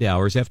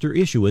hours after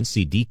issuance.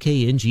 See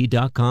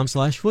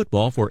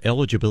dkng.com/football for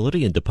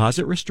eligibility and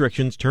deposit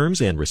restrictions,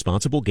 terms, and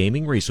responsible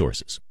gaming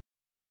resources.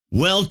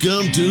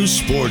 Welcome to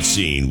Sports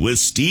Scene with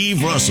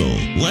Steve Russell.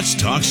 Let's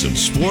talk some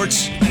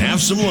sports and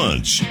have some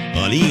lunch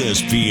on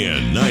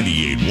ESPN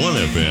 98.1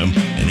 FM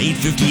and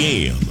 850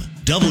 AM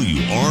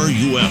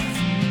WRUF.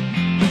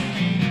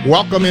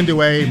 Welcome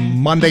into a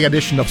Monday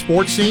edition of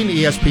Sports Scene,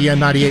 ESPN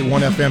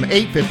 98.1 FM,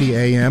 850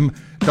 AM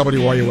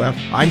WRUF.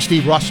 I'm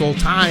Steve Russell.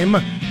 Time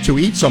to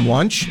eat some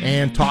lunch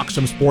and talk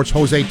some sports.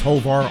 Jose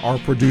Tovar, our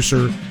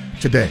producer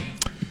today.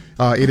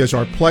 It is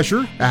our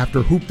pleasure,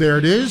 after Hoop There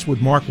It Is with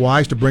Mark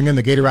Wise, to bring in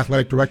the Gator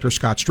Athletic Director,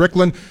 Scott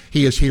Stricklin.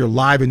 He is here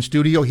live in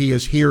studio. He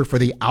is here for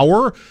the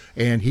hour,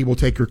 and he will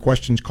take your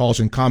questions, calls,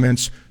 and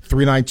comments.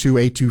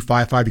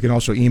 392-8255. You can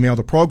also email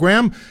the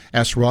program,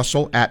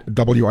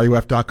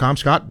 srussell@wruf.com.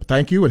 Scott,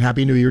 thank you, and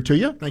Happy New Year to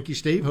you. Thank you,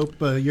 Steve. Hope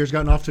year's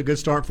gotten off to a good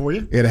start for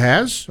you. It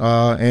has,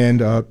 and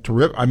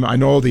terrific. I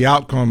know the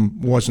outcome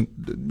wasn't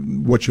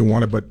what you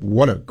wanted, but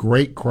what a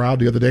great crowd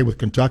the other day with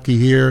Kentucky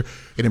here.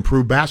 An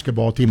improved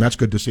basketball team. That's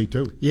good to see,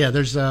 too. Yeah,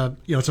 there's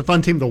it's a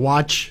fun team to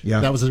watch. Yeah.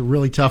 That was a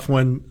really tough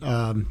one.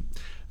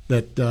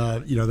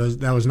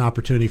 That was an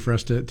opportunity for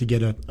us to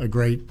get a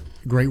great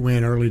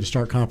win early to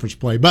start conference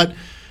play. But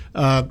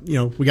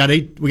we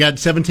got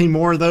 17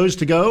 more of those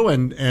to go,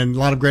 and a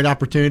lot of great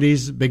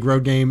opportunities. Big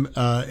road game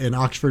in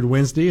Oxford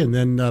Wednesday, and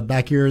then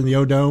back here in the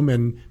O-Dome,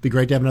 and it'd be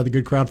great to have another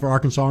good crowd for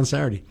Arkansas on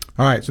Saturday.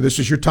 All right, so this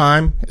is your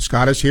time.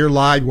 Scott is here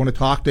live. You want to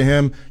talk to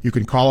him, you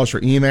can call us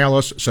or email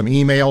us. Some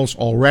emails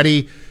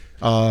already.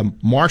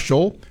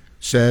 Marshall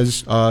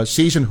says,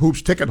 season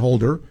hoops ticket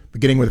holder,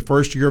 beginning with the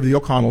first year of the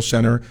O'Connell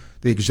Center.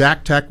 The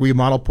exact tech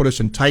remodel put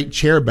us in tight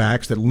chair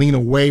backs that lean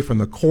away from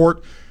the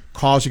court,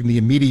 causing the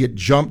immediate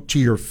jump to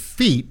your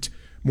feet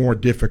more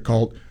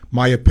difficult.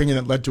 My opinion,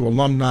 that led to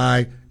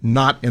alumni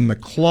not in the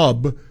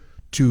club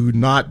to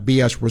not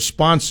be as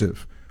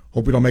responsive.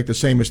 Hope we don't make the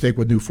same mistake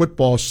with new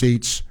football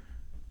seats.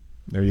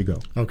 There you go.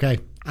 Okay.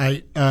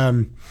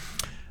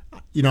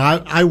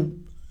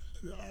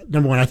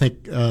 Number one, I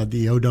think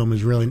the O-Dome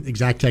is really,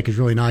 exact tech is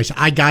really nice.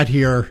 I got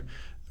here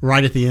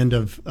right at the end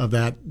of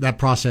that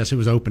process. It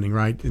was opening,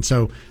 right? And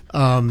so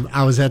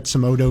I was at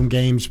some O-Dome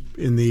games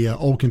in the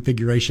old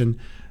configuration.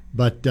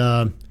 But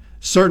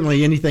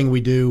certainly anything we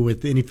do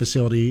with any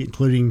facility,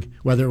 including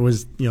whether it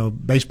was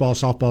baseball,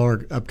 softball,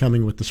 or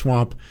upcoming with the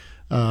Swamp,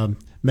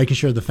 making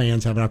sure the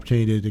fans have an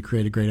opportunity to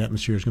create a great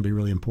atmosphere is going to be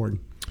really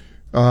important.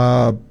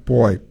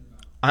 Boy,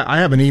 I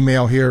have an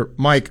email here.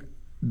 Mike,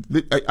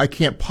 I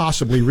can't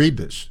possibly read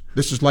this.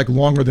 This is like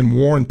longer than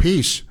War and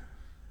Peace.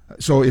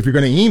 So if you're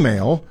going to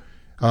email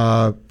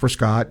for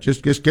Scott,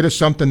 just get us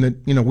something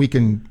that we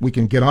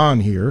can get on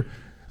here,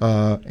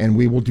 and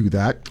we will do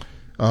that.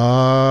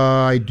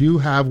 I do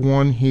have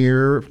one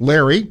here.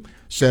 Larry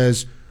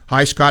says,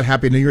 "Hi, Scott.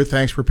 Happy New Year.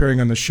 Thanks for appearing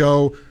on the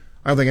show.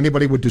 I don't think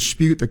anybody would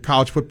dispute that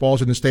college football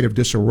is in a state of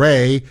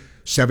disarray.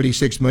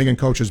 $76 million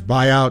coaches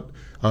buyout,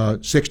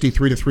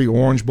 63-3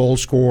 Orange Bowl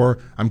score.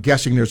 I'm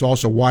guessing there's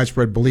also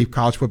widespread belief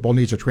college football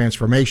needs a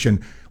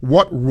transformation.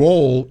 What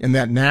role in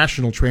that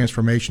national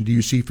transformation do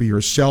you see for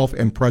yourself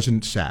and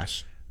President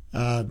Sass?"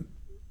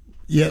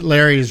 Yeah,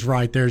 Larry is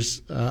right.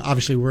 There's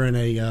obviously we're in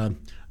a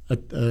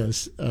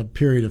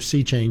period of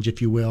sea change,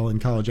 if you will, in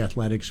college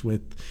athletics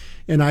with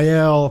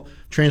NIL,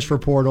 transfer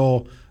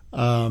portal,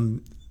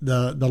 the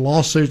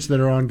lawsuits that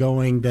are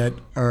ongoing that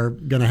are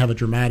going to have a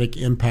dramatic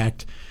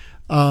impact.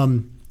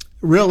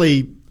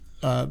 Really,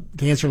 to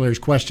answer Larry's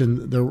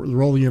question, the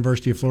role the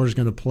University of Florida is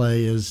going to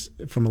play is,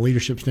 from a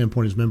leadership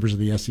standpoint, as members of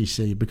the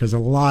SEC, because a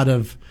lot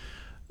of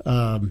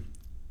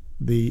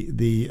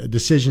the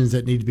decisions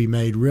that need to be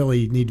made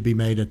really need to be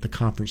made at the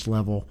conference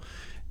level.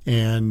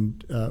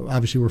 And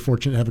obviously, we're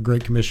fortunate to have a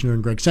great commissioner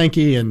in Greg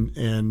Sankey,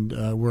 and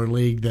we're a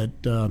league that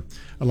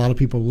a lot of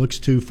people looks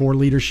to for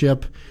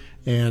leadership.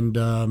 And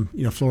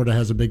Florida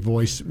has a big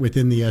voice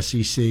within the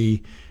SEC.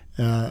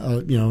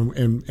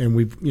 And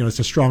we've it's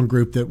a strong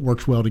group that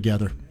works well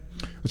together.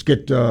 Let's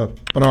get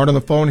Bernard on the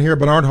phone here.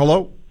 Bernard,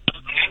 hello.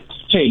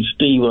 Hey,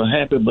 Steve.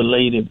 Happy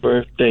belated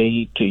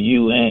birthday to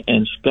you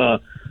and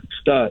Scott.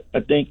 Scott, I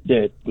think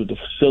that with the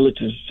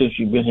facilities, since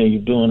you've been here,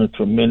 you're doing a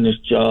tremendous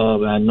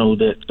job. I know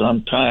that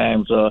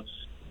sometimes, to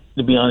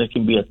be honest, it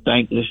can be a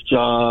thankless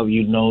job.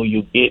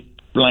 You get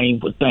blamed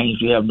for things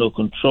you have no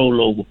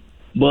control over.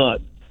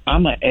 But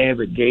I'm an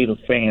avid Gator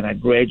fan. I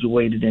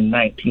graduated in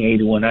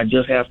 1981. I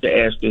just have to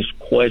ask this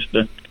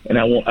question, and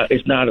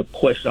it's not a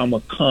question. I'm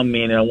going to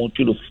comment, and I want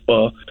you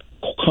to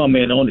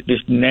comment on it.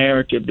 This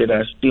narrative that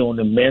I see on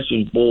the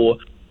message board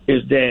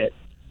is that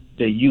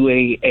the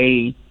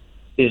UAA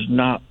is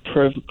not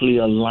perfectly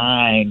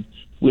aligned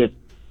with,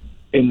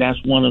 and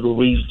that's one of the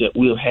reasons that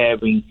we're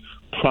having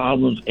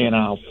problems in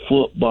our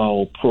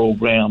football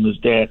program, is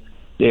that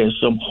there's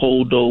some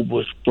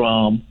holdovers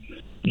from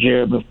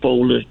Jeremy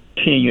Fowler's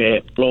tenure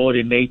at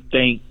Florida, and they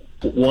think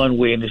one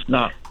way and it's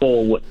not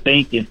forward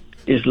thinking.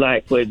 It's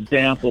like, for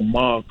example,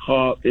 Mark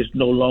Hart is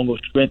no longer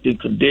strength and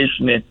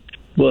conditioning,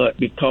 but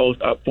because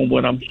from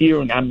what I'm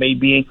hearing, I may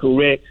be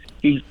incorrect,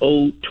 He's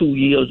owed 2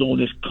 years on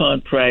his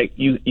contract.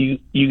 You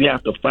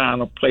have to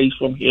find a place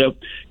from him.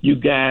 You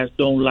guys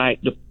don't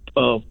like the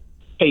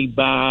pay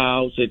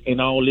buyouts and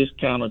all this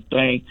kind of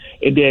thing,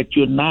 and that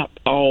you're not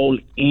all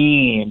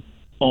in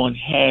on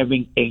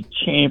having a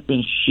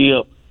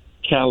championship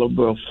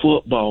caliber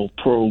football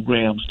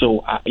program.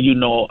 So,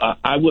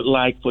 I would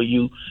like for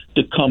you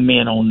to come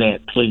in on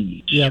that,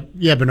 please. Yeah,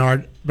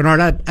 Bernard.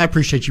 Bernard, I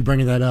appreciate you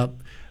bringing that up.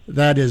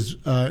 That is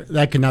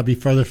that could not be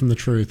further from the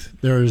truth.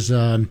 There's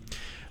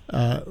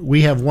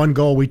we have one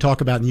goal we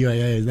talk about in the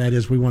UAA, and that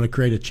is we want to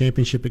create a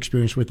championship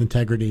experience with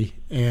integrity.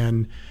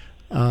 And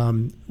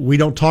we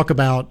don't talk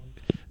about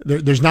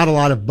there's not a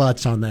lot of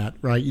buts on that,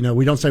 right?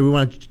 We don't say we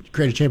want to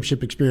create a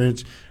championship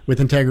experience with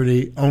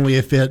integrity only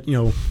if it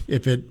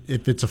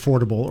if it's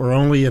affordable, or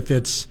only if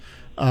it's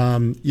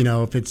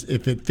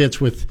if it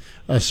fits with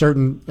a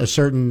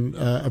certain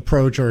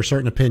approach or a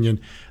certain opinion.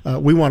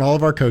 We want all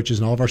of our coaches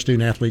and all of our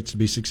student athletes to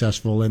be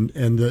successful. And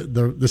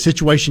the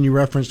situation you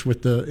referenced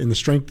in the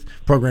strength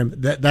program,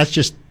 that's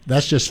just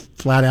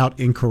flat out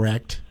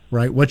incorrect,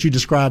 right? What you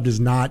described is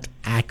not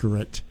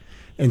accurate.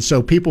 And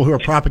so people who are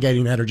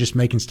propagating that are just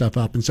making stuff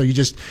up. And so you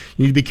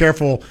need to be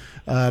careful.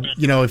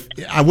 If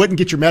I wouldn't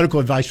get your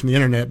medical advice from the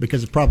internet,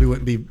 because it probably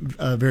wouldn't be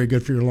very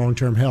good for your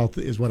long-term health,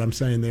 is what I'm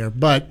saying there.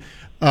 But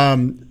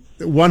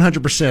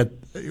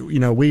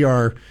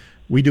 100%,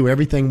 we do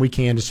everything we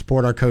can to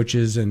support our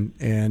coaches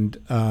and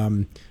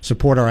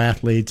support our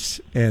athletes,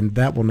 and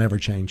that will never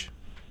change.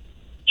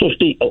 So,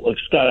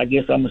 Scott, I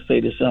guess I'm going to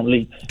say this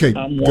something. Okay,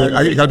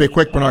 I got to be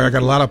quick, Bernard. I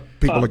got a lot of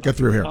people to get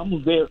through here.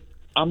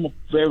 I'm a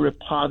very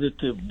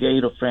positive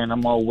Gator fan.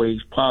 I'm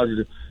always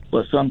positive,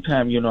 but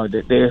sometimes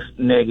that there's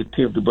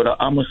negativity. But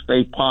I'm gonna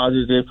stay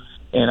positive,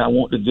 and I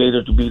want the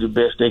Gators to be the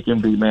best they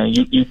can be. Man,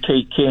 you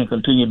take care and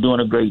continue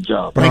doing a great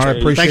job. Bernard, I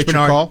appreciate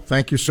your call.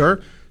 Thank you,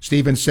 sir.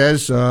 Steven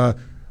says,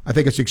 I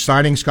think it's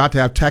exciting, Scott, to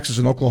have Texas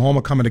and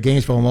Oklahoma coming to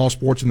Gainesville in all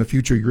sports in the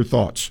future. Your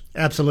thoughts?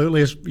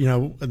 Absolutely.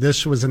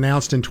 This was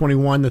announced in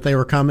 21 that they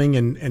were coming,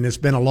 and it's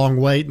been a long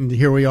wait, and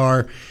here we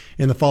are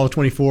in the fall of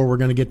 24. We're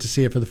going to get to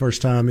see it for the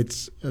first time.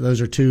 Those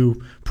are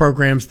two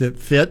programs that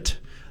fit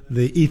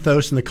the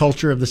ethos and the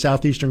culture of the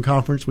Southeastern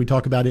Conference. We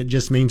talk about it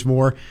just means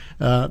more.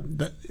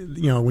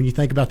 When you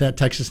think about that,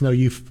 Texas and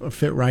OU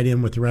fit right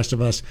in with the rest of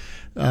us.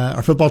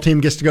 Our football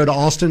team gets to go to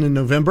Austin in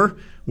November,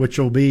 which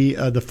will be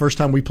the first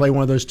time we play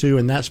one of those two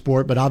in that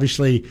sport. But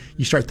obviously,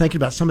 you start thinking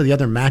about some of the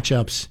other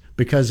matchups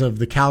because of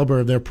the caliber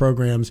of their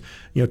programs.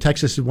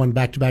 Texas has won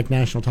back-to-back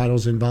national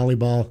titles in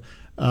volleyball.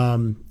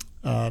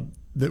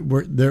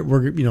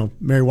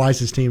 Mary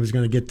Wise's team is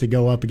going to get to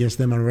go up against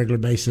them on a regular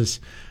basis.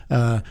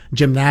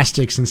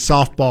 Gymnastics and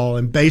softball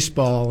and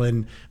baseball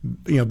and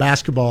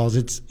basketballs.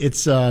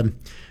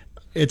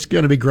 It's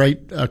going to be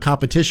great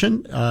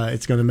competition.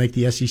 It's going to make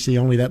the SEC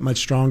only that much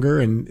stronger,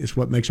 and it's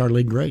what makes our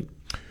league great.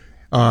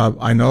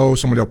 I know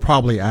somebody will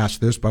probably ask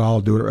this, but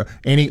I'll do it.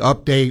 Any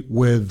update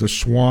with the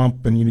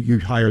Swamp? And you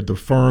hired the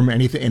firm.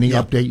 Any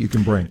update you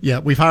can bring? Yeah,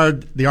 we've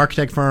hired the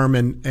architect firm,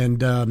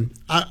 and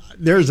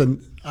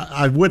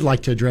I would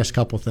like to address a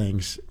couple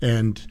things.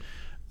 And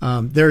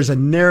there's a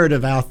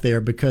narrative out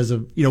there because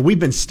of we've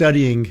been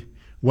studying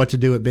what to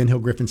do at Ben Hill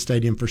Griffin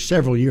Stadium for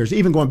several years,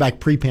 even going back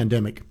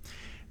pre-pandemic.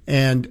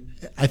 And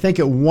I think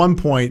at one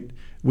point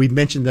we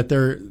mentioned that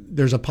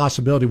there's a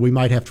possibility we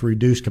might have to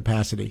reduce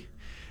capacity.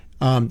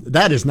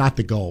 That is not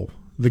the goal.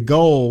 The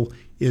goal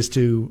is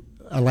to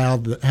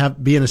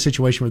be in a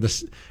situation where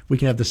we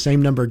can have the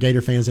same number of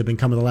Gator fans that have been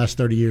coming the last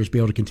 30 years be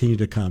able to continue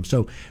to come.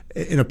 So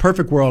in a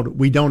perfect world,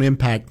 we don't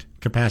impact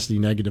capacity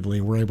negatively,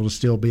 and we're able to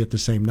still be at the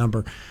same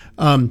number.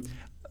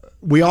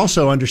 We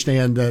also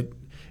understand that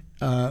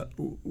the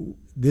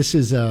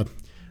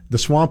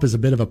Swamp is a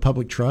bit of a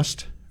public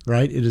trust,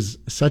 right? It is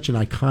such an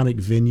iconic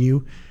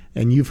venue.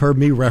 And you've heard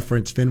me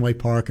reference Fenway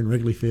Park and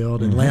Wrigley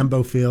Field and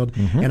Lambeau Field.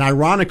 Mm-hmm. And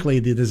ironically,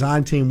 the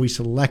design team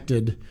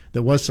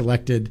that was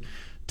selected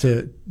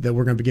that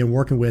we're going to begin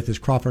working with is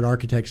Crawford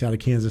Architects out of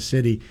Kansas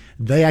City.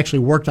 They actually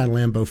worked on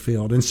Lambeau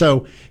Field. And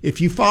so if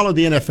you follow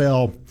the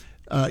NFL,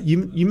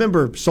 you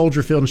remember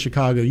Soldier Field in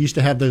Chicago used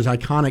to have those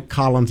iconic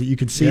columns that you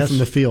could see from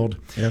the field.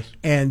 Yes.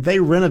 And they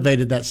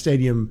renovated that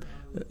stadium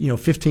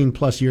 15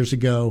 plus years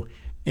ago,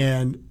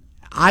 and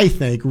I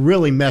think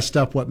really messed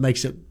up what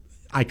makes it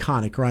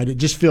iconic, right? It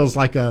just feels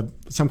like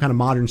some kind of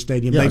modern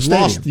stadium. They've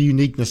lost the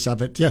uniqueness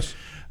of it. Yes.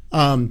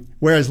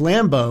 Whereas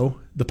Lambeau,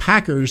 the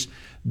Packers,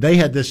 they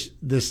had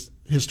this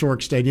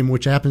historic stadium,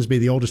 which happens to be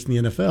the oldest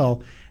in the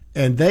NFL,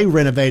 and they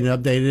renovated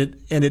and updated it,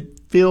 and it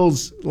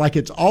feels like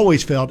it's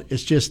always felt.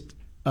 It's just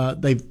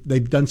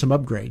they've done some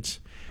upgrades,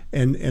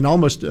 and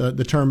almost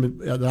the term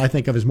that I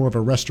think of is more of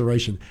a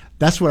restoration.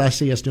 That's what I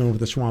see us doing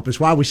with the Swamp. It's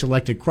why we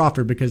selected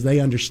Crawford, because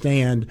they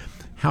understand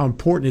how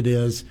important it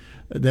is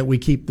that we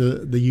keep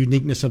the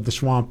uniqueness of the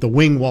Swamp, the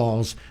wing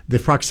walls, the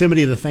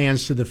proximity of the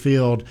fans to the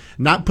field,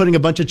 not putting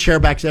a bunch of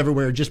chairbacks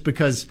everywhere just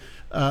because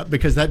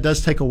that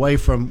does take away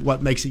from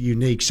what makes it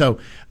unique. So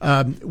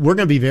we're going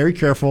to be very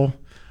careful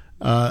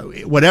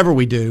whatever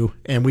we do,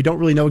 and we don't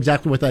really know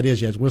exactly what that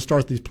is yet. We'll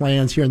start these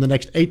plans here in the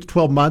next 8 to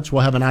 12 months.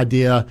 We'll have an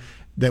idea.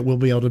 that we'll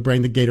be able to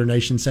bring the Gator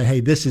Nation and say, hey,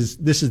 this is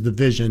the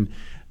vision.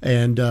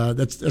 And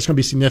that's going to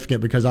be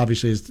significant because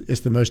obviously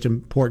it's the most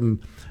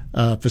important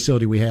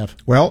facility we have.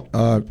 Well,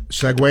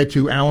 segue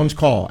to Alan's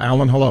call.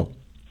 Alan, hello.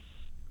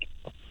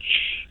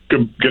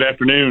 Good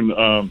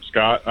afternoon,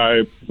 Scott.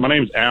 My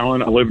name's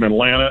Alan. I live in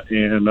Atlanta,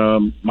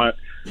 and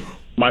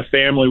my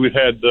family, we've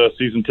had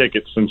season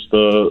tickets since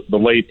the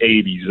late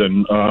 '80s,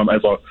 and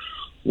as a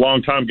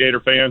longtime Gator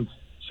fan,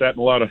 sat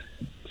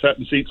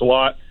in seats a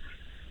lot.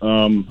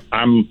 I'm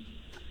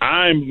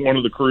one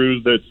of the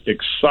crews that's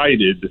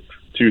excited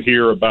to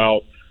hear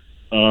about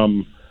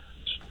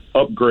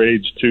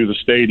upgrades to the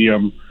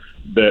stadium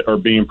that are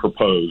being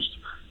proposed.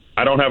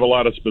 I don't have a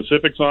lot of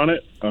specifics on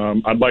it.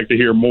 I'd like to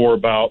hear more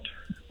about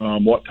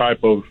what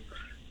type of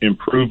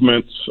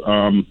improvements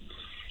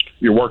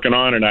you're working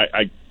on, and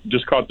I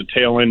just caught the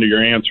tail end of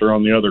your answer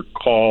on the other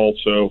call.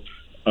 So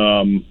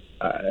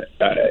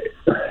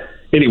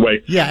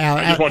anyway,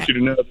 I just want you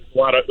to know there's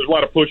a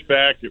lot of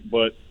pushback,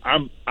 but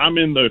I'm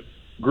in the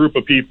group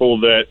of people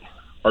that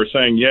are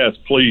saying yes,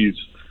 please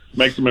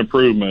make some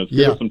improvements,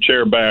 give us some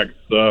chair backs,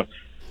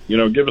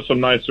 give us some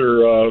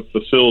nicer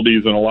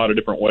facilities in a lot of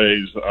different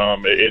ways.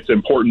 It's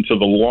important to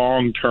the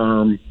long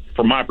term,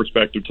 from my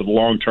perspective, to the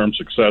long term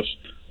success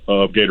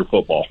of Gator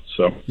football.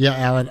 So yeah,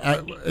 Alan,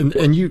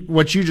 and you,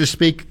 what you just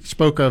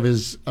spoke of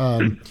is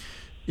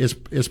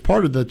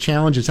part of the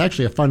challenge. It's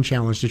actually a fun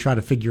challenge to try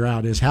to figure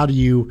out is how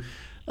do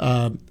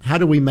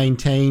we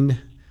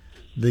maintain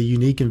the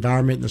unique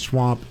environment in the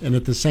swamp and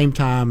at the same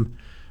time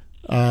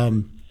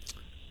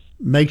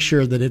make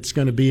sure that it's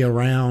going to be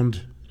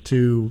around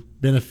to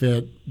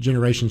benefit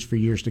generations for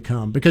years to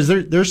come, because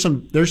there's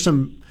some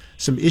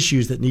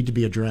issues that need to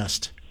be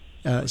addressed.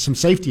 Some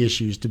safety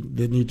issues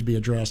that need to be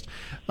addressed.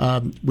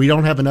 We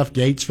don't have enough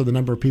gates for the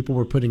number of people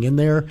we're putting in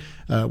there.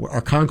 Our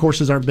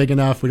concourses aren't big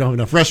enough. We don't have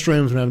enough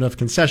restrooms. We don't have enough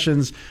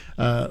concessions.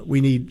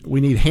 We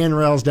need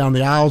handrails down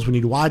the aisles. We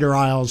need wider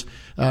aisles.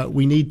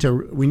 We need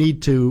to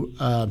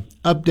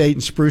update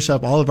and spruce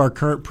up all of our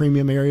current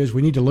premium areas.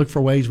 We need to look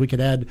for ways we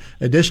could add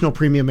additional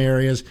premium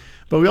areas.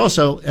 But we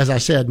also, as I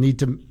said, need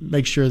to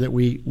make sure that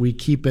we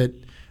keep it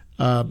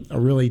a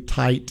really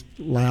tight,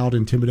 loud,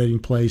 intimidating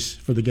place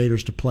for the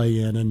Gators to play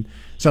in. And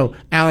so,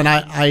 Alan,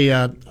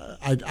 I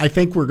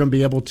think we're going to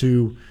be able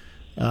to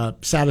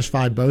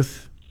satisfy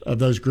both of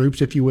those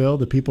groups, if you will,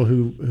 the people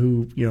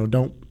who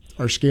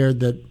are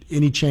scared that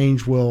any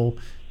change will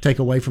take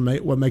away from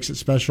what makes it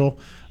special.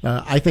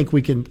 I think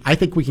we can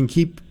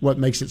keep what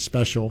makes it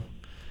special,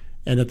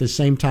 and at the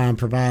same time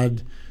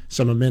provide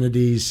some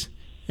amenities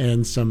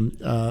and some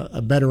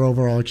a better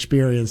overall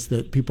experience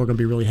that people are going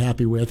to be really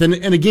happy with.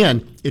 And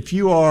again, if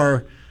you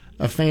are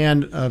a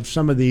fan of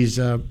some of these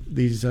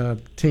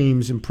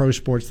teams in pro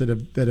sports that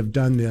have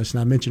done this,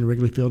 and I mentioned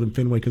Wrigley Field and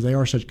Fenway because they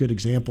are such good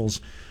examples,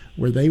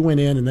 where they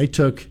went in and they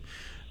took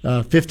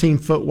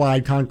 15-foot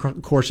wide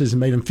concourses and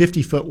made them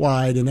 50-foot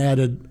wide and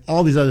added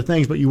all these other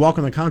things. But you walk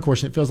on the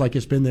concourse and it feels like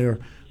it's been there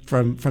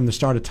from the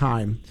start of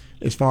time.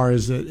 As far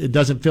as it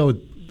doesn't feel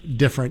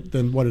different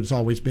than what it's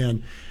always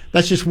been.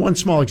 That's just one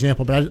small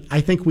example, but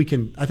I think we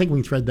can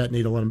thread that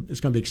needle, and it's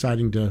going to be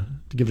exciting to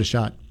give it a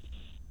shot.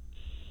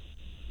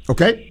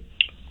 Okay.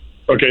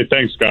 Okay.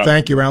 Thanks, Scott.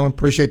 Thank you, Alan.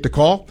 Appreciate the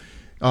call.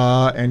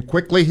 And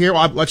quickly here,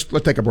 let's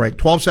take a break.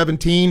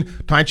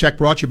 12:17 time check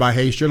brought to you by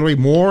Hayes Jewelry.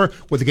 More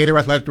with the Gator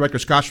Athletic Director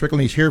Scott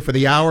Stricklin. He's here for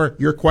the hour.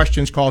 Your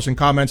questions, calls, and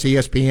comments.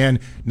 ESPN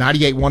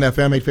 98.1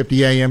 FM,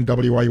 850 AM,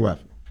 WRUF.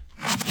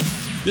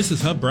 This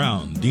is Hub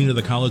Brown, Dean of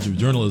the College of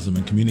Journalism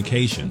and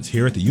Communications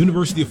here at the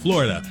University of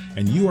Florida,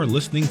 and you are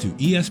listening to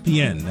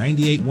ESPN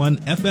 98.1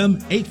 FM,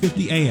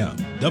 850 AM,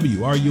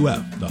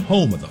 WRUF, the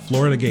home of the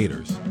Florida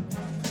Gators.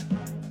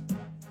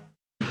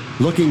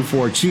 Looking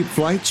for cheap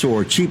flights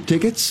or cheap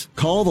tickets?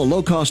 Call the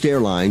low-cost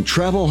airline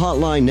travel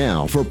hotline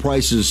now for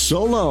prices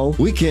so low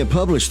we can't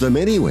publish them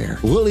anywhere.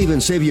 We'll even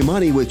save you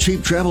money with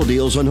cheap travel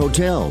deals on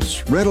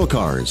hotels, rental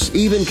cars,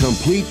 even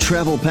complete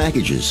travel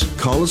packages.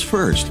 Call us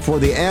first for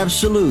the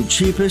absolute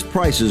cheapest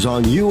prices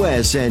on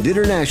U.S. and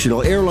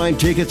international airline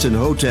tickets and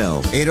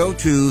hotels.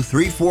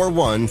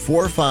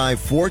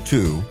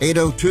 802-341-4542.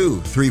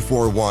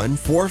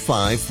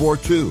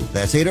 802-341-4542.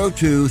 That's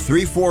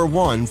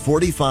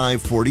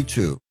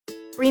 802-341-4542.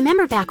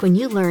 Remember back when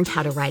you learned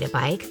how to ride a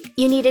bike?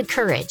 You needed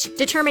courage,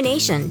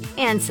 determination,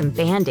 and some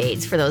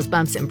Band-Aids for those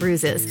bumps and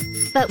bruises.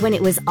 But when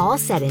it was all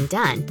said and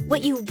done,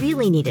 what you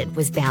really needed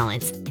was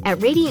balance.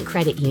 At Radiant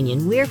Credit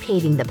Union, we're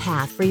paving the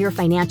path for your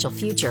financial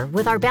future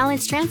with our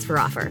balance transfer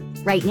offer.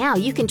 Right now,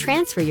 you can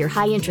transfer your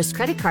high-interest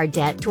credit card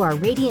debt to our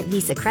Radiant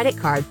Visa credit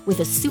card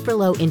with a super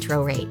low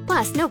intro rate,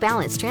 plus no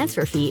balance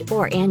transfer fee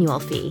or annual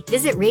fee.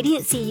 Visit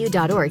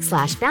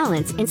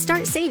radiantcu.org/balance and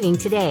start saving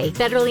today.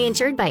 Federally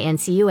insured by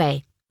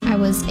NCUA. I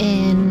was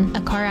in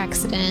a car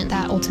accident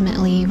that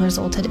ultimately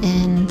resulted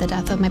in the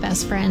death of my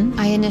best friend.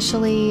 I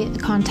initially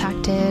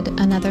contacted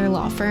another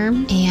law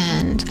firm,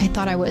 and I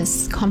thought I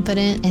was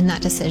confident in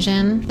that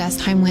decision. As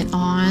time went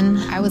on,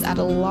 I was at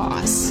a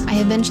loss. I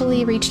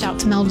eventually reached out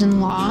to Meldon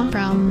Law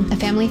from a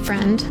family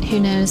friend who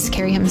knows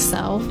Kerry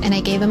himself, and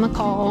I gave him a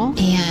call,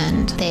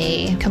 and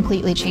they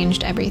completely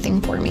changed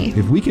everything for me.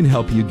 If we can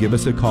help you, give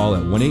us a call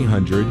at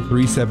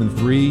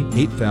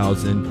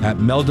 1-800-373-8000. At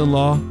Meldon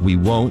Law, we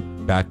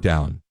won't back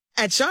down.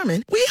 At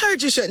Charmin, we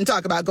heard you shouldn't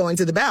talk about going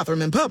to the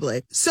bathroom in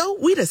public, so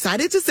we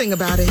decided to sing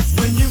about it.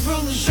 When you're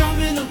rolling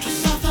Charmin Ultra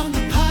Soft on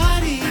the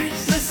party,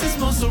 less is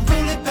more, so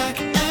roll it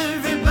back,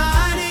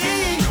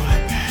 everybody. Roll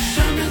it back.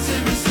 Charmin's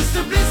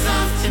irresistibly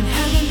soft and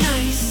hella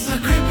nice. The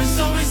cream is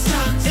always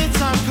soft.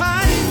 It's our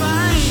party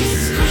wine.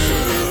 She's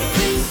crushing the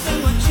things so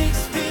our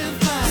cheeks feel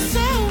fly.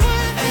 So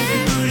what?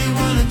 Everybody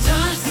wanna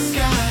touch the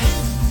sky.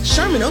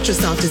 Charmin Ultra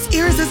Soft is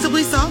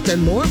irresistibly soft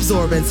and more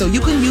absorbent, so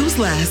you can use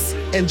less.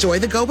 Enjoy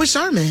the go with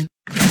Charmin.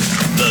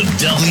 The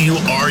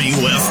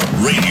WRUF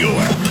radio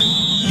app.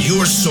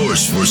 Your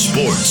source for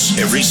sports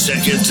every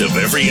second of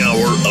every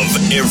hour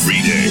of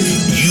every day.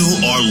 You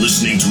are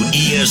listening to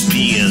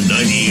ESPN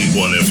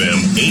 98.1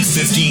 FM,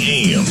 850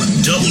 AM,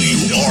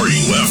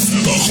 WRUF,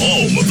 the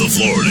home of the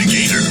Florida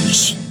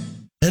Gators.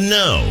 And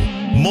now,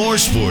 more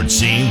Sports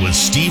Scene with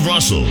Steve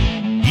Russell,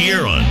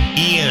 here on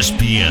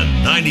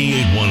ESPN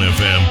 98.1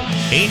 FM,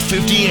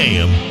 850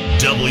 AM,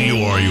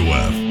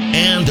 WRUF.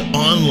 And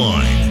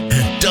online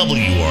at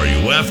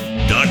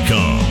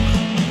WRUF.com.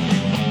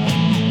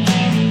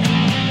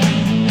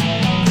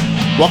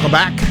 Welcome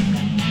back.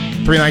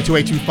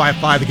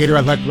 392-8255. The Gator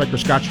Athletic Director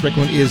Scott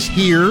Stricklin is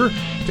here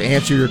to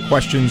answer your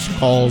questions,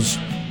 calls,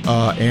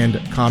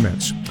 and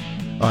comments.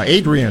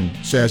 Adrian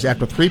says,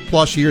 after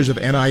 3+ years of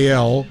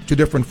NIL, 2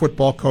 different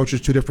football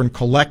coaches, 2 different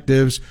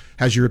collectives,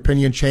 has your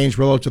opinion changed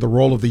relative to the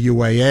role of the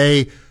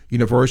UAA,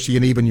 university,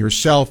 and even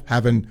yourself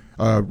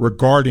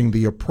regarding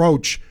the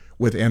approach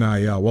with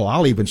NIL? Well,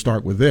 I'll even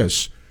start with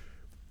this.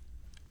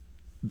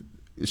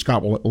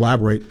 Scott will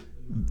elaborate.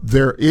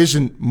 There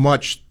isn't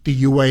much the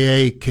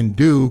UAA can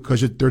do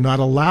because they're not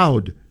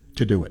allowed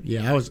to do it.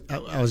 Yeah, I was.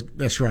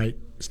 That's right,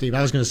 Steve.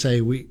 I was going to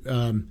say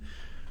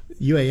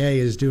UAA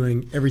is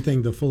doing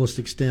everything to the fullest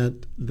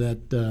extent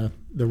that the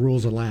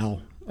rules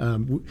allow.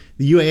 The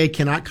UAA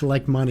cannot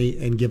collect money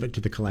and give it to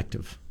the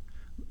collective.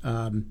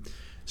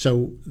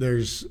 So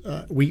there's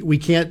we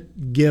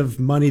can't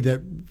give money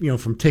that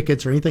from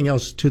tickets or anything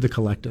else to the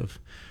collective.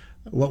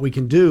 What we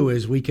can do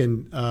is we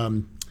can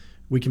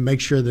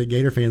make sure that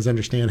Gator fans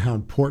understand how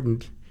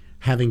important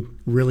having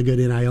really good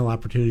NIL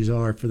opportunities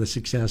are for the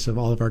success of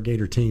all of our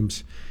Gator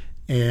teams.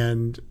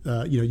 And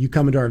you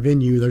come into our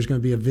venue, there's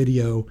going to be a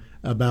video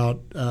about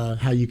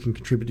how you can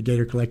contribute to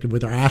Gator Collective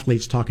with our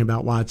athletes talking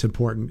about why it's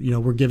important.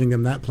 We're giving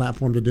them that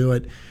platform to do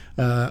it.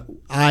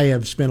 I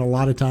have spent a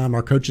lot of time,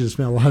 our coaches have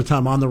spent a lot of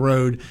time on the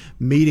road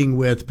meeting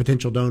with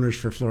potential donors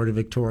for Florida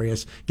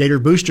Victorious. Gator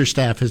Booster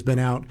staff has been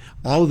out.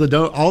 All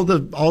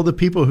the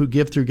people who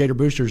give through Gator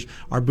Boosters,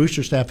 our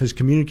booster staff has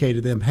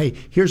communicated to them, hey,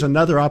 here's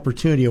another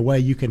opportunity, a way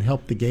you can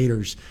help the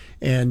Gators.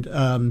 And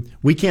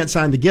we can't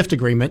sign the gift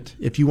agreement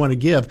if you want to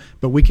give,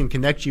 but we can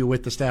connect you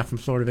with the staff from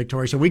Florida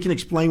Victorious, so we can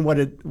explain what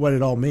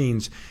it all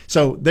means.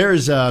 So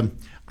there's, I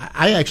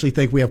actually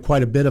think we have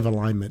quite a bit of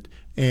alignment,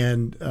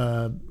 and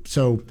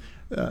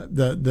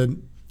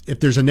if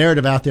there's a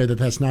narrative out there that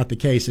that's not the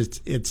case,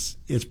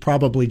 it's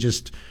probably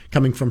just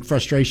coming from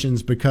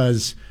frustrations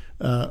because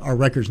our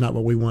record's not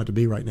what we want it to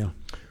be right now.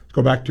 Let's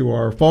go back to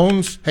our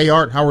phones. Hey,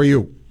 Art, how are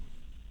you?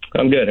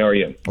 I'm good. How are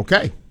you?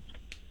 Okay.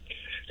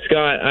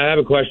 Scott, I have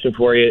a question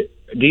for you.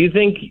 Do you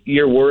think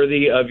you're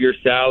worthy of your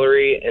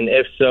salary, and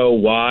if so,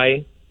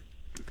 why?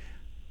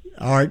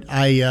 Art,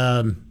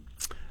 I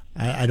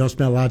don't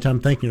spend a lot of time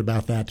thinking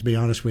about that, to be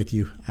honest with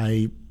you.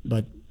 I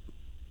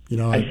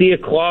see a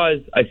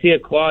clause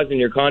in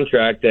your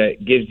contract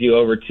that gives you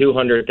over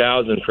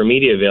 $200,000 for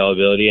media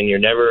availability, and you're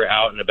never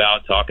out and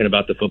about talking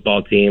about the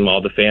football team.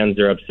 All the fans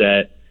are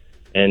upset,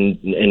 and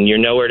you're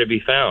nowhere to be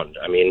found.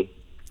 I mean,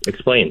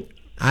 explain.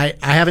 I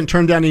haven't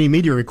turned down any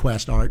media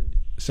requests, Art.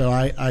 So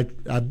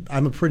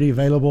I'm pretty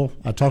available.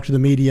 I talk to the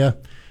media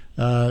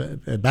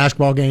at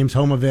basketball games,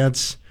 home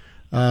events.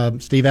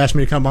 Steve asked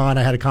me to come on.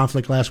 I had a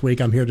conflict last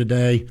week. I'm here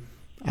today.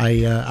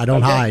 I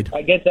don't hide.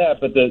 I get that,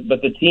 but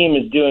the team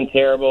is doing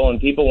terrible, and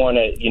people want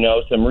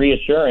some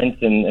reassurance,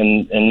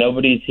 and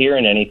nobody's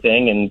hearing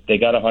anything. And they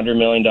got a $100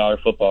 million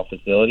football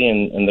facility,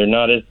 and they're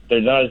not as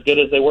good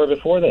as they were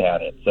before they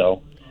had it.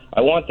 So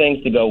I want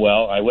things to go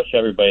well. I wish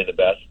everybody the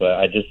best, but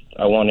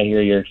I want to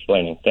hear your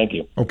explaining. Thank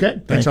you.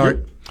 Okay, thanks,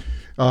 Art.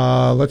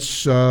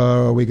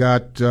 We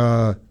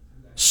got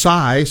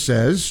Cy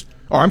says,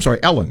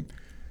 Ellen.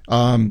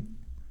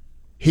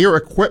 Here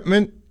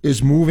equipment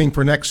is moving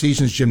for next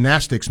season's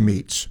gymnastics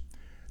meets.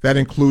 That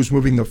includes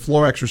moving the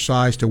floor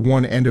exercise to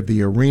one end of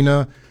the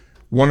arena.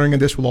 Wondering if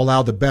this will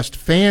allow the best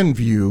fan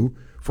view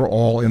for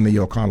all in the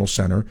O'Connell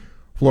Center.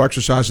 Floor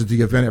exercise is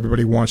the event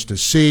everybody wants to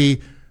see.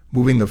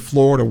 Moving the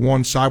floor to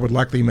one side would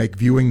likely make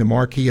viewing the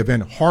marquee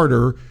event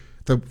harder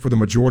for the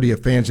majority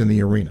of fans in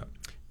the arena.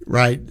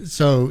 Right.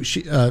 So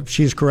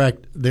she's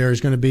correct.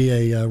 There's going to be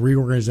a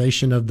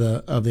reorganization of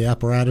the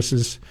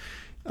apparatuses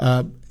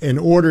in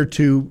order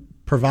to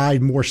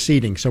provide more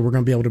seating. So we're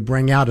going to be able to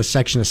bring out a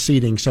section of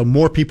seating so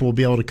more people will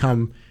be able to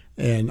come.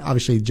 And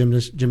obviously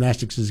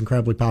gymnastics is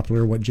incredibly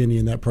popular, what Jenny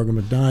and that program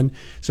have done.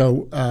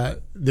 So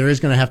there is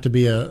going to have to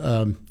be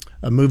a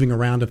moving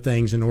around of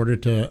things in order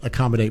to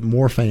accommodate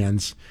more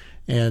fans.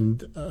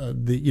 And I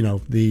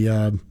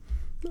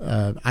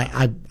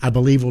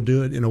believe we'll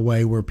do it in a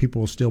way where people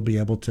will still be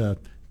able to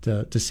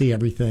see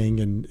everything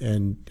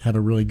and have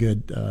a really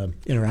good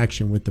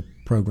interaction with the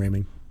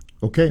programming.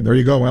 Okay, there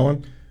you go,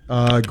 Ellen.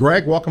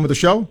 Greg, welcome to the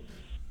show.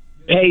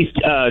 Hey,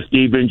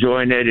 Steve,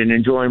 enjoying it and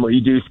enjoying what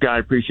you do, Scott.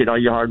 Appreciate all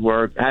your hard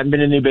work. I haven't been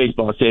in any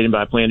baseball stadium,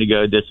 but I plan to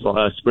go this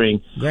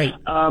spring. Great.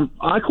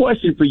 My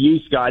question for you,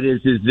 Scott,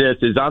 is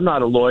I'm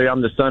not a lawyer.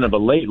 I'm the son of a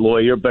late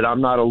lawyer, but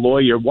I'm not a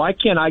lawyer. Why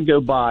can't I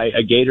go buy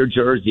a Gator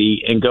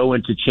jersey and go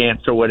into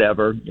Champs or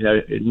whatever,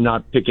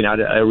 not picking out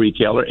a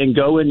retailer, and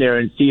go in there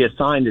and see a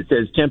sign that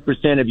says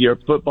 10% of your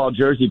football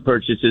jersey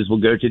purchases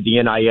will go to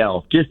the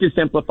NIL, just to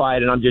simplify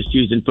it, and I'm just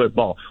using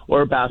football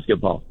or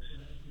basketball.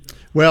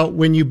 Well,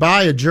 when you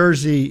buy a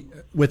jersey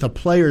with a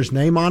player's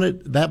name on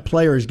it, that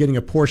player is getting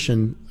a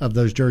portion of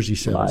those jersey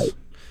sales.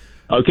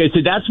 Right. Okay,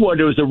 so that's what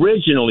it was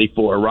originally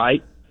for,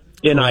 right?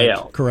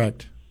 NIL.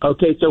 Correct.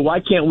 Okay, so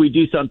why can't we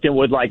do something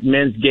with like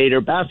men's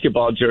Gator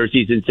basketball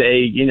jerseys and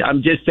say,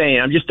 I'm just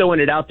throwing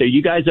it out there.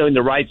 You guys own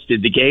the rights to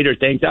the Gator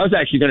things. I was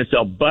actually going to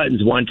sell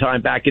buttons one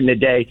time back in the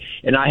day,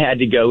 and I had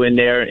to go in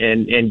there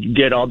and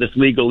get all this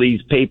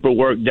legalese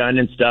paperwork done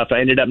and stuff. I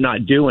ended up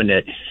not doing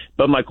it.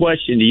 But my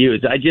question to you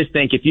is, I just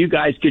think if you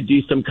guys could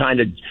do some kind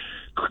of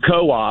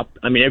co-op,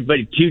 I mean,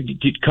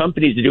 two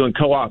companies are doing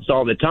co-ops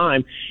all the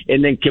time,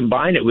 and then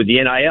combine it with the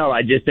NIL,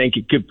 I just think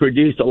it could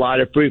produce a lot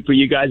of fruit for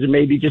you guys, and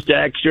maybe just an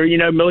extra,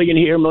 million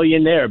here,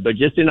 million there. But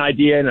just an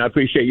idea, and I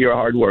appreciate your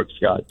hard work,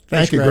 Scott.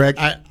 Thank you, Greg.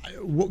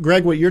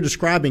 Greg, what you're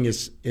describing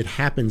is it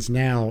happens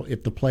now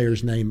if the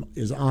player's name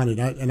is on it.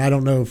 And I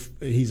don't know if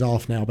he's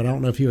off now, but I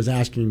don't know if he was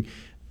asking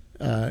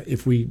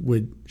if we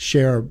would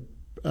share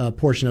a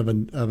portion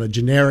of a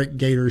generic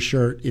Gator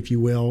shirt, if you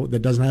will, that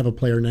doesn't have a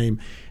player name.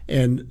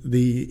 And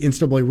the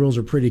NCAA rules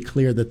are pretty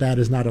clear that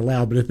is not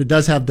allowed. But if it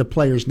does have the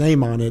player's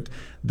name on it,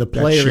 the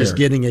player is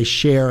getting a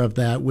share of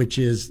that, which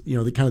is, if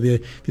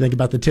you think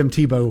about the Tim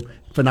Tebow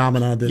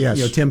phenomenon that,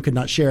 yes. Tim could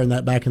not share in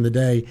that back in the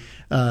day.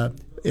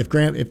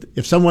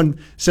 If someone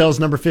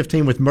sells number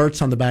 15 with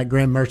Mertz on the back,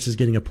 Graham Mertz is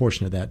getting a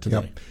portion of that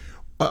today.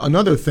 Yep.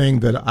 Another thing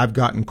that I've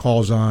gotten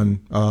calls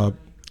on, I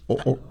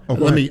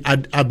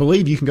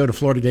believe you can go to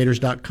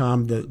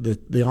FloridaGators.com,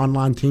 the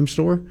online team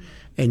store,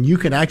 and you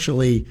can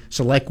actually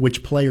select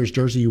which player's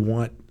jersey you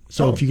want.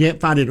 So if you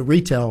can't find it at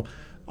retail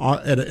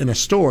in a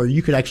store,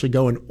 you could actually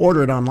go and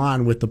order it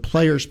online with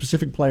the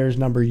specific player's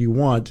number you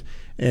want,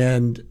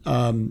 and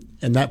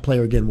that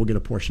player again will get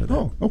a portion of that.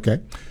 Oh,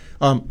 okay.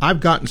 I've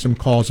gotten some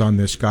calls on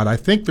this, Scott. I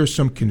think there's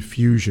some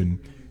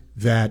confusion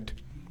that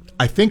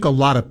I think a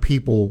lot of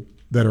people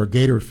that are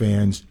Gator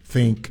fans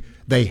think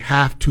they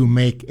have to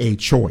make a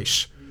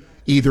choice.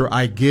 Either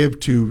I give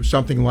to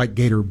something like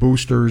Gator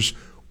Boosters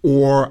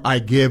or I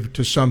give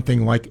to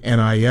something like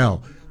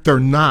NIL. They're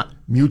not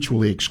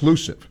mutually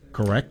exclusive,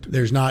 correct?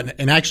 There's not.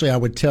 And actually, I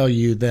would tell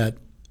you that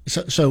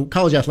so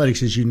college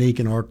athletics is unique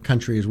in our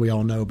country, as we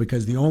all know,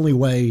 because the only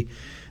way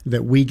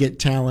that we get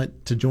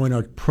talent to join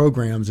our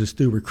programs is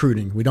through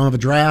recruiting. We don't have a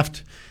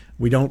draft.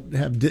 We don't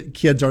have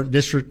kids aren't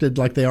districted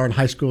like they are in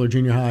high school or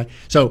junior high.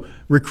 So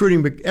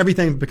recruiting,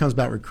 everything becomes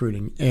about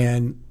recruiting.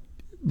 And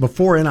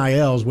before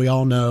NILs, we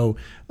all know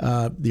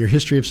your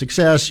history of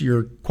success,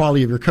 your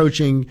quality of your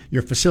coaching,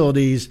 your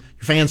facilities,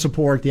 your fan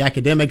support, the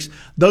academics.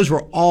 Those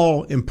were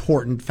all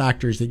important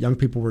factors that young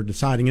people were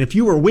deciding. And if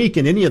you were weak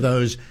in any of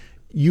those,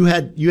 you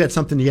had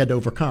something you had to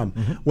overcome.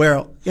 Mm-hmm.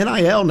 Where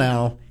NIL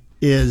now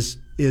is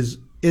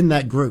in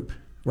that group,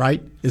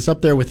 right? It's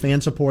up there with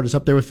fan support. It's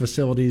up there with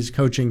facilities,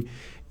 coaching.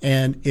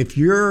 And if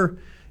you're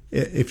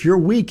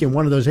weak in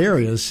one of those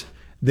areas,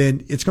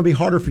 then it's going to be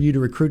harder for you to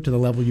recruit to the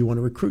level you want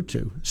to recruit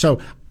to. So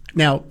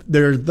now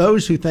there are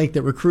those who think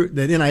that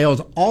NIL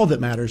is all that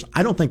matters.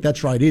 I don't think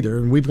that's right either.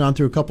 And we've gone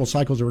through a couple of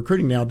cycles of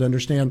recruiting now to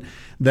understand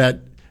that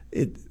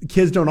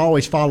kids don't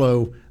always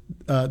follow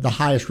the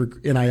highest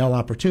NIL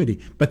opportunity,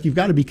 but you've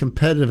got to be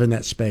competitive in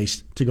that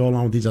space to go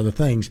along with these other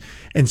things.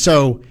 And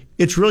so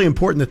it's really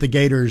important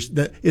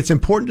that it's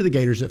important to the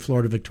Gators that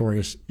Florida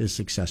Victorious is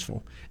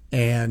successful.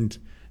 And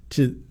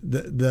to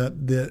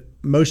the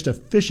most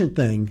efficient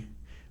thing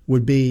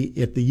would be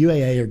if the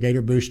UAA or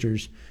Gator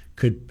Boosters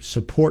could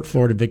support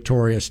Florida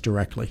Victorious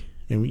directly.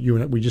 And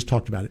we just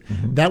talked about it.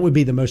 Mm-hmm. That would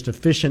be the most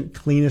efficient,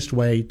 cleanest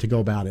way to go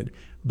about it.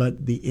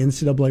 But the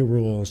NCAA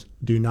rules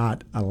do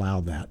not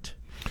allow that.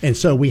 And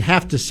so we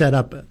have to set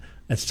up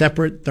a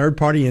separate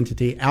third-party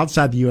entity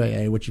outside the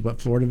UAA, which is what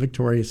Florida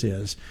Victorious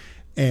is,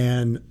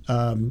 and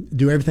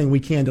do everything we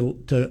can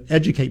to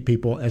educate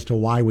people as to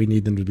why we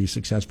need them to be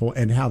successful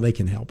and how they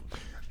can help.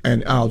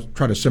 and I'll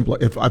try to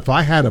simplify. If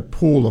I had a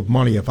pool of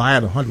money, if I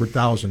had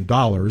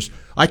 $100,000,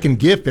 I can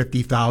give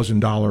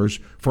 $50,000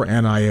 for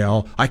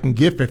NIL. I can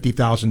give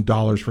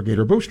 $50,000 for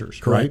Gator boosters.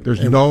 Correct. Right?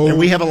 And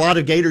we have a lot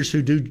of Gators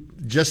who do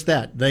just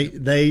that.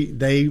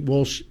 They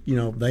will,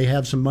 they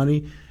have some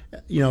money,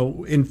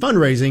 in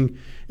fundraising.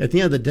 At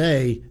the end of the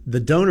day, the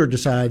donor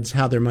decides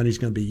how their money is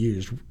going to be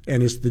used.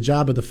 And it's the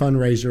job of the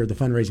fundraiser, the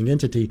fundraising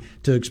entity,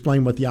 to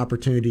explain what the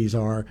opportunities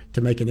are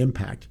to make an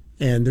impact.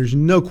 And there's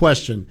no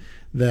question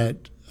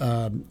that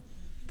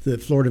the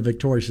Florida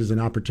Victorious is an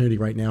opportunity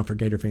right now for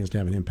Gator fans to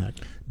have an impact.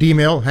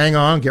 D-mail, hang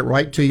on, get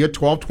right to you.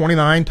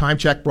 12:29, time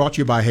check brought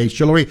to you by Hayes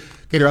Jewelry.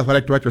 Gator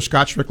Athletic Director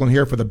Scott Stricklin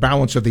here for the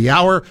balance of the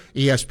hour.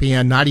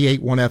 ESPN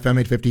 98.1 FM,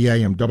 850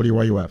 AM,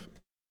 WRUF.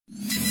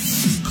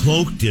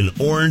 Cloaked in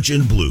orange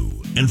and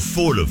blue and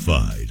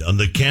fortified on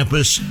the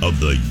campus of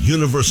the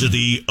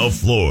University of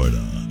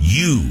Florida.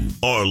 You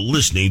are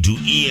listening to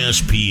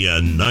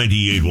ESPN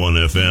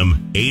 98.1 FM,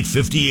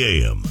 850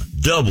 AM,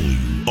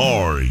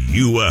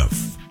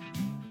 WRUF.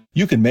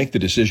 You can make the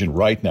decision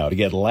right now to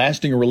get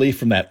lasting relief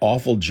from that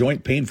awful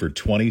joint pain for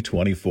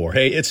 2024.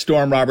 Hey, it's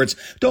Storm Roberts.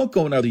 Don't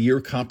go another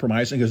year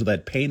compromising because of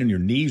that pain in your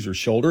knees or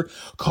shoulder.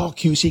 Call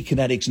QC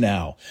Kinetics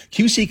now.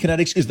 QC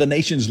Kinetics is the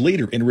nation's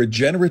leader in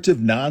regenerative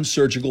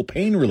non-surgical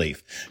pain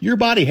relief. Your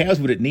body has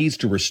what it needs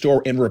to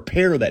restore and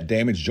repair that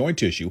damaged joint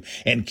tissue,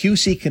 and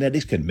QC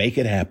Kinetics can make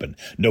it happen.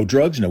 No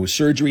drugs, no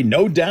surgery,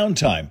 no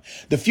downtime.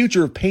 The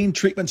future of pain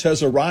treatments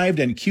has arrived,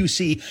 and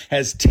QC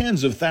has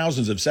tens of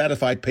thousands of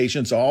satisfied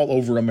patients all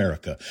over America.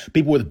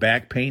 People with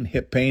back pain,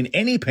 hip pain,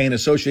 any pain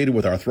associated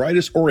with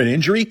arthritis or an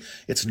injury,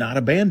 it's not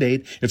a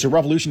Band-Aid. It's a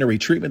revolutionary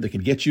treatment that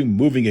can get you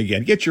moving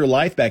again, get your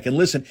life back, and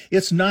listen,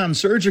 it's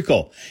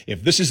non-surgical.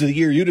 If this is the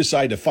year you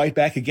decide to fight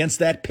back against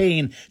that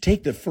pain,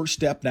 take the first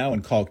step now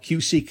and call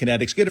QC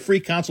Kinetics. Get a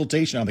free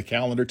consultation on the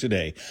calendar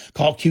today.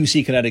 Call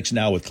QC Kinetics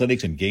now with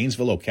clinics in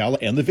Gainesville, Ocala,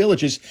 and the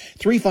Villages.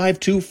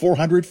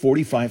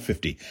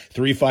 352-400-4550.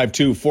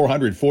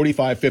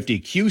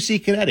 352-400-4550.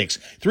 QC Kinetics.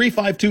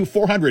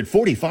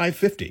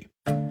 352-400-4550.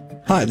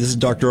 Hi, this is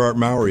Dr. Art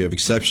Mowry of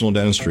Exceptional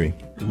Dentistry.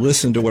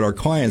 Listen to what our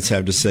clients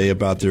have to say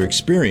about their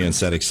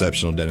experience at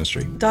Exceptional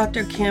Dentistry.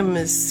 Dr. Kim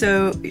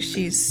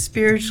she's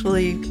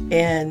spiritually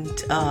and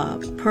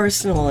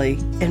personally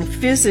and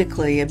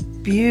physically a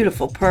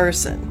beautiful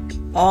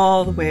person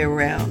all the way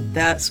around.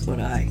 That's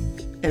what I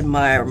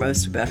admire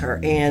most about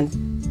her, and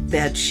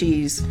that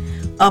she's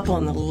up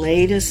on the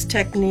latest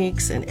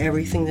techniques and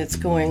everything that's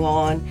going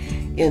on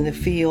in the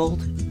field.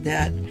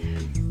 That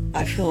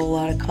I feel a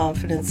lot of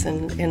confidence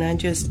in, and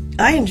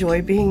I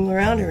enjoy being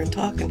around her and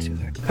talking to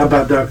her. How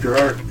about Dr.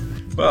 Art?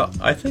 Well,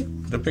 I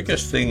think the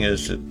biggest thing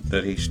is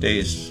that he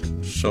stays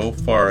so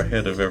far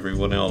ahead of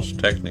everyone else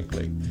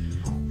technically.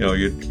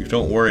 You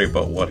don't worry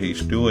about what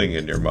he's doing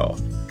in your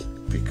mouth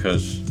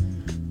because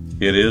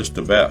it is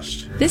the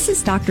best. This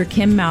is Dr.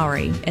 Kim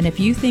Mowry, and if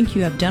you think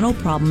you have dental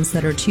problems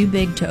that are too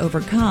big to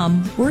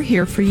overcome, we're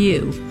here for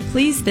you.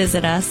 Please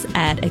visit us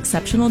at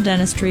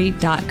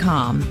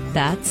exceptionaldentistry.com.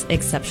 That's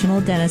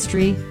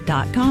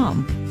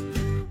exceptionaldentistry.com.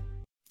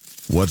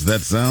 What's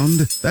that sound?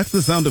 That's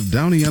the sound of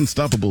Downy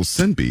Unstoppable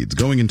scent beads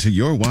going into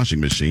your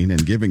washing machine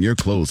and giving your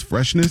clothes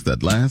freshness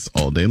that lasts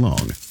all day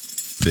long.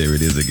 There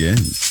it is again.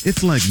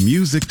 It's like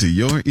music to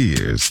your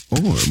ears,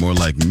 or more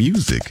like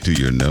music to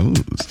your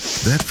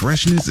nose. That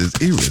freshness is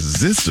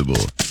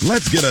irresistible.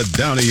 Let's get a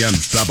Downy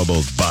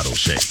Unstoppables bottle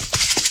shake.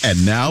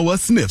 And now a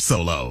sniff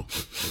solo.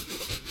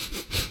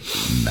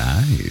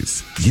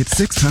 Nice. Get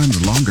 6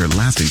 times longer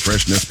lasting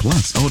freshness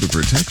plus odor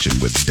protection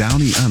with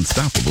Downy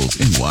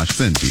Unstoppables in-wash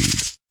scent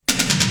beads.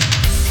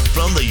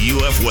 From the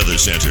UF Weather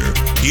Center,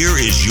 here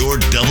is your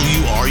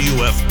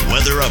WRUF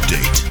weather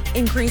update.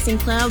 Increasing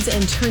clouds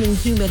and turning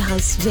humid,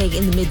 highs today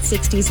in the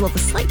mid-60s with a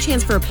slight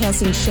chance for a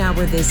passing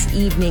shower this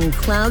evening.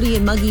 Cloudy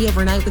and muggy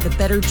overnight with a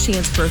better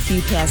chance for a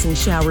few passing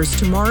showers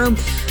tomorrow.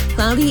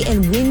 Cloudy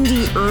and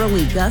windy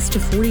early. Gusts to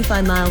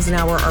 45 miles an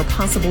hour are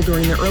possible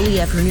during the early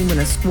afternoon when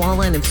a squall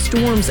line of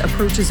storms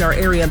approaches our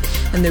area,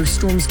 and those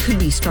storms could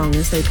be strong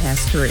as they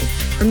pass through.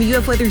 From the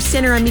UF Weather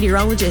Center, I'm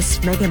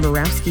meteorologist Megan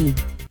Borowski.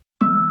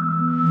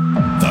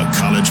 The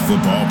College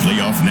Football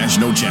Playoff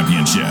National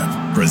Championship,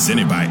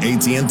 presented by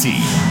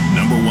AT&T,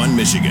 #1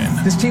 Michigan.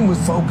 This team was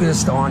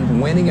focused on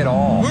winning it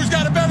all. Who's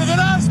got it better than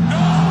us?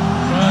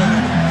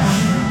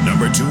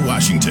 #2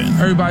 Washington.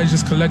 Everybody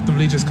just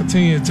collectively just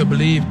continue to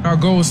believe. Our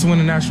goal is to win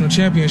the national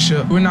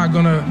championship. We're not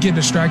going to get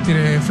distracted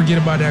and forget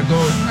about that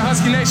goal.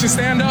 Husky Nation,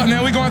 stand up,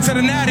 man. We're going to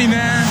the Natty,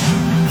 man.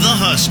 The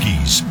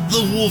Huskies,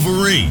 the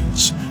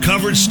Wolverines.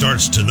 Coverage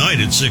starts tonight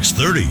at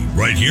 6:30,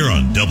 right here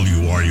on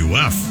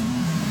WRUF.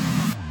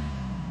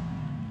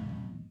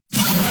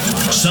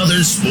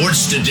 Southern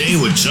Sports Today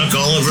with Chuck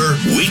Oliver,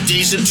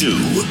 weekdays at 2,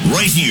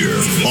 right here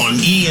on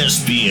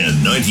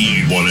ESPN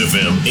 98.1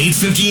 FM,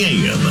 850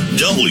 AM,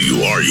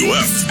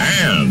 WRUF,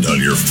 and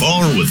on your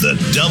phone with the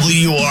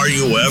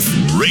WRUF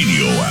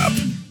radio app.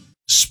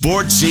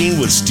 Sports Scene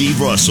with Steve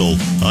Russell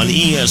on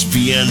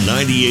ESPN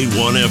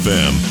 98.1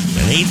 FM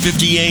and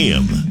 850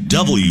 AM,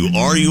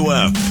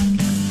 WRUF.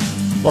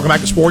 Welcome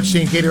back to Sports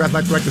Scene. Gator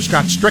Athletic Director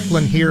Scott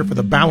Stricklin here for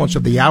the balance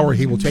of the hour.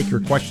 He will take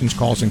your questions,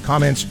 calls, and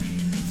comments.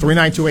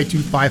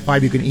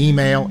 392-8255. You can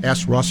email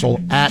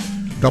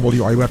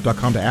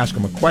srussell@wruf.com to ask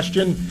him a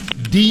question.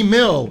 D.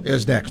 Mill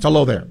is next.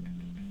 Hello there.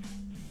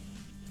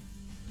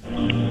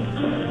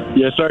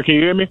 Yes, sir. Can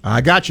you hear me?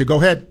 I got you. Go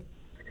ahead.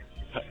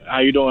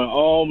 How you doing?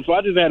 So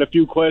I just had a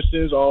few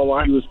questions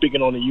while he was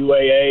speaking on the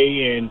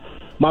UAA, and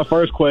my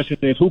first question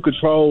is, who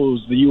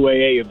controls the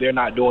UAA if they're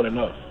not doing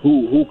enough?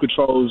 Who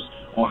controls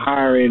on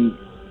hiring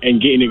and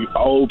getting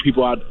old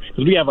people out?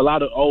 Because we have a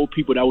lot of old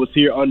people that was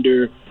here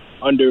under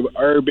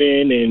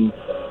Urban and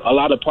a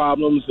lot of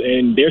problems,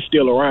 and they're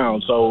still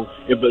around. So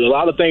if a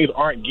lot of things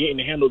aren't getting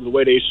handled the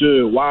way they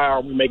should, why are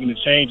we making the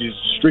changes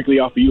strictly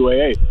off of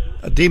UAA?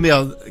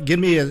 D-Mill, give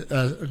me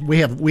we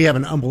have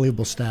an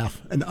unbelievable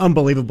staff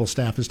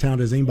as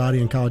talented as anybody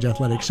in college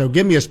athletics. So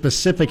give me a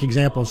specific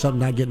example of something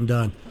not getting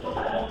done.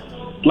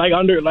 Like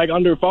under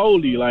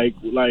Foley,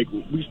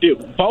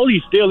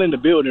 Foley's still in the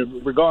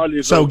building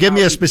regardless. So give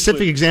me a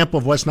specific example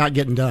of what's not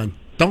getting done.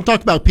 Don't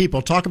talk about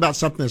people. Talk about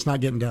something that's not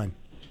getting done.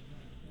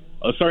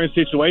 A certain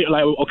situation,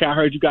 like, okay, I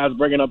heard you guys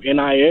bringing up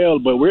NIL,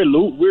 but we're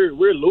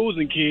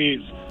losing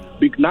kids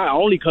not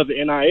only because of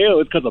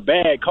NIL, it's because of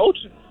bad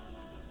coaching.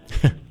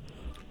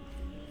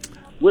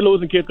 We're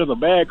losing kids because of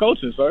bad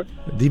coaching, sir.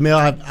 D-Mill,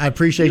 I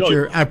appreciate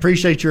your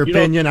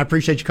opinion. I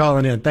appreciate you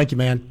calling in. Thank you,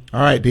 man.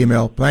 All right,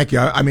 D-Mill. Thank you.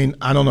 I mean,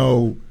 I don't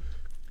know.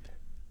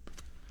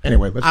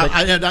 Anyway,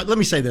 let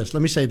me say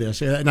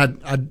this.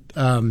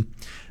 And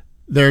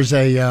there's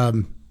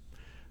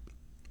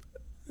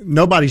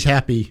nobody's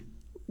happy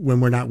when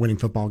we're not winning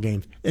football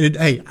games.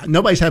 And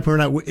nobody's happy when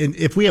we're not. And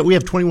if we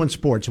have 21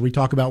 sports and we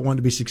talk about wanting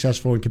to be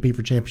successful and compete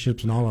for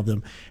championships and all of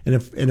them, and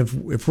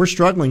if we're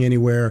struggling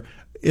anywhere,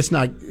 it's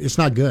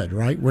not good,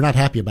 right? We're not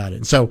happy about it.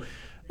 And so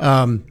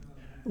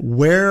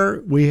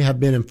where we have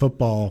been in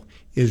football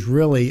is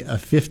really a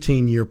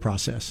 15-year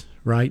process,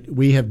 right?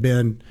 We've had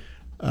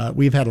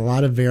a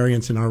lot of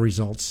variance in our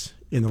results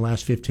in the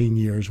last 15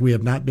 years. We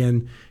have not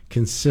been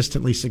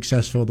consistently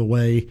successful the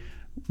way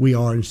we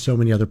are in so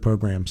many other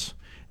programs.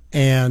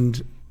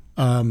 And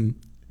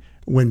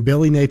when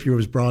Billy Napier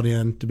was brought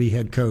in to be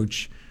head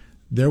coach,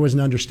 there was an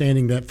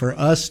understanding that for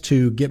us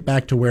to get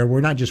back to where we're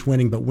not just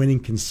winning, but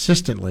winning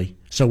consistently,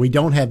 so we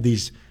don't have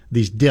these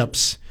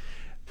dips,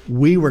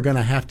 we were going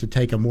to have to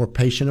take a more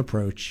patient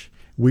approach.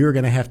 We were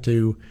going to have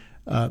to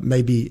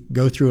maybe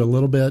go through a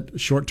little bit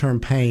short-term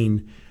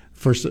pain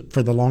for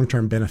the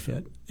long-term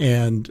benefit.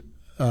 And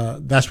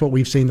that's what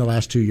we've seen the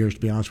last 2 years,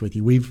 to be honest with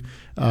you. We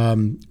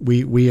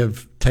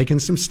have taken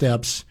some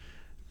steps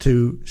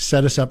to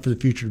set us up for the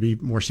future to be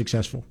more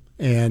successful.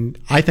 And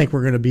I think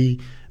we're going to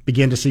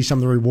begin to see some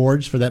of the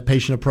rewards for that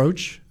patient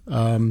approach.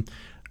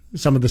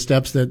 Some of the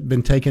steps that have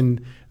been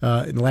taken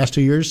in the last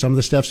 2 years, some of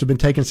the steps have been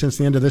taken since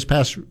the end of this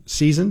past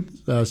season,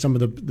 some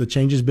of the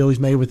changes Billy's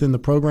made within the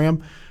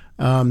program.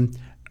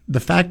 The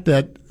fact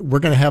that we're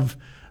going to have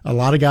a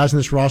lot of guys in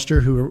this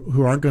roster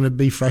who aren't going to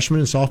be freshmen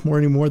and sophomore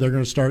anymore, they're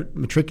going to start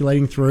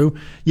matriculating through.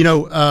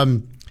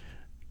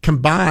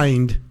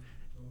 Combined,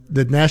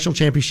 the national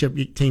championship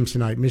teams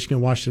tonight, Michigan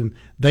and Washington,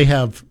 they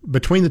have,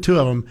 between the two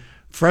of them,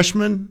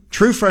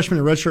 true freshmen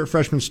and redshirt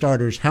freshman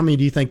starters. How many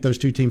do you think those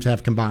two teams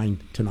have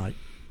combined tonight?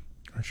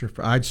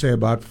 I'd say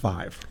about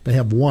 5. They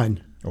have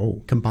 1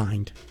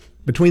 combined.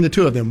 Between the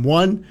two of them,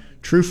 1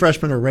 true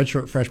freshman or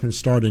redshirt freshman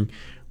starting.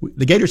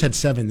 The Gators had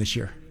 7 this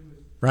year,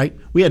 right?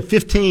 We had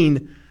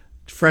 15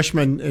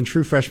 freshmen and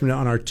true freshmen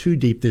on our 2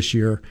 deep this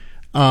year.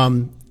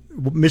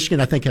 Michigan,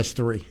 I think, has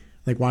 3. I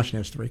think Washington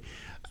has 3.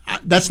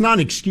 That's not an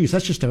excuse.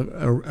 That's just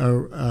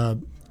a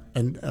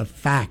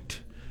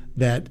fact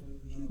that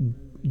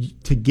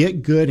to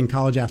get good in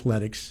college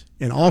athletics,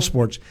 in all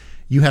sports,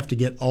 you have to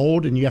get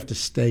old and you have to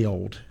stay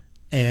old.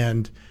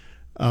 And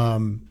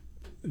we're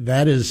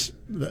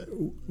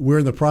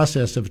in the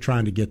process of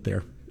trying to get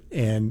there.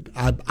 And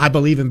I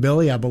believe in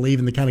Billy. I believe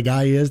in the kind of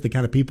guy he is, the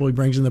kind of people he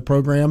brings in the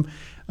program.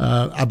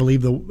 I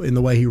believe in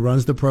the way he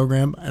runs the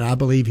program, and I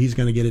believe he's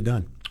going to get it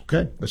done.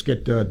 Okay, let's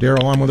get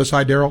Daryl on with us.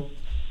 Hi, Daryl.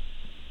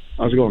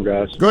 How's it going,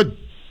 guys? Good.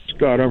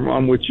 Scott,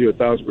 I'm with you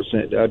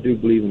 1,000%. I do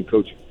believe in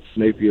Coach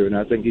Napier, and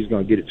I think he's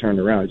going to get it turned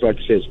around. It's like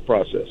you said, it's a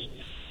process.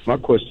 My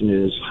question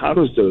is, how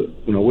does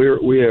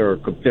we are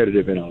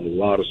competitive in a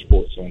lot of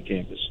sports on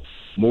campus,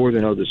 more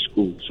than other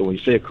schools. So when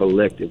you say a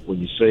collective, when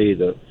you say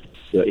the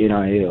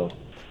NIL,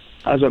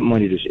 how's that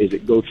money? Is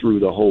it go through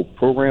the whole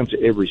program to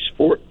every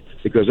sport?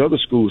 Because other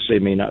schools say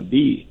may not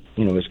be,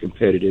 as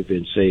competitive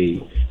in,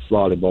 say,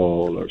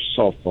 volleyball or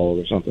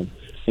softball or something,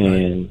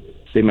 and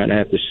they might not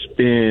have to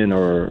spend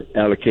or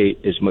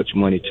allocate as much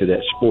money to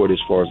that sport as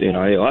far as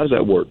NIL. How does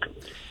that work?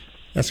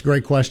 That's a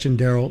great question,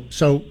 Daryl.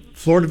 So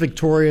Florida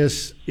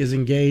Victorious is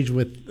engaged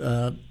with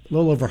a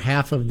little over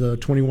half of the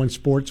 21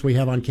 sports we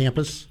have on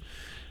campus.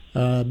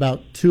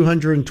 About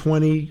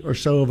 220 or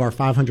so of our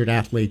 500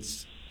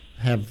 athletes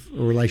have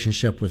a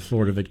relationship with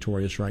Florida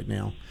Victorious right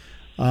now.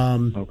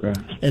 Okay.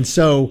 And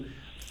so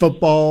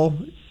football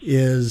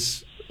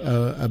is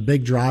a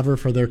big driver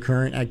for their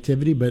current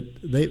activity, but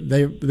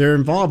they're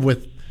involved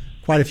with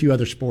quite a few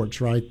other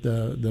sports, right?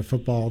 The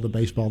football, the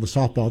baseball, the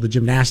softball, the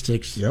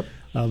gymnastics,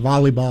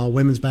 volleyball,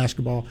 women's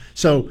basketball.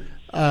 So,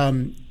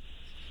 and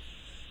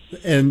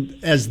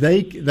as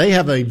they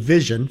have a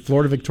vision,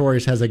 Florida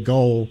Victorious has a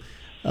goal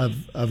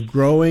of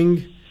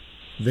growing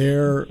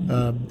their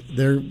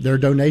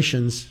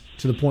donations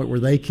to the point where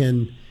they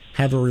can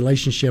have a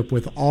relationship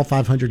with all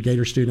 500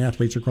 Gator student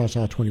athletes across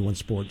all 21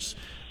 sports.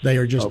 They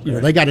are just,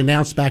 they got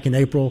announced back in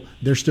April.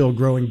 They're still a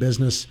growing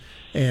business.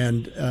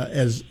 And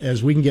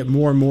as we can get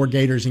more and more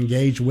Gators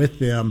engaged with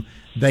them,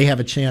 they have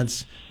a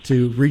chance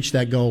to reach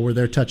that goal where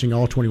they're touching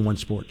all 21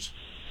 sports.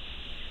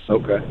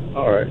 Okay.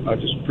 All right. I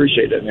just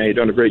appreciate that, man. You're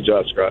doing a great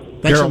job, Scott.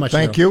 Thanks so much.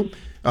 Thank you.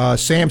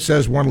 Sam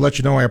says, want to let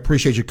you know I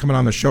appreciate you coming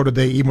on the show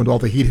today, even with all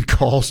the heated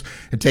calls,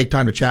 and take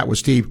time to chat with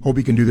Steve. Hope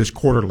he can do this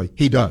quarterly.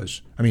 He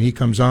does. I mean, he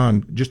comes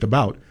on just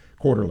about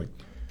quarterly.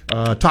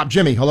 Top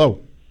Jimmy, hello.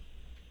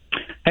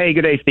 Hey,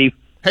 good day, Steve.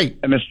 Hey.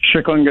 Mr.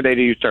 Stricklin, good day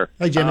to you, sir.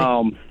 Hey, Jimmy.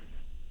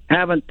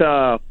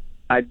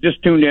 I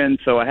just tuned in,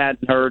 so I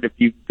hadn't heard if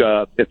you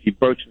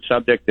broached the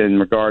subject in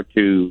regard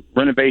to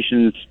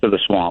renovations to the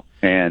swamp.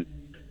 And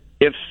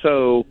if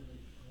so,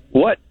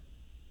 what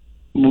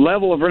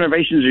level of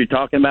renovations are you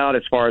talking about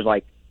as far as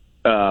like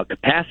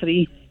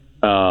capacity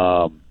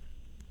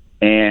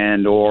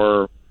and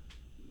or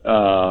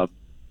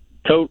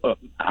total?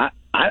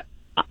 I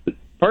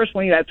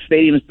personally, that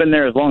stadium's been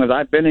there as long as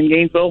I've been in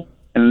Gainesville,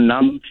 and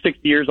I'm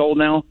 60 years old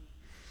now.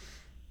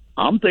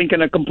 I'm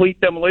thinking a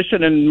complete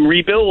demolition and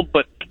rebuild,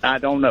 but I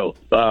don't know.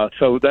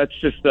 So that's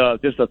just a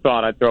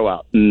thought I'd throw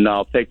out, and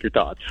I'll take your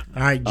thoughts.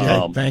 All right,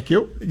 Jim. Thank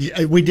you.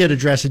 We did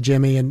address it,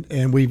 Jimmy,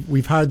 and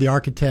we've hired the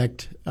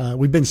architect.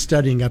 We've been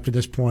studying up to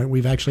this point.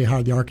 We've actually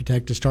hired the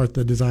architect to start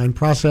the design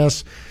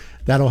process.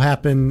 That'll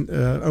happen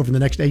over the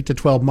next 8 to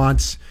 12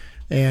 months,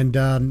 and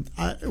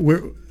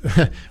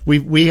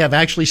we have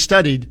actually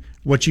studied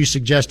what you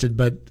suggested.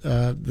 But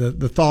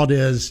the thought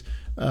is,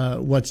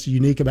 what's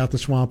unique about the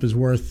swamp is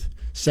worth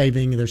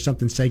saving. There's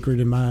something sacred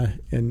in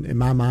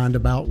my mind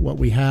about what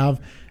we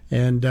have,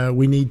 and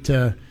we need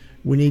to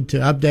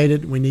update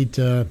it. We need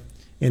to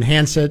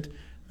enhance it,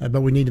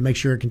 but we need to make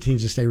sure it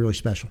continues to stay really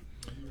special.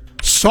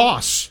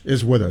 Sauce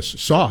is with us.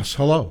 Sauce,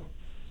 hello.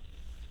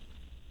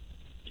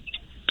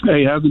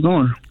 Hey, how's it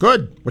going?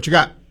 Good. What you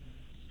got?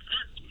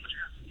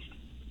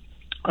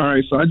 All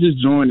right, so I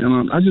just joined,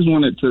 and I just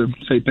wanted to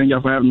say thank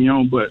y'all for having me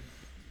on, but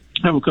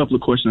I have a couple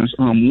of questions.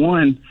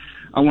 One,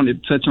 I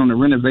wanted to touch on the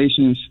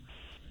renovations,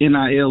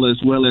 NIL,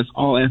 as well as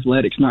all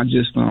athletics, not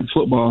just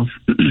football.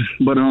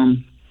 But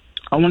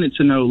I wanted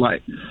to know,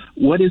 like,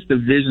 what is the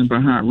vision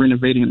behind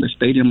renovating the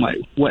stadium? Like,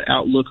 what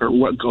outlook or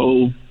what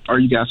goal are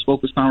you guys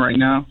focused on right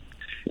now?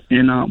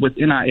 And with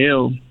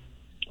NIL,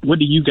 what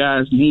do you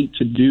guys need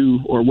to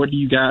do, or what do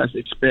you guys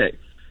expect,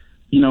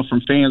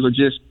 from fans or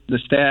just the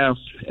staff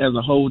as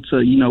a whole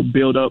to,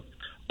 build up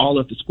all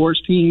of the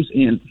sports teams?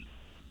 And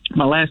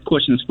my last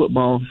question is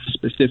football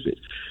specific.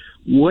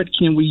 What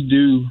can we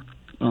do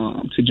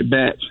to get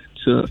back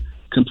to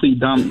complete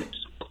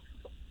dominance?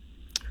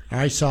 All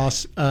right,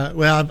 Sauce.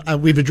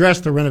 We've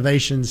addressed the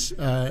renovations,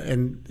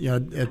 and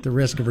at the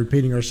risk of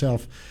repeating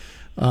ourselves,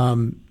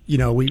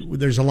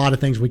 there's a lot of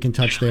things we can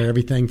touch there.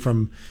 Everything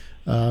from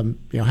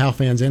how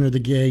fans enter the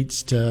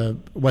gates to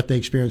what they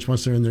experience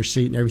once they're in their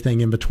seat, and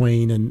everything in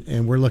between.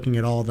 And we're looking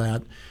at all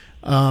that.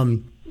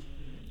 And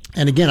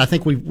again, I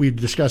think we've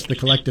discussed the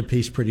collective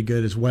piece pretty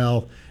good as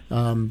well,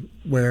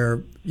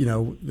 where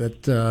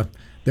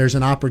there's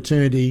an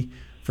opportunity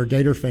for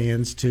Gator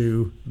fans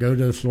to go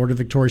to Florida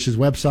Victorious's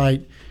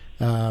website,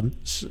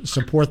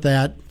 support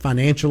that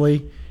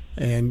financially,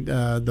 and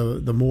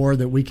the more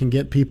that we can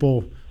get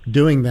people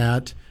doing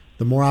that,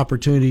 the more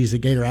opportunities the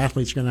Gator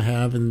athletes are going to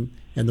have, and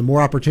the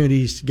more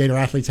opportunities Gator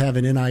athletes have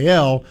in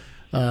NIL,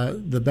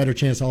 the better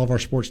chance all of our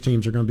sports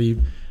teams are going to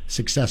be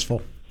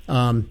successful.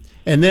 And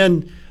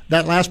then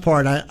that last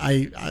part,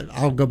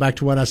 I'll go back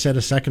to what I said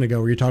a second ago,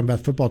 where you're talking about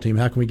the football team.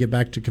 How can we get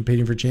back to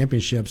competing for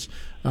championships?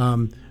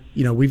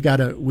 We've got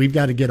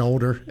to get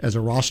older as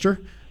a roster.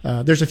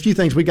 There's a few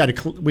things we've got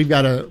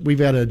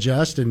to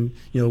adjust, and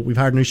we've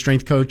hired a new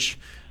strength coach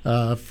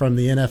from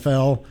the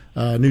NFL.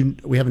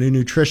 We have a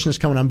new nutritionist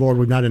coming on board.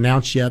 We've not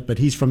announced yet, but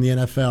he's from the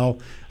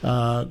NFL.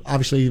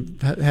 Obviously,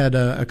 had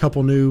a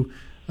couple new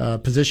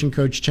position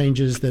coach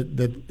changes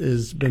that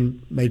has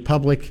been made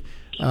public.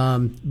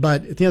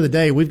 But at the end of the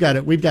day, we've got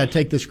to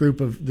take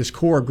this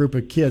core group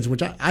of kids,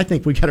 which I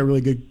think we got a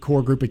really good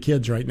core group of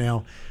kids right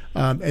now,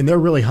 and they're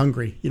really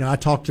hungry. I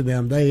talked to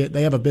them;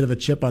 they have a bit of a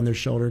chip on their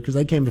shoulder because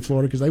they came to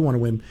Florida because they want to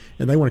win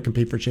and they want to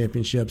compete for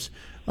championships.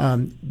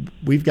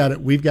 We've got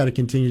to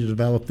continue to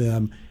develop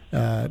them,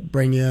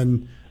 bring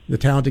in the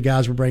talented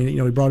guys we're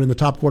bringing. We brought in the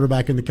top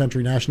quarterback in the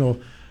country, National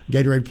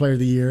Gatorade Player of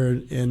the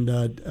Year, and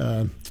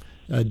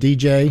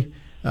DJ.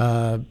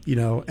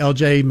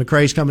 LJ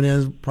McCrae's coming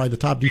in, probably the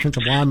top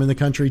defensive lineman in the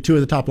country, 2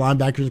 of the top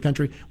linebackers in the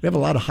country. We have a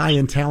lot of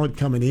high-end talent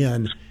coming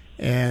in,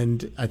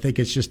 and I think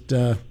it's just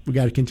we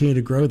got to continue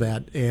to grow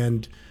that.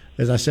 And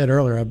as I said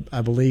earlier,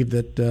 I believe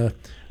that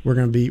we're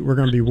going to be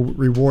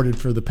rewarded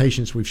for the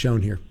patience we've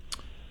shown here.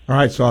 All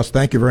right, Sauce,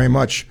 thank you very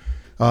much.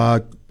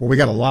 Well, we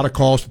got a lot of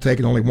calls to take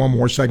and only one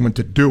more segment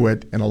to do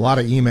it, and a lot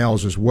of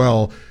emails as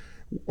well.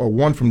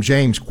 One from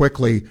James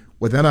quickly.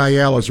 With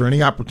NIL, is there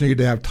any opportunity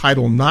to have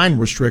Title IX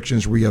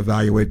restrictions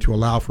reevaluated to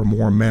allow for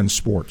more men's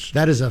sports?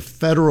 That is a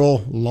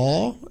federal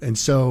law, and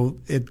so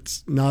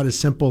it's not as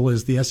simple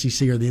as the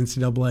SEC or the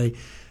NCAA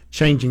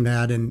changing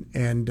that, and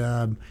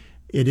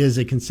it is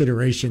a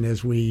consideration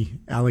as we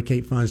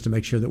allocate funds to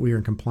make sure that we are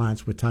in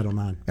compliance with Title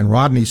IX. And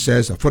Rodney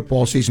says a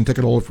football season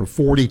ticket holder for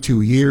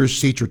 42 years,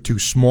 seats are too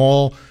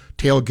small.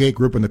 Tailgate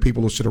group and the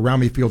people who sit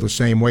around me feel the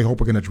same way. Hope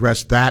we can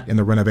address that in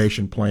the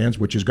renovation plans,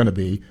 which is going to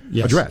be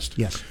addressed.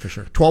 Yes, for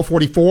sure.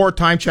 12:44,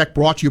 time check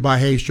brought to you by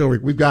Hayes Jewelry.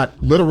 We've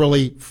got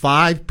literally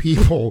 5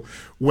 people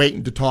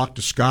waiting to talk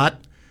to Scott.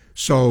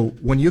 So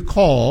when you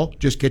call,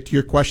 just get to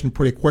your question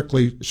pretty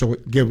quickly so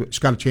give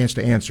Scott a chance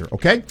to answer,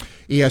 okay?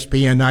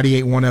 ESPN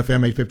 98.1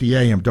 FM, 850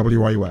 AM,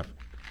 WRUF.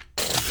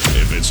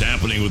 If it's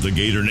happening with the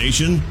Gator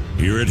Nation,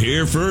 hear it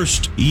here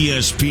first.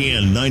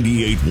 ESPN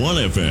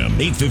 98.1 FM,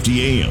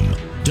 850 AM,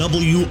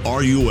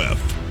 WRUF.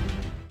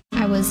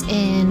 I was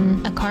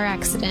in a car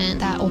accident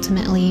that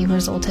ultimately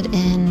resulted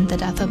in the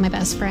death of my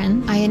best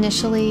friend. I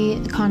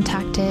initially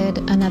contacted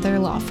another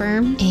law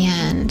firm,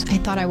 and I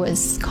thought I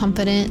was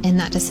confident in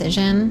that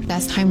decision.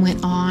 As time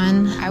went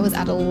on, I was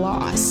at a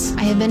loss.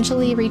 I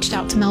eventually reached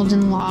out to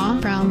Meldon Law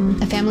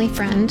from a family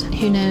friend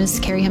who knows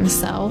Kerry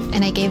himself,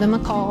 and I gave him a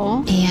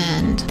call,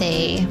 and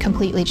they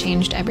completely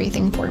changed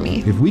everything for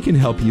me. If we can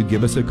help you,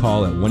 give us a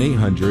call at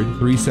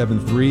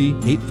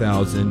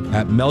 1-800-373-8000.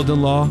 At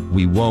Meldon Law,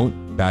 we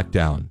won't back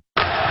down.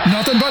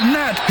 Nothing but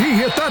net. He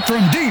hit that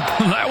from deep.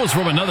 That was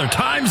from another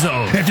time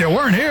zone. If you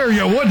weren't here,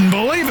 you wouldn't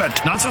believe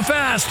it. Not so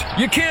fast.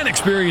 You can't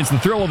experience the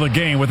thrill of a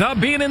game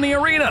without being in the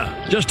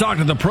arena. Just talk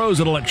to the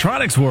pros at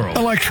Electronics World.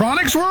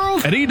 Electronics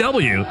World? At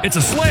EW, it's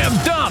a slam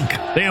dunk.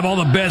 They have all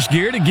the best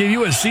gear to give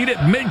you a seat at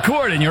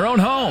midcourt in your own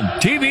home.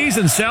 TVs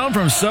and sound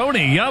from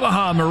Sony,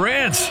 Yamaha, and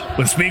Marantz.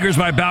 With speakers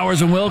by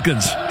Bowers &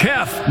 Wilkins,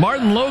 Kef,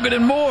 Martin Logan,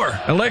 and more.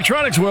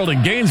 Electronics World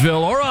in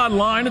Gainesville or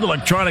online at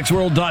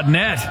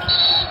electronicsworld.net.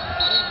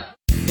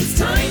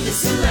 Time to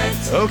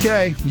select.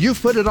 Okay,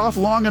 you've put it off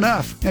long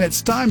enough, and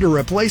it's time to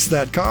replace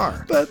that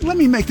car. But let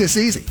me make this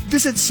easy.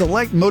 Visit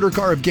Select Motor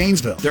Car of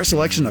Gainesville. Their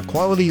selection of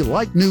quality,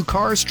 like-new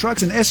cars,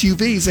 trucks, and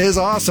SUVs is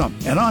awesome.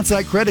 And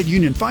on-site credit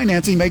union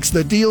financing makes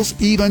the deals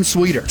even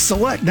sweeter.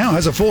 Select now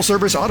has a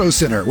full-service auto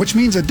center, which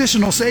means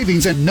additional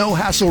savings and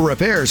no-hassle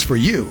repairs for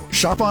you.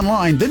 Shop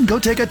online, then go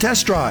take a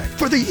test drive.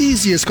 For the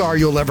easiest car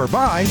you'll ever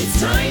buy, It's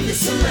time to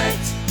select.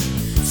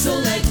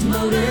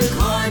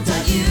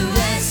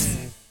 SelectMotorCar.us.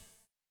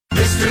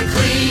 Mr.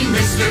 Clean,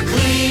 Mr.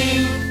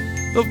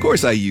 Clean. Of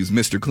course I use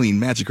Mr. Clean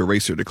Magic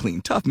Eraser to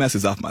clean tough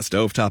messes off my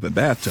stovetop and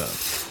bathtub.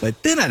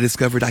 But then I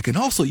discovered I can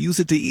also use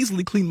it to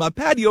easily clean my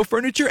patio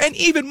furniture and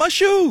even my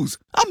shoes.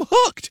 I'm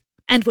hooked.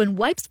 And when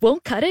wipes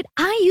won't cut it,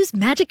 I use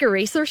Magic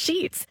Eraser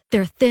Sheets.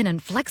 They're thin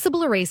and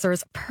flexible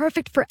erasers,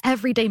 perfect for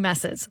everyday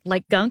messes,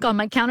 like gunk on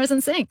my counters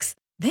and sinks.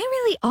 They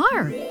really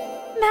are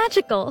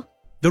magical.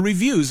 The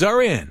reviews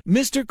are in.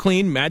 Mr.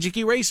 Clean Magic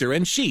Eraser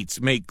and Sheets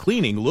make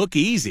cleaning look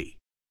easy.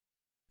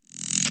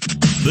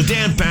 The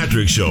Dan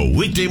Patrick Show,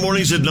 weekday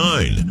mornings at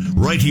 9,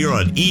 right here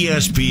on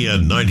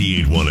ESPN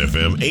 98.1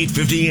 FM,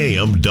 850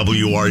 AM,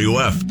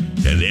 WRUF,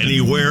 and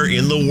anywhere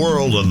in the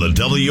world on the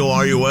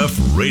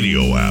WRUF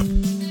radio app.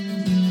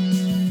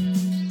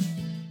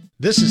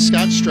 This is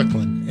Scott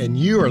Stricklin, and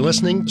you are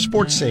listening to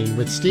Sports Scene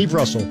with Steve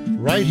Russell,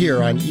 right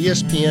here on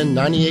ESPN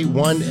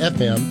 98.1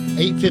 FM,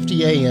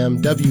 850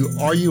 AM,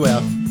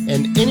 WRUF,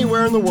 and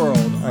anywhere in the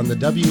world on the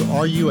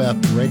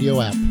WRUF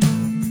radio app.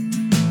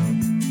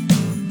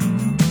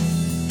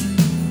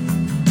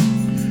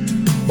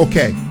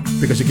 Okay,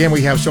 because again, we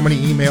have so many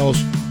emails.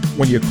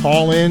 When you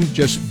call in,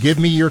 just give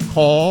me your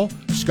call.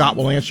 Scott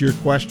will answer your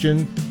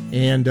question,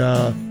 and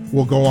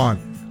we'll go on.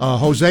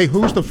 Jose,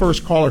 who's the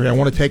first caller here? I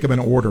want to take them in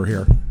order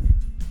here.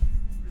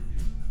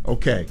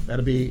 Okay,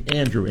 that'll be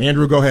Andrew.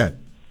 Andrew, go ahead.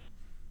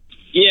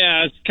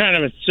 Yeah, it's kind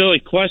of a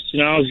silly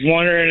question. I was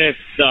wondering if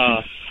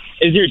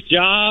is your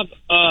job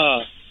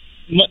a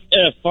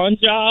fun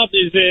job?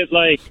 Is it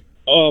like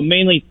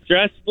mainly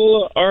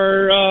stressful,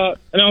 or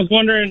and I was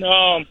wondering.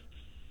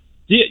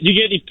 Do you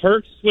get any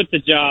perks with the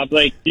job?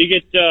 Like, do you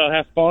get to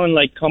have fun,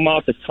 like come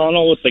out the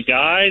tunnel with the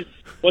guys?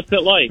 What's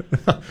it like?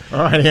 All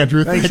right,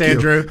 Andrew. Thanks, thank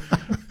Andrew.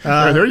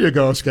 There you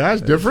go,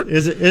 Scott. Different.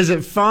 Is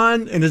it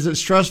fun and is it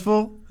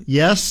stressful?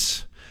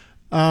 Yes.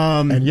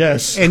 And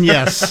yes. And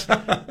yes.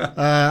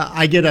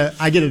 I get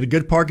a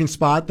good parking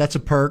spot. That's a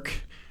perk.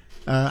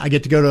 I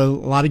get to go to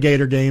a lot of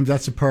Gator games.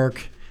 That's a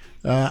perk.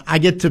 I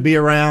get to be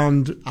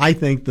around, I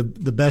think, the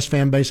best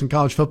fan base in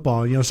college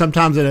football. You know,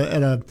 sometimes at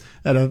a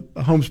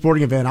home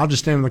sporting event, I'll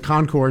just stand in the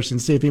concourse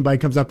and see if anybody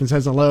comes up and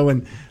says hello,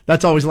 and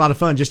that's always a lot of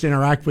fun, just to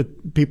interact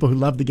with people who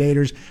love the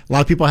Gators. A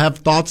lot of people have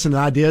thoughts and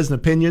ideas and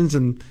opinions,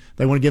 and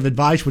they want to give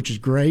advice, which is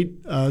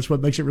great. That's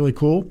what makes it really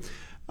cool.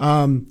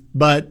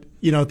 But,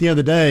 you know, at the end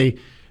of the day,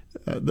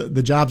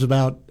 the job's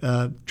about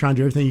trying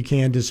to do everything you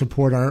can to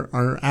support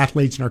our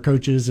athletes and our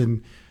coaches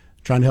and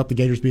trying to help the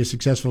Gators be as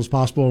successful as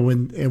possible.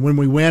 And when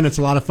we win, it's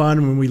a lot of fun.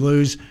 And when we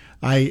lose,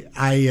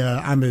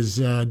 I'm as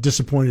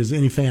disappointed as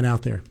any fan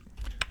out there.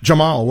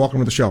 Jamal, welcome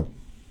to the show.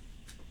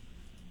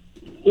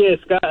 Yeah,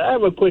 Scott, I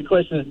have a quick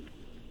question.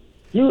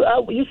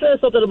 You said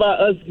something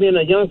about us being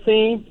a young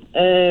team,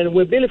 and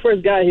when Billy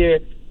first got here,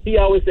 he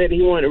always said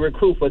he wanted to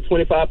recruit for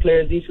 25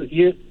 players each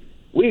year.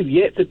 We've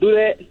yet to do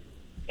that,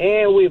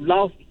 and we've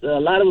lost a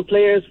lot of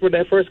players for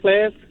that first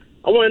class.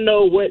 I want to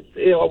know what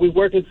are we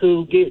working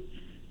to get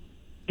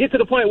to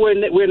the point where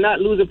we're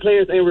not losing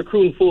players and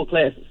recruiting full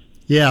classes.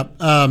 Yeah,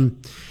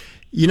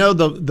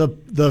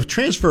 the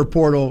transfer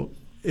portal.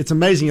 It's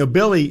amazing.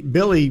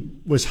 Billy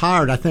was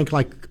hired, I think,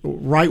 like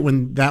right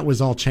when that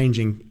was all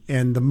changing,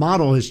 and the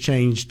model has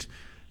changed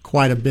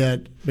quite a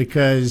bit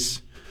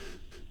because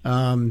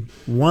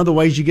one of the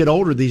ways you get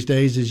older these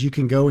days is you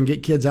can go and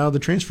get kids out of the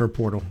transfer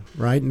portal,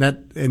 right?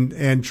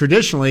 And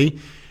traditionally,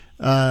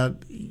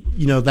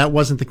 that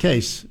wasn't the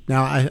case.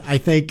 Now, I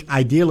think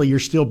ideally you're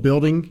still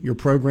building your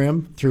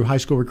program through high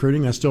school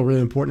recruiting. That's still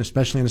really important,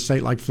 especially in a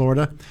state like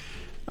Florida.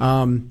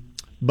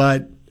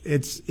 But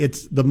it's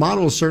the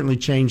model has certainly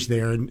changed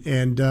there,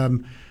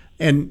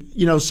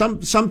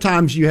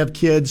 sometimes you have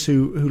kids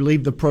who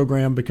leave the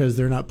program because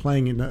they're not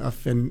playing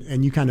enough,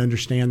 and you kind of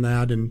understand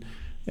that, and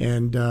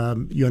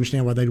you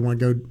understand why they'd want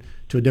to go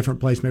to a different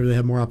place. Maybe they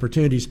have more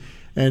opportunities,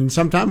 and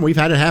sometimes we've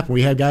had it happen.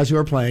 We had guys who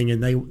are playing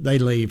and they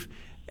leave,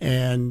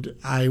 and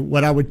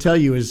what I would tell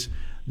you is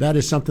that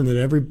is something that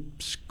every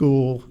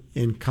school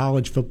in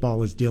college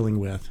football is dealing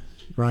with.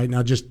 Right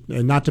now,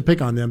 and not to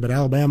pick on them, but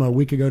Alabama a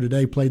week ago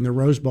today played in the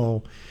Rose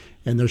Bowl,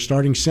 and their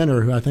starting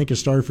center, who I think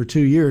has started for 2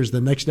 years, the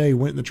next day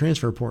went in the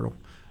transfer portal.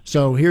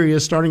 So here he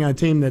is starting on a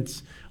team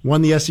that's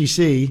won the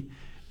SEC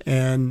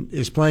and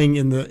is playing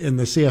in the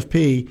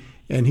CFP,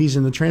 and he's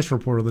in the transfer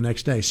portal the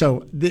next day.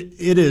 So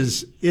it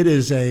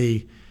is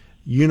a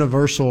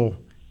universal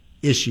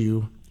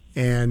issue,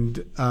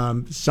 and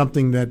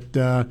something that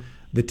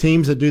the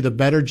teams that do the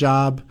better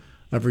job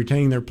of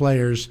retaining their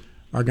players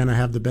are going to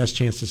have the best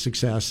chance of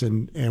success,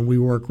 and we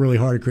work really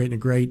hard at creating a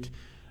great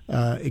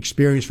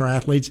experience for our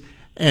athletes.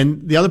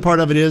 And the other part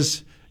of it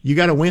is you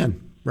got to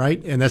win,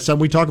 right? And that's something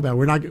we talk about.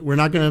 We're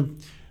not going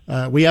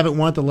to we haven't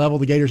won at the level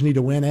the Gators need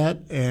to win at,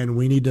 and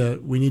we need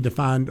to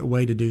find a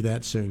way to do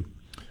that soon.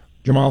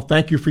 Jamal,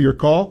 thank you for your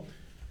call.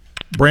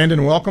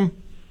 Brandon, welcome.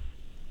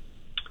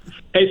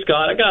 Hey,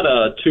 Scott, I got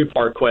a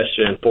two-part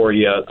question for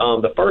you.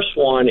 The first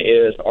one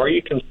is, are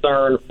you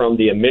concerned from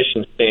the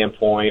admission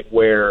standpoint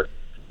where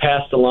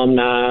past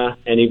alumni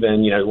and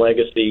even,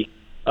 legacy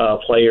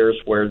players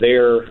where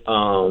their,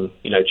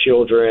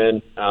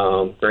 children,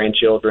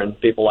 grandchildren,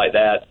 people like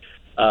that,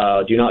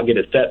 do not get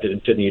accepted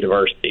into the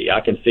university?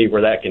 I can see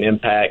where that can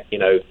impact,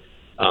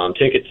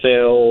 ticket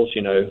sales,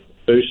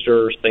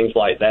 boosters, things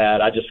like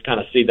that. I just kind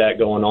of see that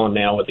going on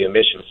now with the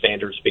admission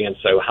standards being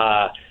so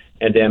high.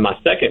 And then my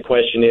second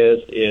question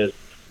is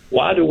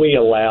why do we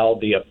allow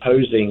the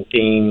opposing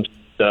teams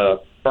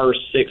the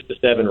first 6 to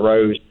 7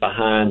 rows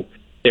behind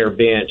their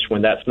bench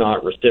when that's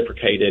not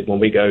reciprocated when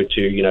we go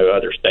to,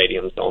 other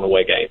stadiums on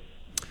away game?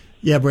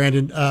 Yeah,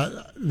 Brandon,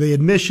 the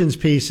admissions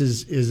piece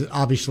is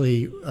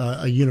obviously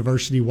a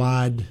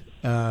university-wide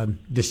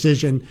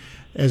decision.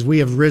 As we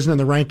have risen in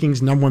the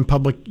rankings, number one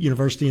public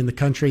university in the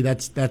country,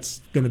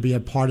 that's going to be a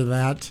part of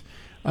that.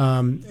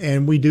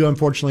 And we do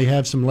unfortunately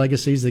have some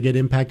legacies that get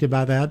impacted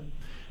by that.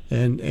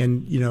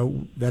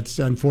 And that's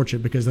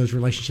unfortunate because those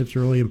relationships are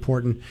really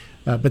important.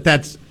 But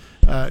that's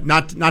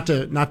not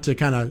to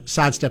kind of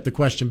sidestep the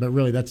question, but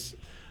really that's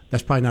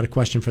probably not a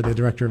question for the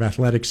director of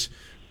athletics.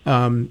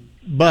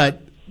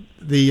 But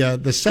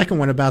the second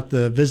one about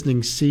the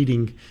visiting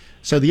seating.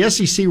 So the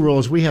SEC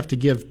rules, we have to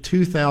give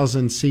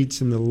 2,000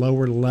 seats in the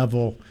lower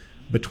level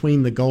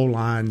between the goal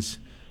lines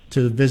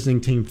to the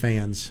visiting team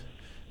fans.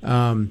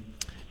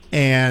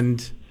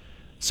 And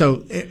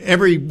so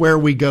everywhere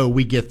we go,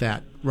 we get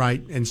that,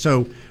 right? And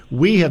so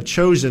we have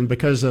chosen,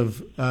 because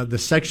of the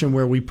section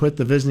where we put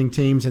the visiting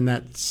teams in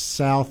that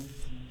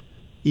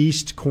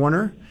southeast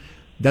corner,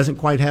 doesn't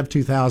quite have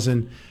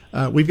 2,000.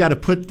 We've got to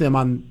put them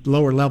on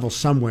lower level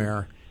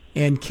somewhere.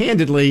 And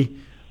candidly,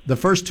 the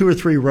first 2 or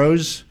 3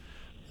 rows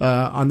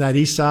on that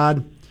east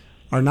side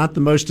are not the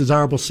most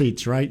desirable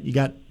seats, right? You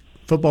got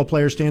football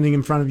players standing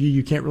in front of you.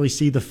 You can't really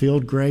see the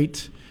field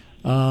great.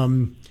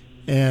 And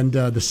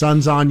the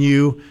sun's on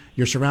you.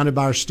 You're surrounded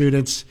by our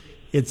students.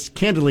 It's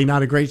candidly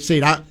not a great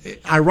seat.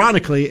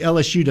 Ironically,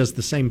 LSU does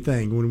the same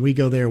thing. When we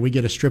go there, we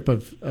get a strip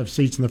of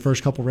seats in the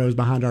first couple rows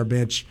behind our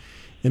bench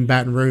in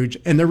Baton Rouge.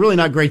 And they're really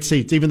not great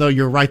seats. Even though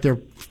you're right there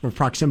from a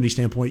proximity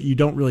standpoint, you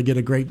don't really get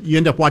you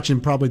end up watching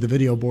probably the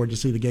video board to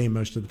see the game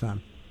most of the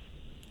time.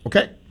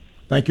 Okay.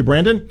 Thank you,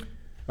 Brandon.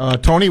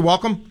 Tony,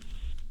 welcome.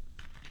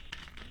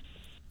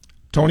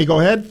 Tony, go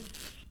ahead.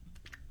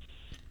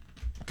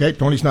 Okay,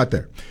 Tony's not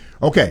there.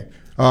 Okay,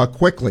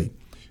 quickly.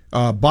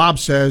 Bob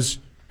says,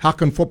 how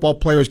can football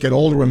players get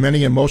older when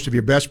many and most of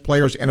your best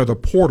players enter the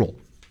portal?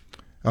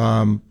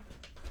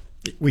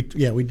 We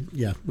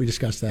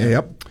discussed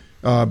that.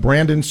 Yep.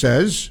 Brandon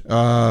says,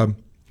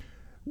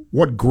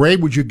 what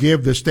grade would you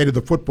give the state of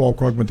the football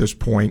program at this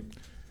point?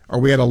 Are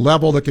we at a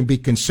level that can be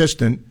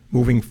consistent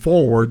moving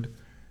forward?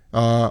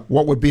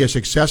 What would be a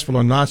successful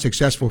or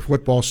non-successful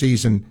football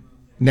season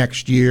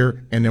next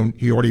year? And then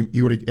you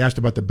already asked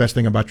about the best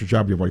thing about your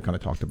job. You've already kind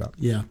of talked about.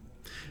 Yeah,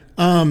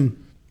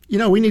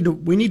 we need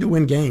to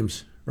win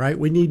games, right?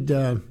 We need.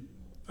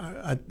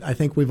 I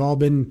think we've all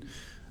been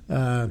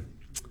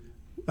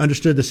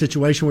understood the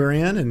situation we're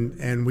in,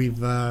 and we've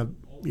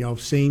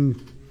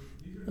seen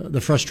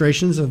the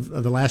frustrations of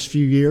the last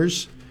few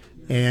years,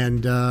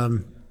 and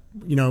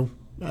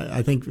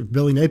I think if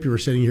Billy Napier were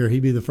sitting here,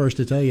 he'd be the first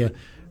to tell you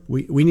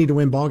we need to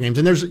win ball games.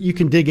 And you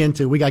can dig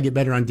into we got to get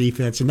better on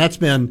defense, and that's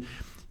been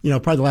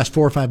probably the last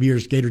 4 or 5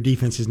 years. Gator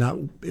defense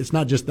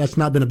that's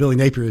not been a Billy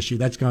Napier issue.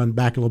 That's gone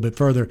back a little bit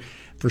further.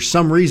 For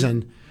some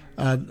reason,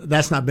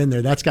 that's not been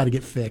there. That's got to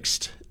get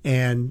fixed,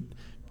 and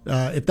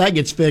if that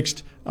gets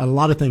fixed, a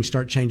lot of things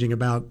start changing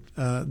about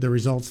the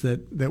results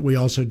that we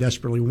also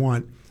desperately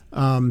want.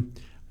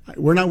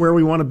 We're not where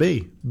we want to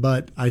be,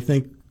 but I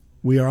think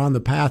we are on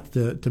the path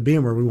to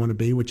being where we want to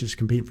be, which is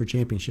competing for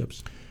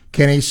championships.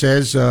 Kenny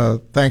says,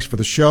 thanks for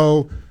the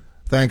show.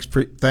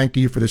 Thank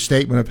you for the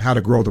statement of how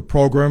to grow the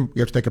program. We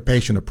have to take a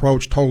patient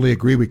approach. Totally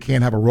agree. We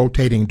can't have a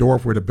rotating door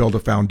if we're to build a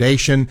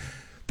foundation.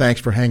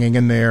 Thanks for hanging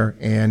in there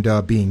and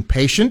being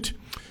patient.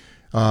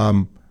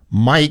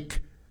 Mike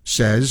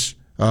says,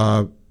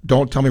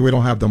 don't tell me we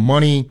don't have the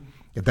money.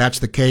 If that's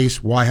the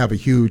case, why have a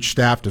huge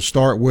staff to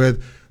start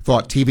with?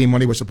 Thought TV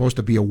money was supposed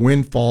to be a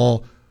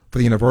windfall for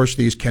the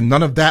universities. Can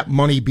none of that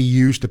money be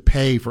used to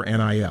pay for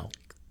NIL?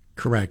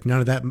 Correct. None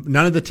of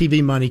the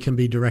TV money can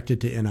be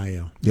directed to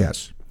NIL.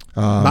 Yes.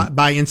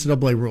 By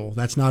NCAA rule.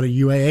 That's not a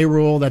UAA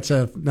rule. That's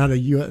not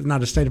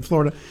a state of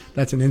Florida.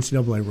 That's an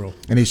NCAA rule.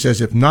 And he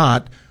says if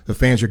not, the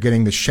fans are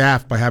getting the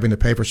shaft by having to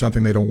pay for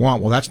something they don't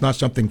want. Well, that's not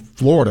something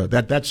Florida.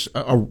 That's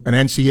an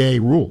NCAA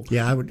rule.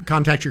 Yeah, I would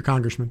contact your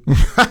congressman.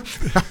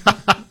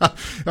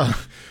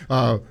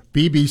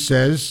 BB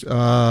says,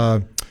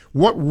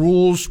 what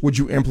rules would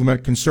you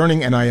implement concerning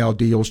NIL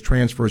deals,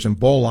 transfers, and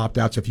bowl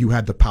opt-outs if you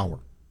had the power?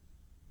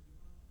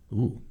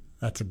 Ooh.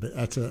 That's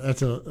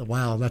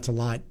wow. That's a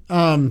lot.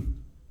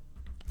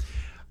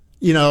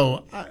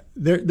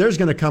 There's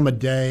going to come a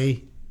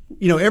day.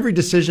 Every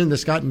decision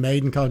that's gotten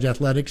made in college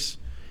athletics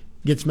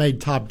gets made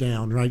top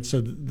down, right?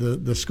 So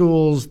the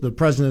schools, the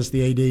presidents,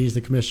 the ADs, the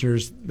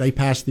commissioners, they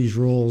pass these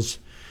rules,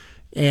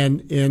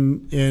 and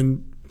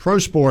in pro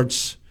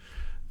sports,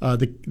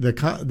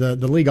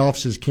 the league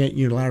offices can't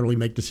unilaterally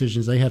make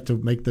decisions. They have to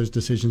make those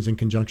decisions in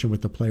conjunction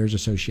with the players'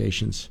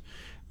 associations,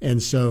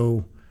 and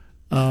so.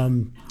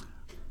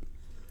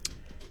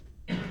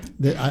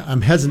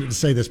 I'm hesitant to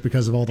say this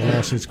because of all the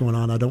lawsuits going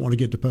on. I don't want to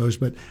get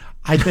deposed, but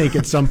I think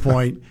at some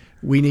point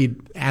we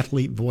need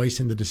athlete voice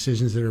in the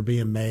decisions that are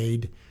being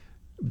made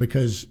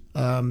because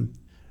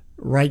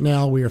right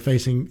now we are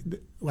facing,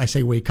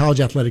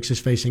 college athletics is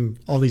facing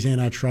all these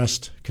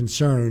antitrust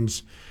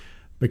concerns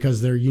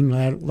because they're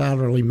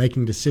unilaterally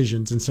making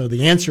decisions. And so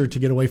the answer to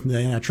get away from the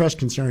antitrust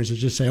concerns is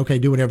just say, okay,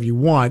 do whatever you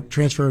want,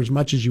 transfer as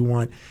much as you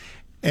want.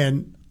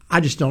 And I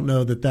just don't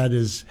know that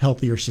is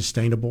healthy or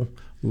sustainable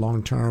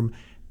long term.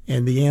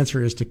 And the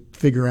answer is to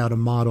figure out a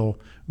model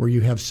where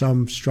you have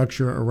some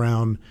structure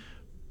around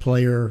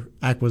player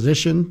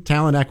acquisition,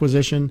 talent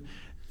acquisition,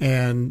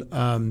 and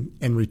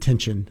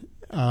retention.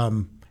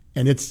 And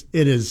it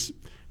is.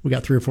 We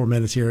got 3 or 4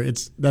 minutes here.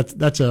 That's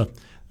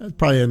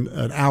probably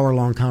an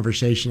hour-long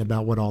conversation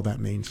about what all that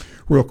means.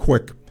 Real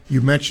quick,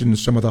 you mentioned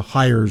some of the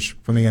hires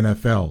from the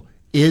NFL.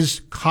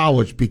 Is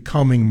college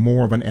becoming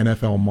more of an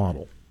NFL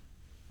model?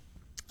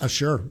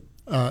 Sure.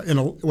 In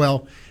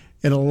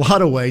a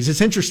lot of ways.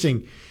 It's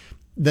interesting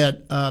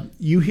that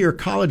you hear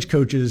college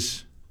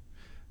coaches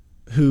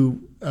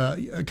who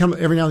come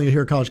every now and then. You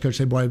hear a college coach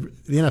say, "Boy,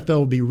 the NFL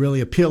would be really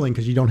appealing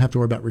because you don't have to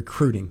worry about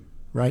recruiting,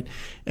 right?"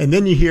 And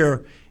then you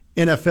hear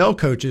NFL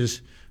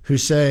coaches who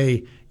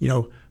say,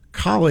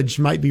 college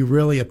might be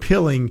really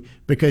appealing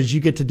because you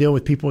get to deal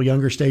with people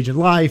younger stage in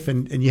life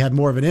and you have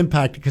more of an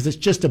impact because it's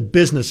just a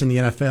business in the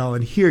NFL.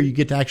 And here you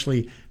get to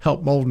actually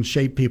help mold and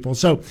shape people.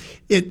 So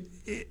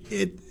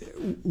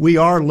we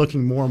are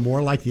looking more and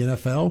more like the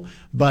NFL,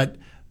 but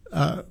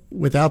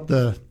without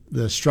the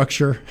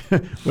structure,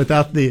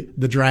 without the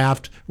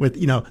draft,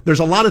 there's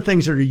a lot of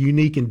things that are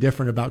unique and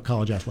different about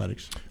college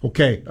athletics.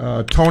 Okay,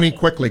 Tony,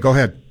 quickly, go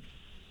ahead.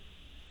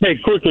 Hey,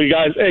 quickly,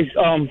 guys. Hey,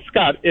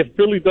 Scott, if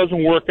Billy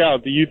doesn't work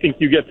out, do you think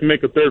you get to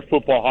make a third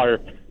football hire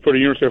for the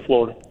University of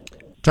Florida?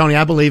 Tony,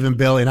 I believe in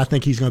Billy, and I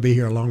think he's going to be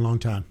here a long, long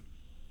time.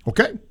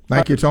 Okay.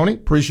 Thank you, Tony.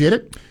 Appreciate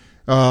it.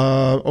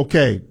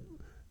 Okay.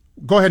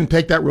 Go ahead and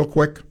take that real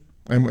quick,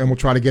 and we'll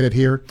try to get it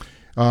here.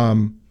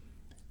 And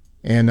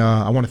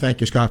I want to thank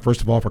you, Scott,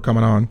 first of all, for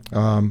coming on,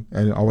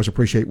 and I always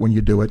appreciate when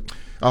you do it.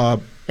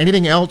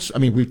 Anything else? I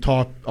mean, we've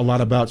talked a lot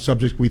about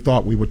subjects we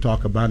thought we would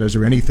talk about. Is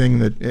there anything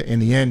that, in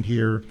the end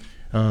here,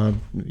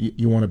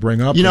 you want to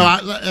bring up?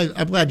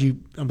 I'm glad you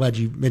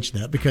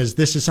mentioned that because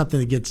this is something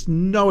that gets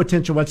no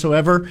attention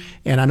whatsoever,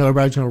 and I know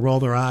everybody's going to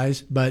roll their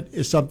eyes, but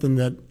it's something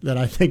that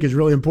I think is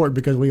really important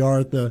because we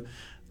are at the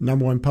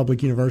number one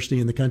public university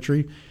in the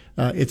country.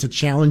 It's a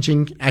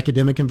challenging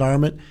academic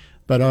environment,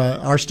 but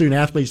our student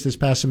athletes this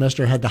past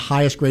semester had the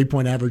highest grade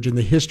point average in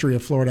the history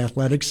of Florida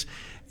athletics.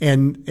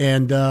 And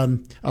a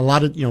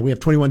lot of, we have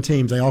 21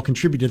 teams. They all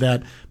contribute to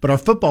that. But our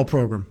football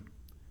program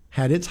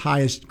had its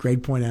highest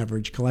grade point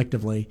average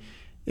collectively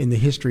in the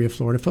history of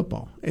Florida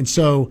football. And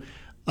so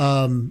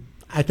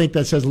I think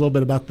that says a little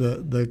bit about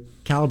the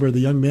caliber of the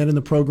young men in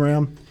the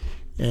program.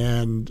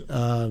 And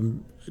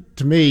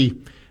to me,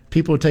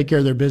 people who take care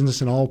of their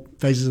business in all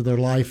phases of their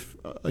life,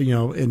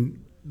 and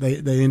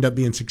they end up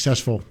being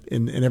successful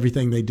in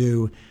everything they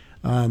do.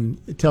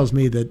 It tells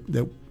me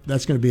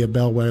that's going to be a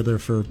bellwether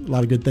for a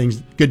lot of good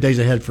things, good days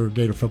ahead for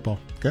Gator football.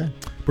 Okay.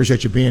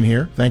 Appreciate you being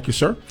here. Thank you,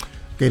 sir.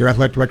 Gator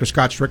Athletic Director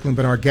Scott Stricklin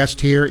been our guest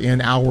here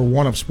in Hour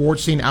 1 of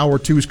Sports Scene. Hour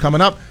 2 is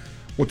coming up.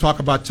 We'll talk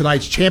about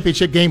tonight's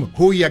championship game,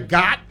 who you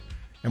got,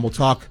 and we'll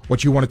talk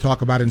what you want to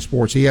talk about in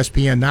sports.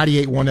 ESPN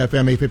 98.1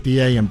 FM,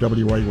 850 AM,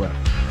 WRUF.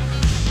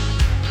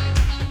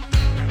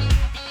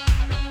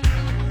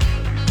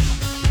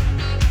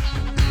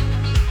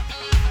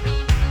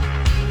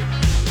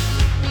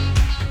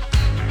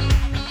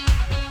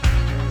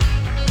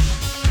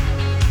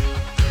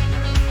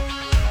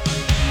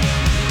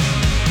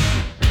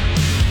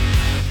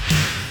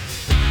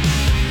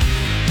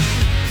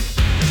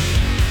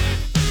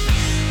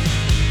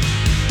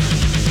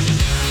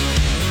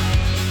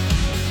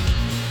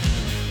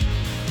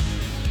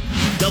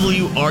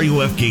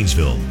 WRUF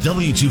Gainesville,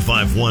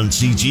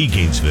 W251CG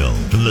Gainesville,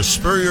 from the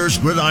Spurrier's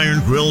Gridiron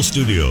Grill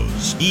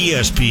Studios,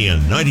 ESPN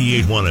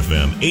 98.1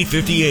 FM,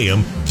 850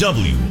 AM,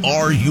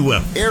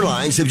 WRUF.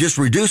 Airlines have just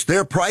reduced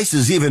their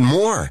prices even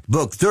more.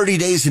 Book 30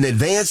 days in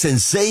advance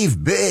and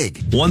save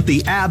big. Want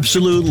the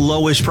absolute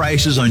lowest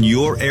prices on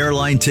your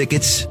airline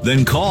tickets?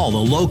 Then call the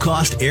Low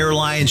Cost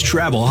Airlines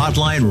Travel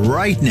Hotline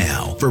right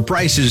now. For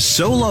prices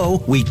so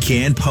low, we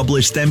can't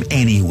publish them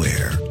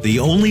anywhere. The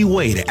only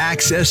way to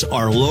access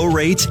our low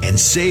rates and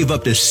save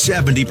up to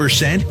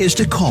 70% is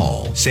to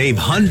call. Save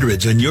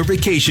hundreds on your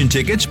vacation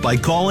tickets by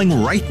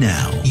calling right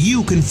now.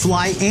 You can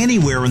fly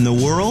anywhere in the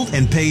world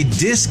and pay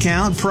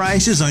discount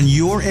prices on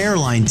your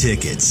airline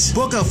tickets.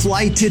 Book a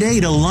flight today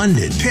to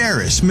London,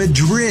 Paris,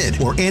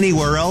 Madrid, or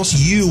anywhere else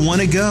you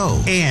want to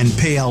go and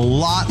pay a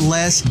lot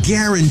less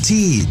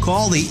guaranteed.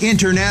 Call the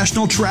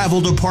International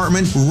Travel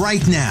Department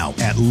right now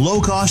at Low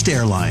Cost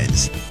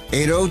Airlines.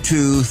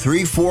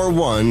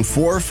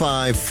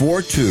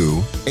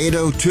 802-341-4542.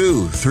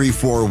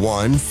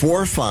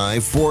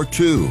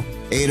 802-341-4542.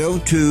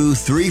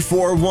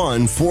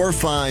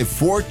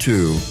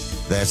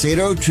 802-341-4542. That's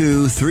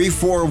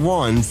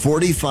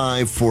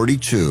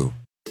 802-341-4542.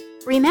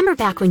 Remember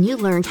back when you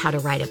learned how to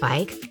ride a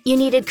bike? You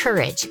needed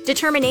courage,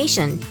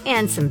 determination,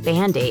 and some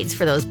Band-Aids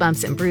for those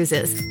bumps and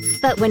bruises.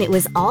 But when it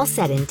was all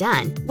said and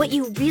done, what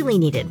you really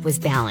needed was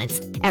balance.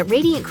 At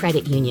Radiant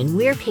Credit Union,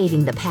 we're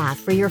paving the path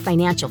for your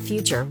financial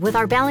future with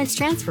our balance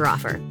transfer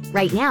offer.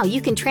 Right now, you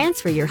can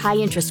transfer your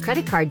high-interest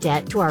credit card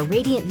debt to our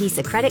Radiant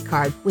Visa credit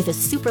card with a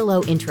super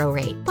low intro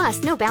rate,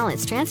 plus no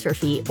balance transfer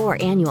fee or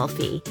annual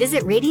fee.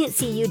 Visit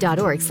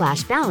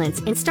radiantcu.org/balance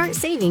and start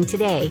saving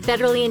today.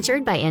 Federally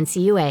insured by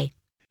NCUA.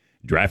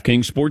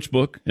 DraftKings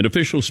Sportsbook, an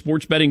official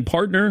sports betting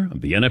partner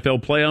of the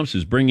NFL playoffs,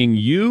 is bringing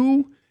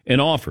you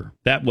an offer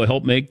that will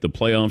help make the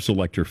playoffs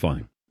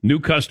electrifying. New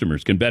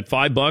customers can bet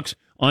 $5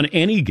 on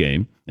any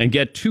game and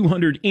get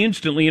 $200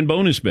 instantly in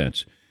bonus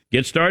bets.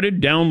 Get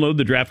started, download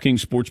the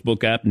DraftKings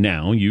Sportsbook app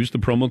now, use the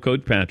promo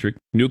code Patrick.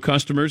 New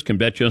customers can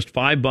bet just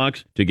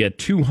 $5 to get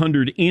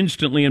 $200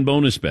 instantly in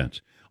bonus bets.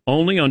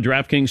 Only on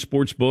DraftKings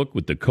Sportsbook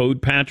with the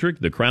code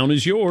Patrick. The crown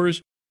is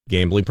yours.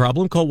 Gambling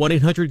problem? Call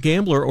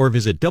 1-800-GAMBLER or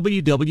visit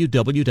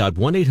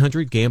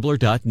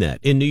www.1800gambler.net.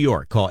 In New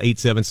York, call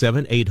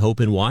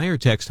 877-8-HOPE-NY or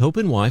text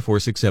HOPE-NY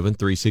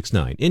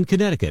 467-369. In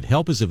Connecticut,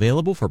 help is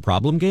available for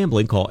problem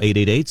gambling. Call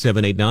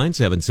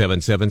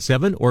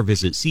 888-789-7777 or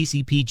visit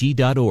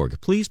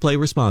ccpg.org. Please play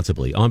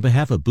responsibly. On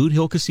behalf of Boot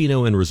Hill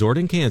Casino and Resort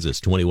in Kansas,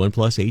 21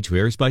 plus, age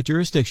varies by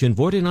jurisdiction,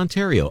 void in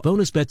Ontario.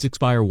 Bonus bets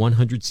expire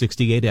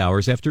 168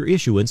 hours after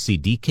issuance. See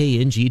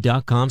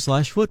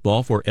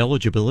dkng.com/football for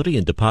eligibility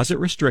and deposit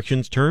restrictions,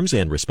 terms,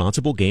 and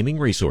responsible gaming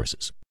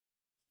resources.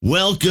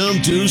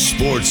 Welcome to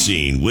Sports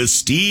Scene with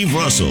Steve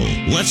Russell.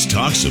 Let's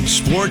talk some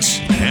sports,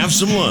 have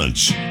some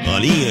lunch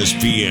on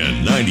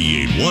ESPN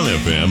 98.1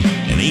 FM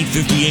and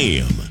 850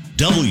 AM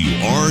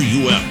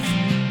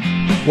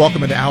WRUF.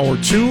 Welcome into Hour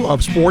 2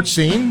 of Sports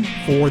Scene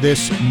for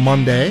this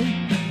Monday.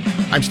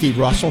 I'm Steve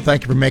Russell.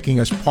 Thank you for making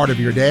us part of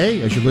your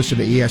day as you listen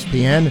to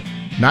ESPN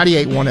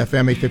 98.1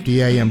 FM,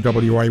 850 AM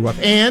WRUF,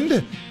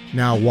 and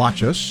now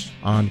watch us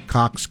on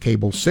Cox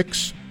Cable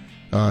 6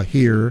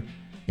 here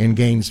in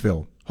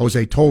Gainesville.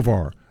 Jose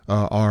Tovar,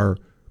 our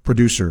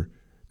producer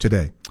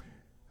today.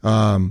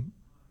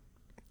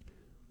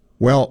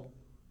 Well,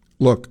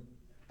 look,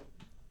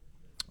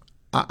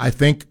 I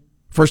think,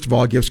 first of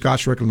all, I give Scott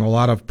Stricklin a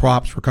lot of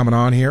props for coming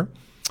on here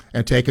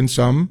and taking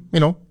some,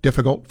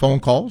 difficult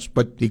phone calls,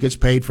 but he gets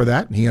paid for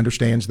that, and he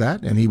understands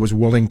that, and he was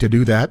willing to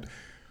do that.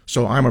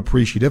 So I'm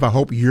appreciative. I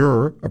hope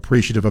you're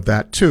appreciative of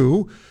that,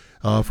 too,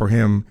 for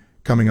him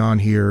coming on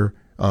here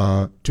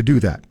to do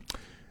that.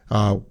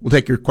 We'll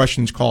take your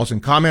questions, calls,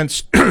 and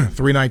comments.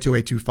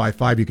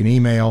 392-8255. You can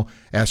email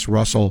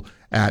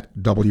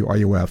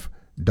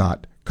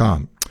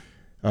srussell@wruf.com.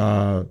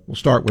 We'll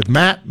start with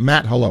Matt.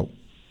 Matt, hello.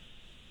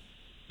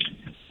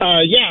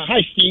 Yeah,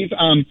 hi, Steve.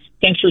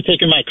 Thanks for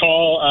taking my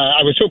call.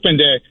 I was hoping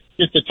to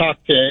get to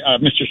talk to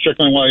Mr.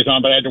 Stricklin while he's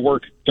on, but I had to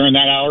work during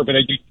that hour. But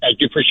I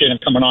do appreciate him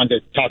coming on to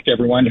talk to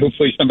everyone.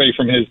 Hopefully somebody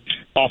from his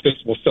office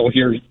will still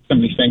hear some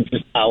of these things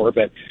this hour.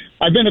 But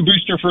I've been a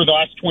booster for the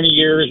last 20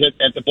 years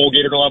at the Bowl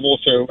Gator level,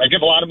 so I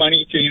give a lot of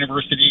money to the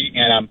university,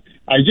 and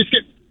I just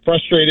get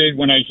frustrated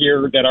when I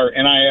hear that our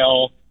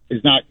NIL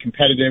is not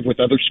competitive with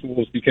other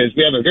schools because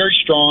we have a very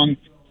strong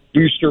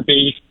booster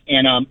base,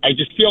 and I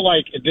just feel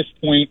like at this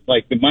point,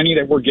 like the money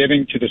that we're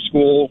giving to the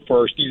school for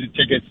our season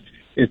tickets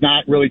is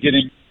not really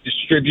getting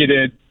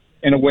distributed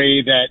in a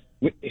way that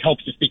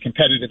helps us be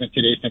competitive in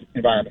today's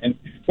environment. And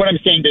what I'm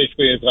saying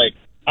basically is like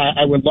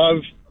I would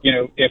love,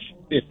 if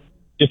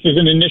this is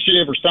an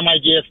initiative or some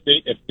idea,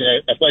 if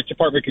the athletic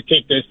department could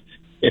take this,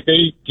 if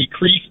they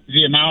decreased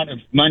the amount of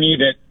money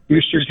that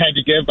boosters had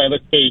to give by,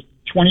 let's say,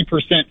 20%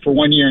 for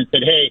 1 year and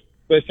said, hey,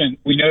 listen,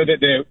 we know that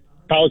the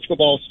college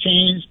football has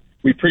changed.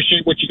 We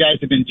appreciate what you guys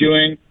have been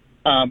doing.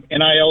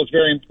 NIL is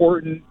very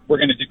important. We're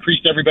going to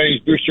decrease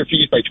everybody's booster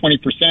fees by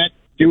 20%.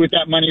 Do with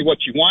that money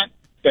what you want.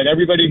 But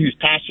everybody who's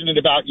passionate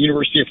about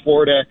University of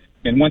Florida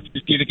and wants to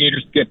see the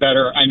Gators get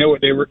better, I know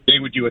what they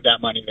would do with that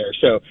money there.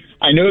 So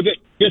I know that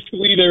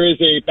fiscally there is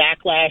a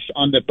backlash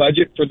on the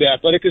budget for the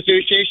Athletic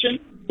Association,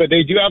 but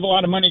they do have a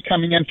lot of money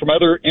coming in from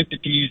other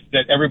entities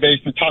that everybody's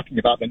been talking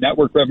about, the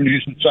network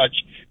revenues and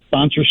such,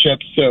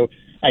 sponsorships. So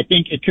I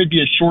think it could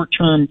be a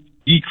short-term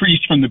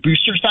decrease from the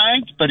booster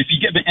side, but if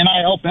you get the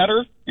NIL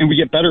better and we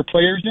get better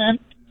players in,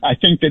 I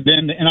think that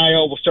then the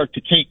NIL will start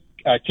to take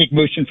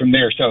motion from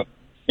there. So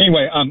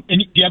anyway, do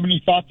you have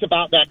any thoughts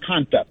about that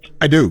concept?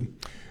 I do.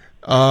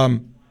 I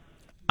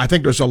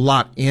think there's a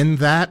lot in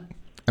that,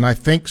 and I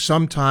think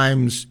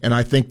sometimes, and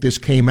I think this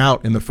came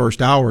out in the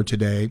first hour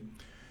today,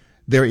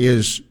 there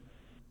is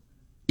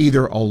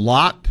either a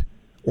lot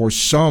or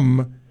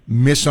some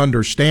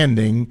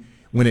misunderstanding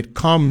when it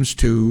comes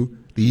to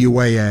the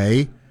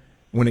UAA,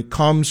 when it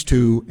comes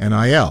to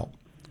NIL,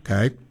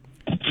 okay?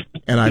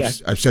 And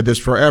I've said this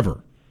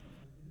forever.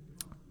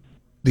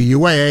 The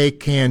UAA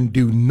can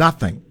do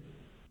nothing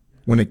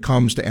when it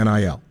comes to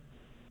NIL.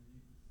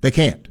 They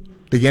can't.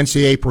 The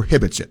NCAA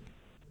prohibits it.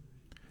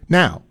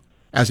 Now,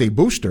 as a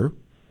booster,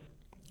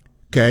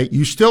 okay,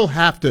 you still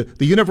have to,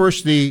 the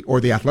university or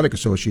the athletic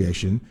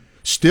association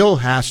still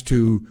has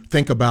to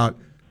think about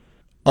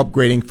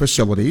upgrading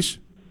facilities,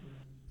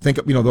 think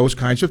of, those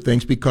kinds of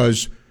things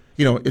because,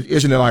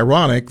 isn't it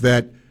ironic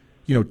that,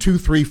 2,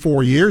 3,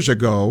 4 years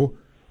ago,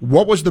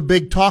 what was the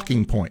big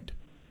talking point?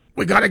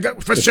 We got to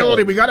get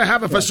facility. We got to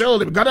have a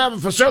facility. We got to have a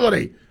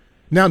facility.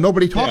 Now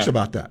nobody talks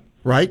about that,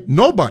 right?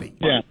 Nobody.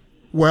 Yeah.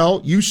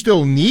 Well, you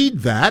still need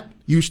that.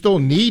 You still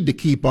need to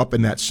keep up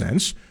in that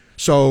sense.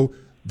 So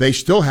they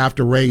still have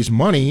to raise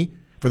money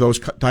for those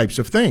types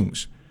of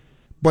things.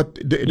 But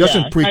it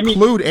doesn't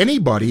preclude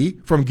anybody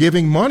from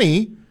giving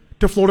money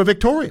to Florida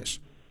Victorious.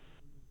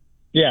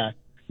 Yeah.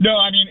 No,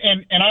 I mean,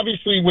 and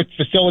obviously with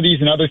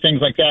facilities and other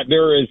things like that,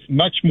 there is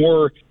much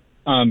more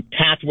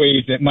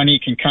pathways that money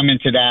can come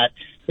into that.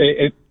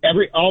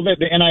 All that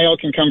the NIL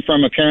can come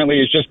from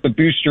apparently is just the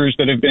boosters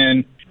that have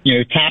been,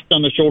 tapped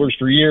on the shoulders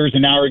for years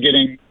and now are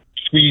getting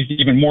squeezed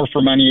even more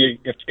for money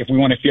if we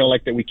want to feel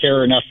like that we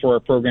care enough for our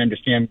program to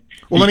stand.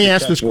 Well, let me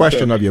ask this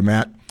question of you,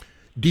 Matt.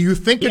 Do you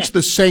think it's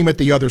the same at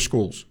the other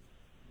schools?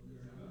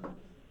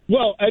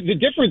 Well, the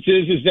difference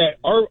is that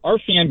our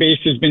fan base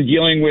has been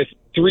dealing with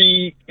 4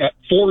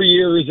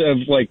 years of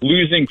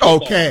losing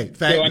football. Okay,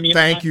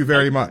 thank you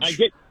very much.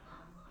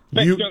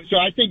 So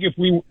I think if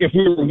we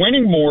were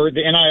winning more,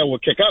 the NIL will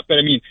kick up. But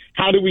I mean,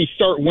 how do we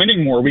start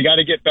winning more? We got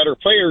to get better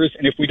players,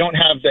 and if we don't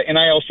have the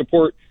NIL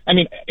support, I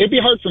mean, it'd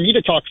be hard for me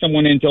to talk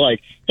someone into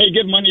hey,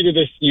 give money to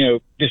this,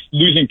 this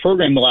losing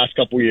program the last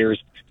couple of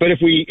years. But if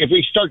we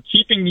start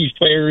keeping these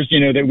players,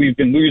 that we've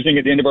been losing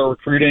at the end of our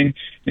recruiting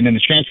and then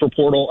the transfer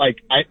portal,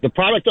 the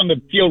product on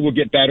the field will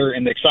get better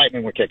and the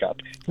excitement will kick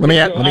up. Let me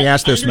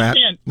ask this, Matt.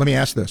 Let me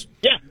ask this.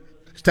 Yeah.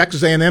 Has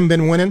Texas A&M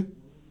been winning?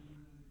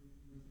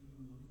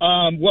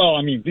 Well,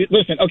 I mean,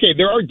 listen, okay,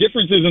 there are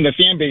differences in the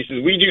fan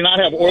bases. We do not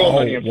have oil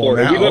money in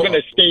Florida. We live in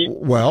a state.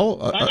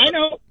 I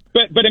know.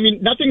 But I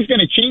mean, nothing's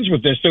going to change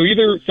with this. So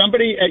either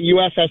somebody at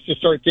UF has to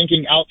start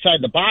thinking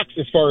outside the box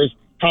as far as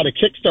how to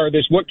kickstart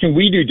this. What can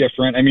we do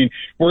different? I mean,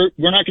 we're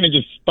not going to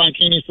just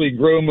spontaneously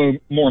grow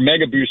more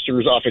mega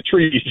boosters off of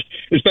trees,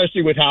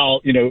 especially with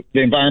how, the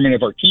environment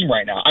of our team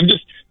right now. I'm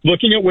just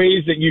looking at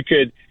ways that you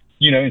could,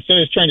 instead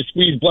of trying to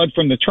squeeze blood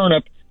from the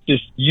turnip,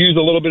 just use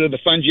a little bit of the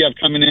funds you have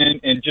coming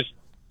in and just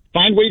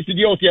find ways to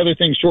deal with the other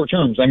things short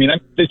terms. I mean,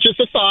 it's just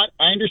a thought.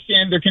 I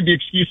understand there can be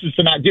excuses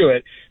to not do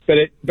it,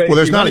 but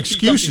there's not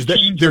excuses.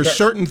 There's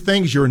certain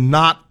things you're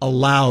not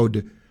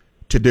allowed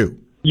to do.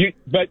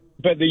 But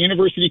the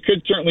university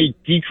could certainly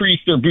decrease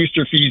their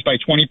booster fees by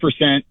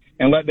 20%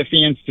 and let the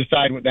fans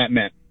decide what that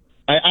meant.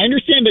 I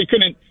understand they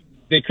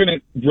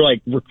couldn't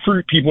like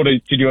recruit people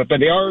to do it, but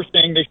they are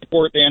saying they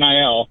support the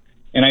NIL.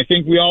 And I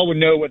think we all would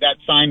know what that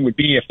sign would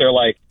be if they're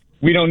like,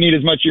 we don't need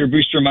as much of your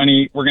booster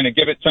money. We're going to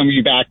give it some of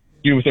you back.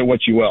 Do with it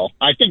what you will.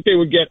 I think they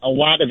would get a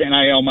lot of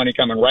NIL money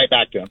coming right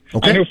back to them.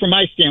 Okay. I know from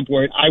my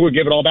standpoint, I would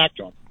give it all back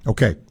to them.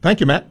 Okay. Thank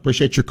you, Matt.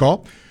 Appreciate your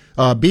call.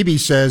 BB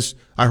says,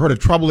 I heard a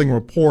troubling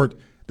report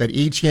that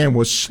ETN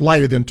was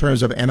slighted in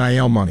terms of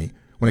NIL money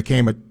when it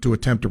came to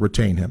attempt to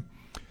retain him.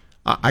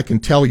 I can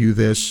tell you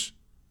this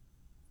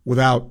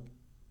without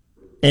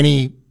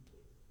any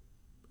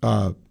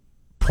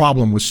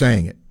problem with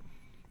saying it.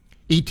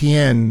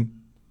 ETN,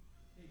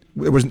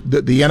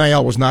 the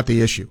NIL was not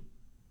the issue.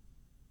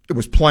 It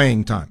was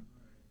playing time.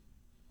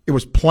 It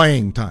was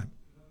playing time.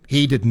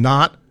 He did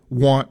not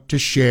want to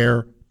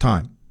share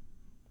time.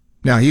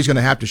 Now, he's going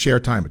to have to share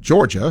time at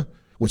Georgia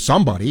with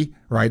somebody,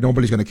 right?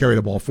 Nobody's going to carry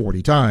the ball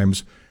 40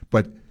 times.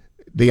 But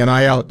the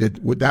NIL,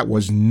 that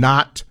was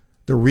not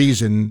the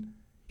reason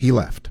he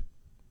left.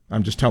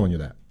 I'm just telling you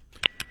that.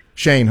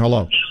 Shane,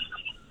 hello.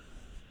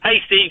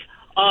 Hey, Steve.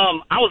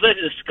 I was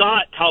listening to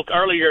Scott talk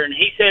earlier, and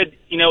he said,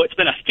 it's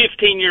been a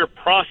 15-year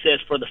process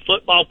for the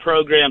football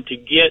program to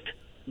get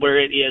where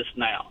it is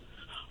now.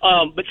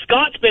 But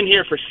Scott's been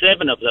here for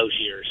 7 of those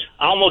years,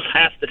 almost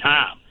half the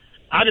time.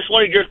 I just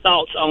wanted your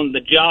thoughts on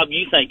the job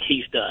you think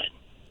he's done.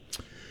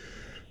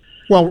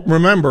 Well,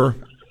 remember,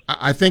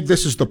 I think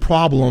this is the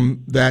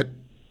problem that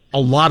a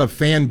lot of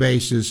fan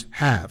bases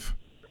have.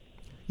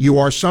 You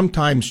are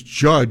sometimes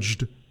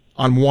judged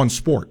on one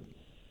sport,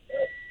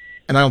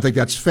 and I don't think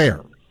that's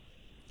fair.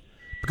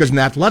 Because an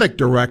athletic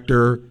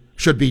director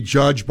should be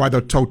judged by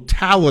the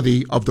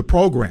totality of the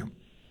program.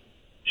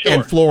 Sure.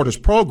 And Florida's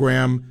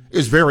program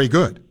is very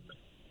good.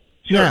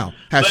 Sure. Now,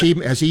 has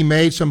he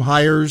made some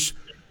hires?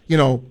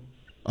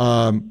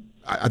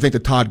 I think the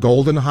Todd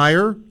Golden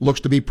hire looks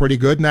to be pretty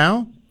good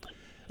now.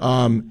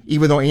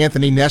 Even though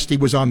Anthony Nesty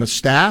was on the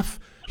staff,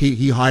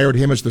 he hired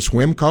him as the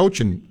swim coach,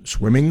 and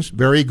swimming's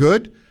very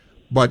good.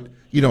 But,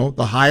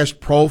 the highest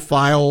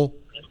profile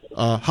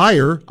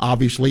hire,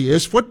 obviously,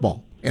 is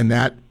football. And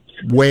that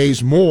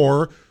weighs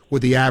more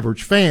with the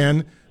average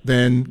fan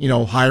than,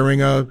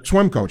 hiring a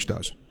swim coach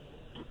does.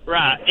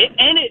 Right.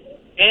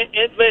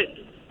 But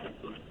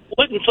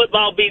wouldn't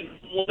football be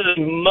one of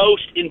the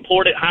most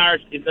important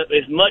hires?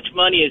 As much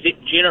money as it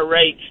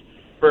generates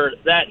for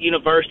that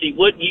university,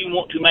 wouldn't you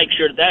want to make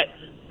sure that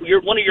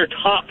one of your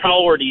top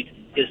priorities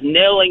is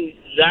nailing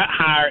that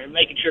hire and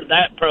making sure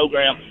that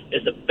program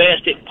is the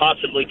best it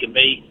possibly can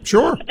be?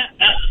 Sure.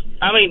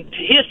 I mean,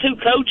 his 2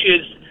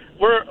 coaches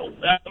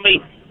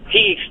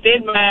he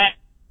extended Matt,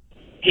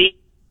 he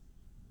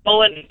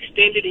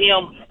extended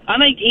him. I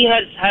think he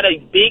has had a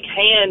big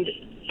hand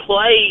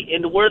play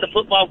into where the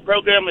football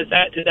program is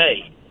at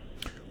today.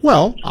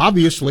 Well,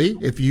 obviously,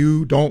 if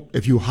you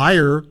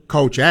hire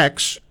Coach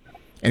X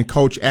and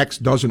Coach X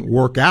doesn't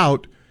work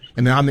out,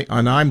 and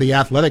I'm the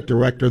athletic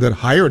director that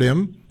hired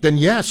him, then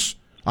yes,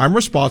 I'm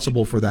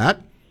responsible for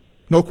that.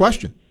 No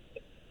question.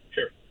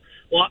 Sure.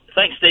 Well,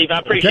 thanks, Steve. I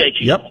appreciate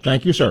you. Yep.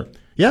 Thank you, sir.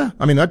 Yeah,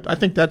 I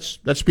think that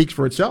speaks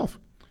for itself.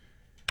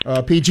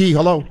 PG,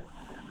 hello.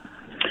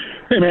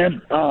 Hey,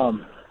 man.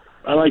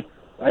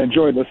 I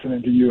enjoyed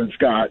listening to you and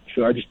Scott,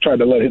 so I just tried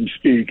to let him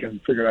speak and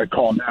figured I'd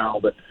call now.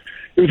 But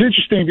it was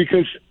interesting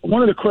because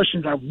one of the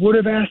questions I would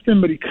have asked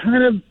him, but he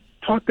kind of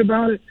talked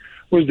about it,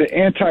 was the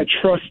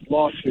antitrust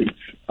lawsuits.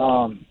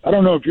 I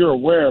don't know if you're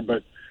aware,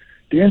 but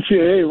the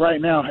NCAA right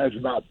now has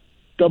about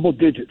double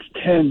digits,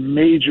 10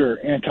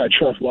 major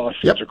antitrust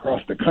lawsuits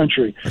across the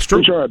country,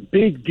 which are a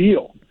big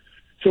deal.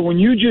 So when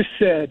you just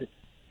said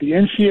the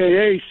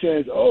NCAA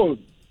says,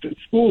 the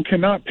school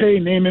cannot pay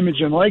name,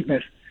 image, and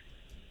likeness,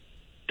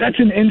 that's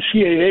an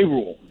NCAA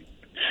rule.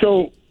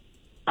 So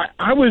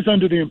I was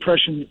under the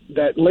impression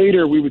that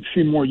later we would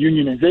see more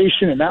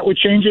unionization and that would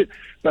change it,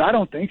 but I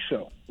don't think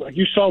so. Like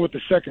you saw with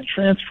the second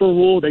transfer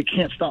rule, they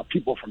can't stop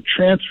people from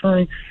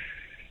transferring.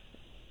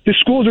 The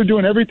schools are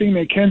doing everything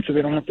they can so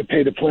they don't have to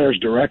pay the players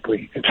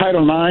directly. In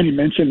Title IX, you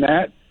mentioned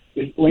that,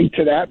 is linked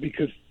to that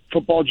because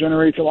football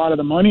generates a lot of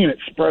the money and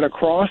it's spread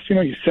across.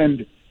 You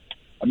send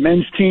a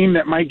men's team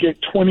that might get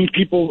 20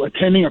 people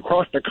attending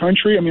across the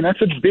country. I mean,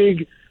 that's a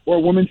big, or a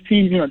women's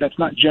team, that's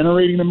not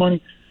generating the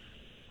money.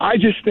 I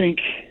just think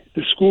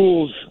the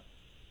schools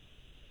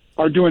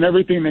are doing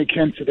everything they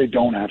can so they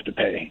don't have to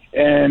pay.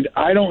 And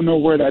I don't know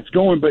where that's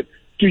going, but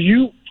do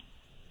you,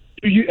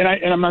 and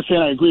I'm not saying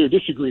I agree or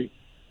disagree,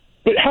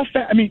 but how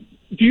fast, do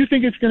you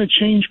think it's going to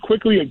change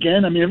quickly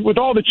again? With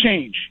all the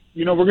change,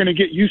 we're going to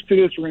get used to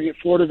this. We're going to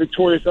get Florida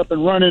Victorious up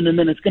and running, and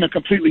then it's going to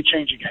completely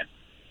change again.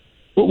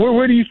 But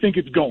where do you think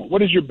it's going?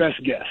 What is your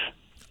best guess?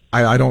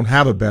 I don't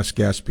have a best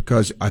guess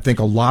because I think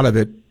a lot of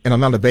it, and I'm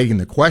not evading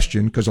the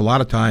question, because a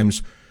lot of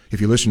times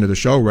if you listen to the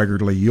show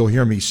regularly, you'll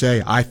hear me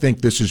say, I think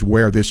this is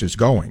where this is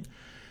going.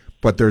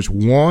 But there's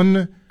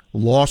one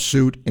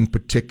lawsuit in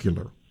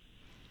particular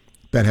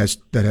that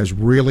has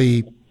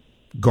really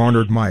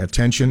garnered my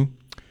attention,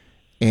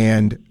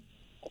 and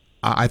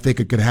I think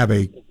it could have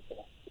a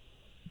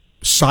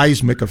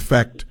seismic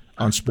effect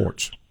on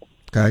sports.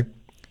 Okay?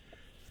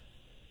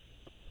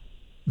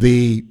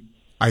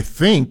 I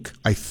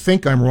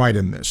think I'm right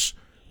in this.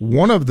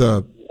 One of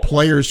the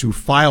players who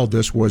filed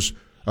this was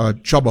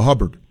Chuba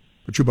Hubbard,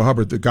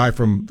 the guy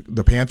from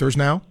the Panthers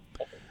now.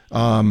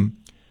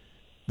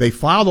 They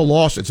filed a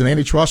lawsuit. It's an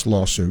antitrust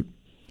lawsuit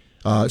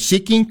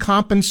seeking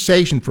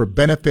compensation for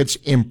benefits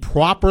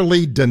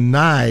improperly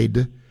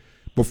denied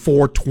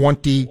before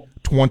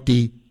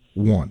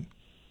 2021,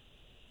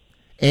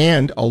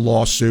 and a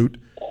lawsuit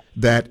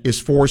that is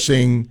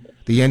forcing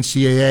the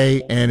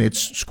NCAA and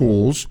its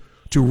schools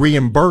to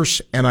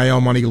reimburse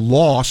NIL money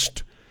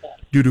lost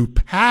due to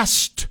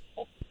past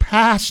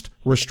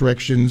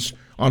restrictions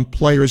on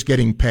players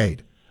getting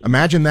paid.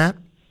 Imagine that.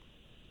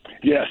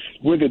 Yes,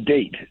 with a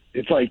date.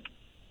 It's like,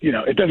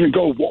 it doesn't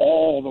go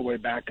all the way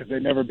back because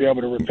they'd never be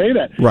able to repay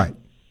that. Right.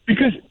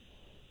 Because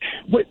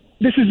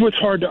this is what's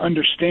hard to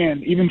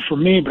understand, even for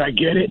me, but I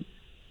get it.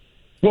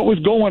 What was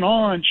going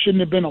on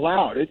shouldn't have been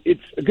allowed.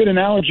 It's a good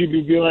analogy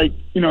to be like,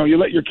 you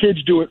let your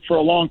kids do it for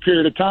a long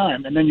period of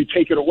time and then you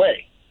take it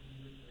away.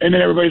 And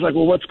then everybody's like,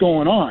 well, what's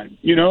going on?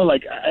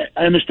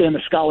 I understand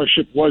the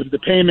scholarship was the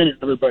payment and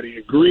everybody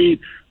agreed,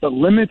 but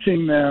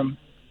limiting them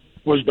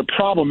was the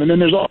problem. And then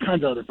there's all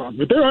kinds of other problems.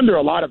 But they're under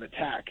a lot of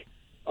attack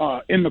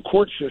in the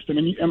court system.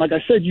 And like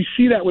I said, you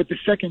see that with the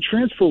second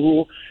transfer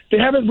rule. They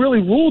haven't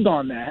really ruled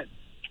on that,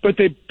 but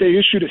they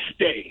issued a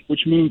stay,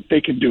 which means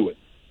they can do it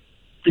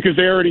because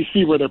they already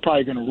see where they're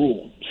probably going to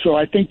rule. So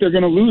I think they're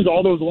going to lose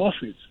all those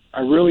lawsuits.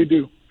 I really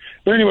do.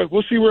 But anyway,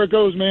 we'll see where it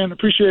goes, man.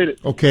 Appreciate it.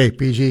 Okay,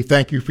 PG,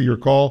 thank you for your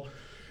call.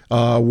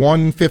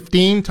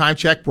 1:15, time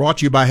check brought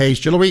to you by Hayes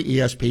Jewelry,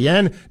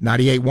 ESPN,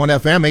 98.1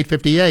 FM,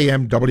 850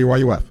 AM,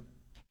 WRUF.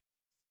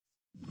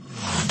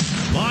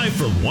 Live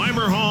from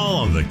Weimer Hall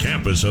on the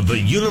campus of the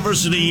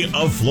University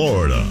of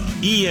Florida,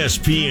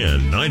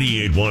 ESPN,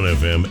 98.1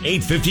 FM,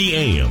 850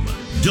 AM,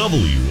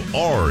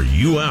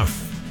 WRUF.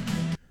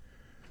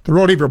 The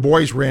Rodeheaver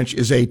Boys Ranch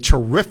is a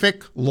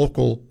terrific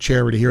local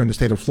charity here in the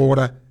state of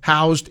Florida,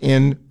 housed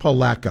in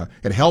Palatka.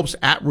 It helps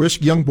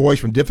at-risk young boys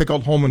from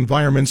difficult home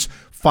environments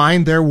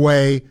find their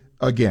way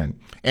again.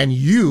 And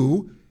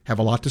you have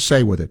a lot to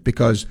say with it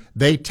because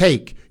they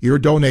take your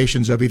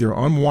donations of either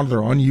unwanted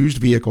or unused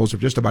vehicles of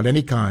just about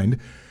any kind.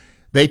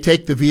 They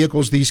take the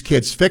vehicles, these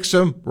kids fix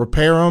them,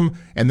 repair them,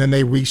 and then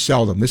they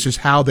resell them. This is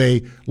how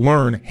they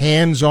learn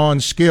hands-on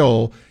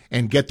skill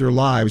and get their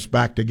lives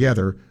back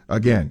together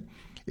again.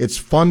 It's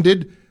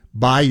funded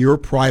by your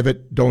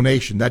private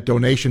donation. That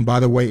donation, by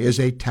the way, is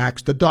a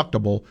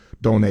tax-deductible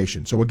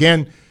donation. So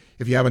again,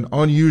 if you have an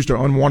unused or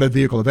unwanted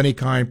vehicle of any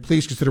kind,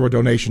 please consider a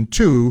donation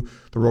to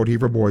the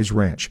Rodeheaver Boys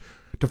Ranch.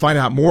 To find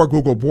out more,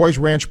 Google Boys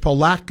Ranch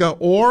Palatka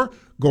or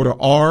go to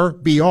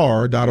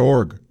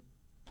rbr.org.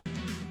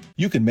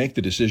 You can make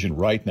the decision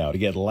right now to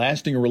get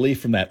lasting relief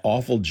from that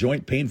awful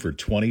joint pain for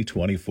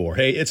 2024.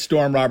 Hey, it's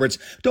Storm Roberts.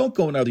 Don't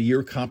go another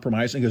year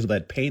compromising because of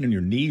that pain in your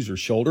knees or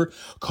shoulder.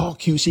 Call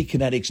QC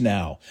Kinetics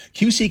now.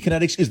 QC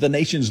Kinetics is the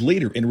nation's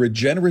leader in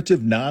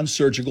regenerative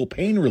non-surgical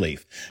pain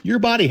relief. Your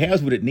body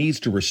has what it needs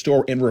to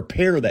restore and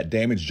repair that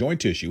damaged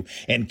joint tissue,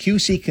 and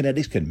QC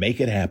Kinetics can make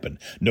it happen.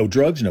 No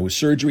drugs, no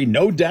surgery,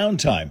 no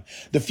downtime.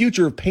 The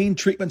future of pain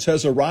treatments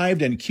has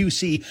arrived, and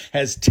QC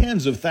has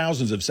tens of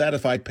thousands of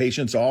satisfied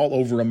patients all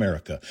over America.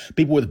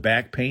 People with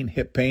back pain,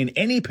 hip pain,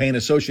 any pain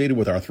associated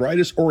with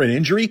arthritis or an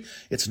injury,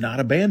 it's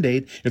not a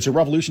Band-Aid. It's a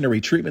revolutionary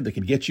treatment that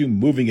can get you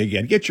moving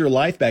again, get your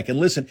life back. And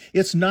listen,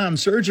 it's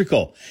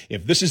non-surgical.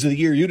 If this is the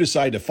year you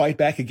decide to fight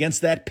back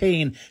against that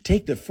pain,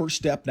 take the first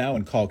step now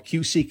and call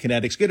QC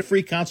Kinetics. Get a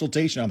free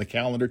consultation on the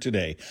calendar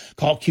today.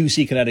 Call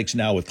QC Kinetics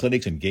now with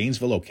clinics in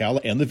Gainesville,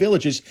 Ocala, and the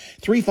Villages.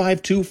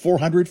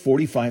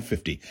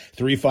 352-400-4550.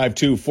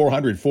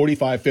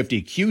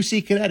 352-400-4550.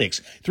 QC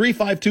Kinetics.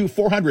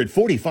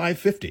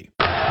 352-400-4550.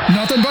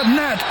 Nothing but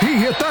net. He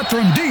hit that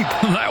from deep.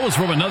 That was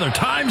from another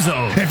time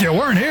zone. If you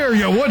weren't here,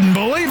 you wouldn't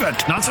believe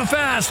it. Not so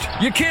fast.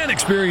 You can't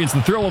experience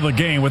the thrill of a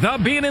game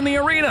without being in the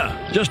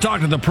arena. Just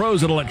talk to the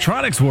pros at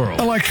Electronics World.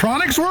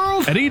 Electronics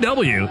World? At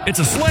EW, it's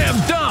a slam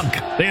dunk.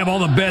 They have all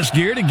the best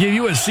gear to give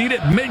you a seat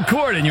at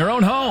midcourt in your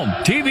own home.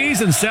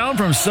 TVs and sound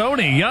from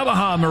Sony,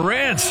 Yamaha,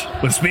 Marantz.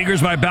 With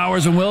speakers by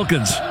Bowers &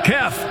 Wilkins,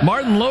 Kef,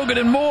 Martin Logan,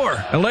 and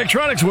more.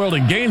 Electronics World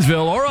in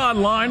Gainesville or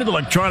online at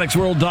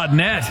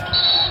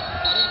electronicsworld.net.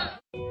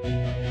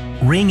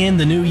 Ring in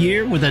the new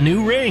year with a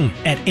new ring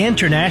at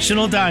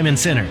International Diamond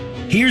Center.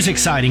 Here's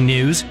exciting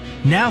news.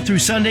 Now through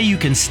Sunday, you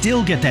can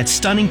still get that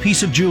stunning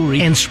piece of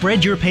jewelry and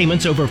spread your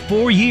payments over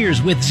 4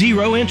 years with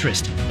zero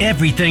interest.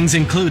 Everything's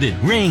included.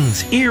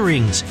 Rings,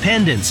 earrings,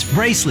 pendants,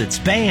 bracelets,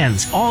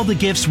 bands, all the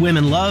gifts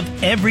women love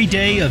every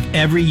day of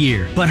every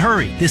year. But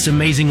hurry, this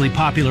amazingly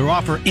popular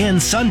offer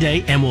ends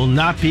Sunday and will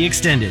not be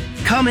extended.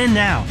 Come in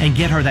now and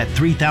get her that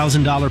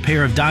 $3,000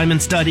 pair of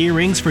diamond stud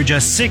earrings for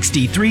just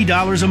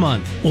 $63 a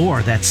month.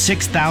 Or that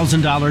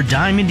 $6,000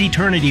 diamond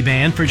eternity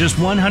band for just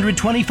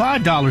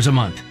 $125 a month.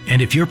 month.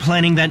 And if you're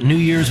planning that New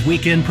Year's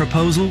weekend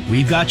proposal,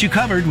 we've got you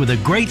covered with a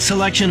great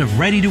selection of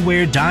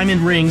ready-to-wear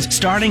diamond rings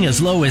starting as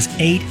low as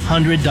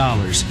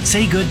 $800.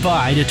 Say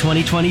goodbye to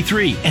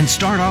 2023 and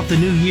start off the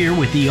new year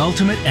with the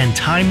ultimate and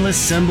timeless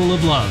symbol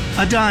of love,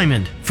 a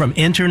diamond from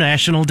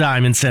International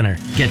Diamond Center.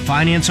 Get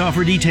finance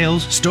offer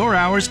details, store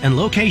hours, and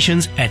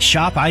locations at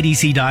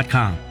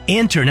shopidc.com.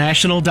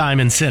 International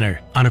Diamond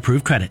Center on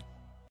approved credit.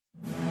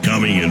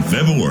 Coming in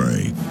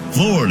February,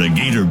 Florida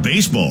Gator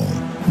Baseball,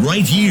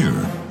 right here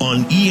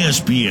on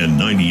ESPN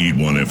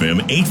 98.1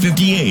 FM,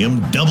 850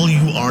 AM,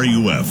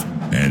 WRUF,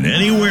 and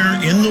anywhere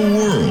in the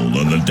world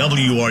on the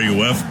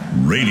WRUF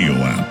radio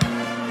app.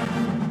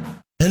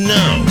 And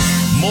now,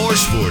 more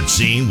Sports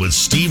Scene with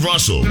Steve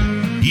Russell,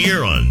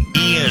 here on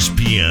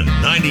ESPN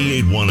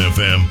 98.1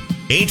 FM,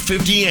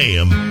 850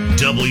 AM,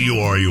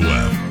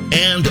 WRUF,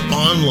 and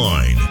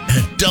online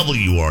at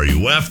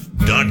WRUF.com.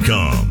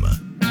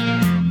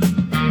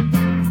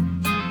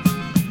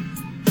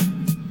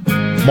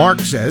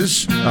 Mark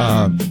says,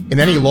 in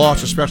any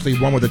loss, especially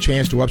one with a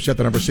chance to upset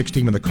the number 6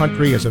 team in the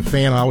country, as a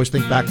fan, I always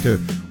think back to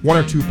one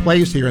or two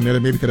plays here and there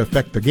that maybe could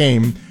affect the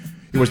game.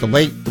 It was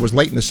late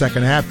in the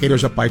second half.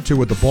 Gators up by 2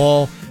 with the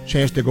ball.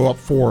 Chance to go up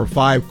 4 or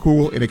 5.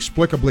 Cool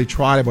inexplicably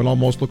tried what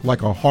almost looked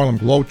like a Harlem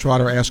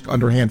Globetrotter-esque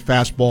underhand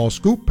fastball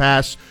scoop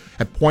pass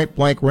at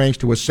point-blank range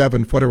to a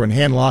 7-footer and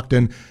hand-locked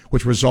in,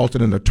 which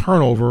resulted in a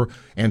turnover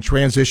and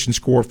transition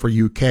score for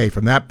UK.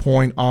 From that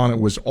point on, it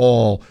was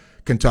all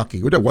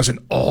Kentucky. It wasn't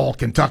all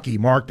Kentucky,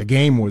 Mark. The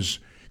game was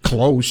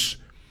close.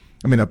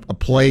 I mean, a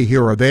play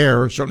here or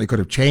there certainly could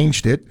have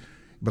changed it,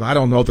 but I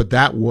don't know that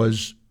that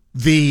was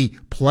the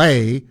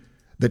play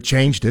that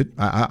changed it.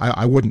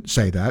 I wouldn't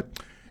say that.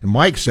 And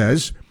Mike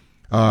says,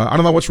 I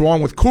don't know what's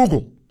wrong with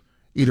Kugel.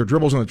 Either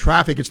dribbles into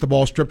traffic, gets the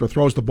ball stripped, or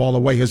throws the ball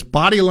away. His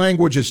body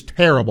language is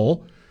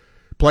terrible.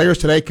 Players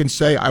today can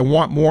say, I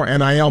want more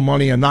NIL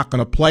money and not going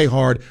to play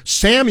hard.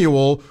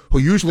 Samuel, who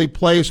usually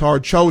plays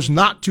hard, chose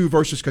not to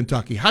versus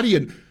Kentucky. How do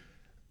you,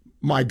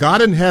 my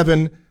God in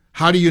heaven,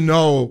 how do you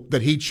know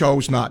that he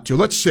chose not to?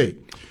 Let's see.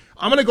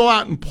 I'm going to go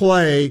out and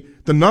play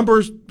the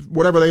numbers,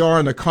 whatever they are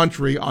in the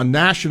country, on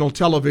national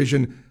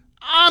television.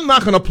 I'm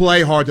not going to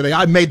play hard today.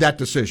 I made that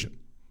decision.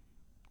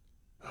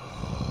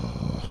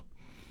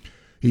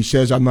 He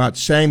says, I'm not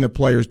saying the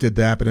players did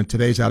that, but in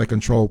today's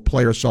out-of-control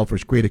player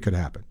selfish greed, it could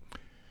happen.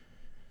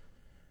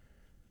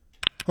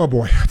 Oh,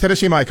 boy.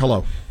 Tennessee Mike,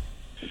 hello.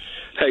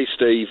 Hey,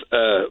 Steve.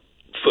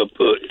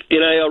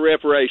 NIL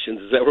reparations,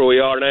 is that where we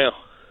are now?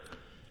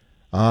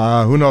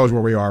 Who knows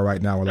where we are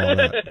right now with all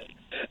that.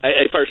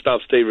 Hey, first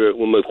off, Steve,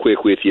 we'll move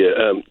quick with you.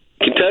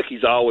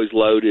 Kentucky's always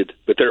loaded,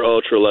 but they're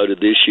ultra-loaded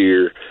this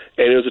year,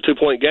 and it was a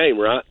 2-point game,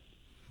 right?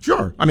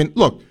 Sure. I mean,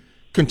 look,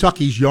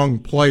 Kentucky's young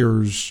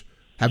players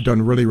have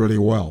done really, really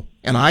well.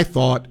 And I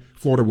thought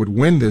Florida would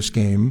win this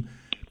game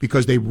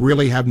because they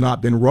really have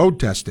not been road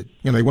tested.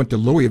 You know, they went to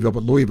Louisville,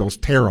 but Louisville's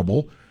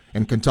terrible,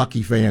 and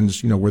Kentucky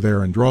fans, were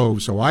there in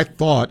droves. So I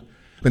thought,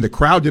 the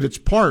crowd did its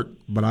part,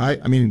 but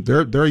I mean,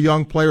 their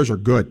young players are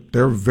good.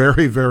 They're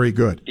very, very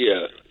good.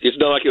 Yeah, it's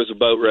not like it was a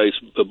boat race,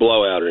 a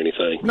blowout or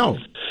anything. No.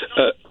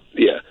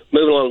 Yeah.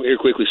 Moving along here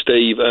quickly,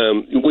 Steve.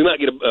 We might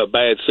get a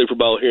bad Super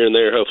Bowl here and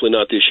there. Hopefully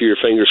not this year.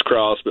 Fingers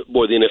crossed. But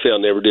boy, the NFL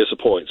never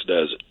disappoints,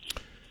 does it?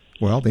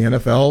 Well, the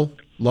NFL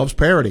loves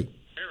parity,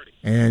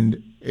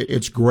 and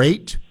it's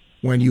great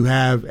when you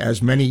have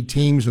as many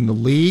teams in the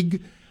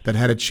league that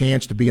had a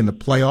chance to be in the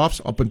playoffs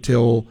up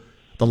until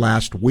the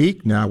last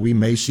week. Now, we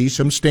may see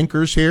some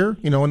stinkers here,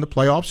 in the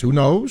playoffs. Who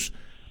knows?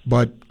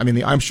 But,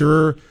 I'm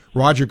sure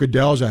Roger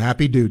Goodell's a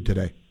happy dude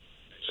today.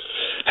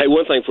 Hey,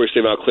 one thing for you,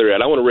 Steve, I'll clear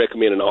out. I want to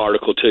recommend an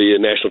article to you,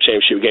 National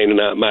Championship game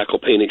tonight, Michael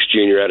Penix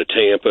Jr. out of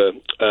Tampa.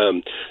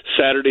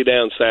 Saturday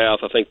down south,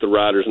 I think the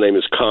writer's name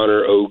is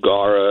Connor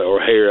O'Gara, or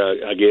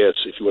Hare, I guess,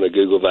 if you want to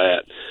Google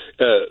that.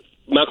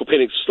 Michael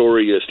Penix's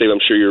story, Steve,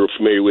 I'm sure you're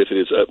familiar with it,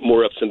 is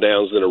more ups and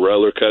downs than a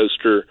roller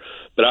coaster.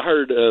 But I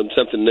heard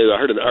something new. I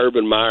heard an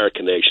Urban Meyer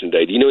connection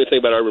today. Do you know anything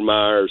about Urban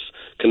Meyer's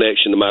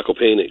connection to Michael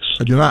Penix?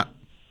 I do not.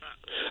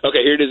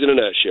 Okay, here it is in a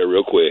nutshell,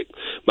 real quick.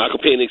 Michael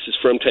Penix is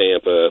from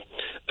Tampa.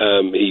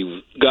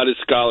 He got his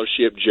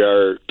scholarship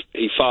jerked.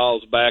 He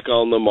falls back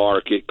on the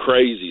market.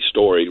 Crazy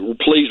story.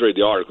 Please read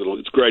the article.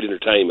 It's great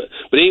entertainment.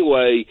 But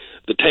anyway,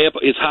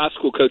 his high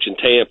school coach in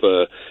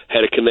Tampa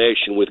had a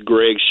connection with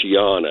Greg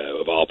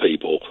Schiano, of all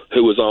people,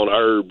 who was on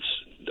Herbs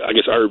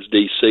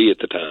DC at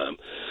the time.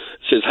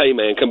 Says, hey,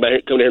 man, come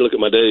down here and look at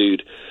my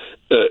dude.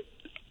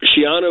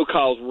 Schiano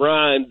calls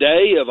Ryan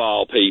Day, of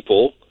all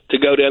people, to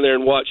go down there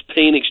and watch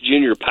Penix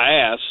Jr.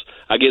 pass,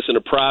 I guess in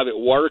a private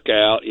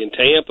workout in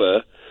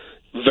Tampa.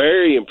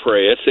 Very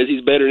impressed. Says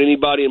he's better than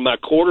anybody in my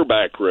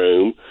quarterback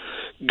room.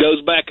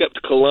 Goes back up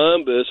to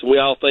Columbus, and we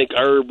all think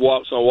Herb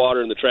walks on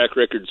water, and the track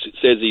record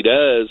says he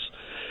does.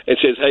 And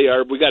says, hey,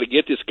 Herb, we got to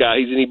get this guy.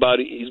 He's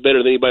better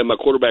than anybody in my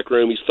quarterback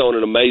room. He's throwing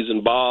an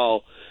amazing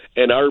ball.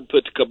 And Herb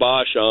put the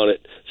kibosh on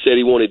it, said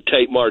he wanted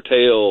Tate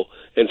Martell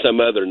and some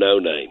other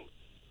no-name.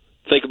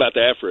 Think about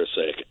that for a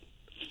second.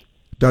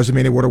 Doesn't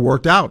mean it would have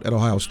worked out at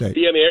Ohio State.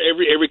 Yeah, I mean,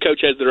 every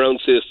coach has their own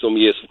system,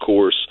 yes, of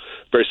course.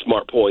 very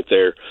smart point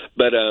there.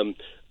 But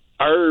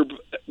Herb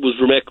was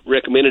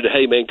recommended,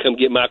 hey, man, come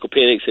get Michael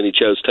Penix, and he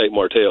chose Tate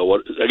Martell.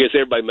 I guess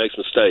everybody makes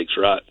mistakes,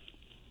 right?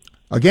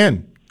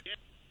 Again,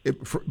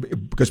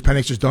 because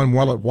Penix has done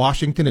well at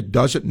Washington, it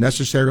doesn't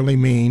necessarily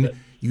mean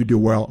you do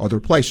well other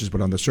places.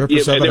 But on the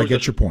surface of it, I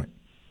get your point.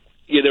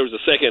 Yeah, there was a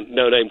second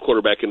no-name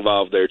quarterback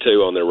involved there,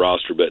 too, on their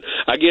roster. But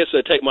I guess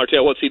Tate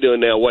Martell, what's he doing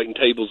now, waiting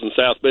tables in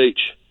South Beach?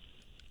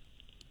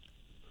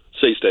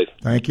 See you, Steve.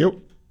 Thank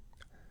you.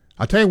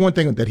 I'll tell you one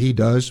thing that he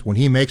does. When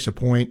he makes a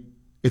point,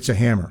 it's a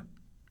hammer.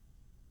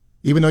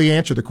 Even though you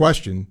answered the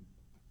question,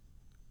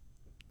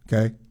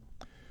 okay?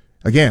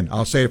 Again,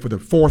 I'll say it for the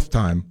fourth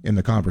time in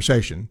the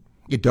conversation.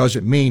 It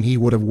doesn't mean he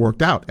would have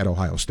worked out at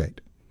Ohio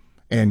State.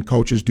 And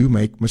coaches do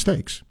make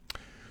mistakes.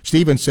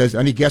 Steven says,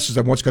 any guesses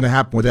on what's going to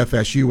happen with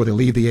FSU when they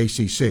leave the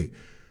ACC?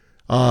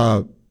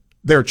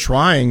 They're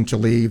trying to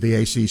leave the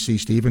ACC,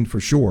 Steven, for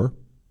sure.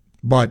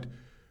 But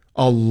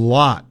a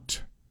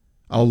lot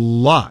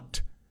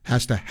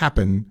has to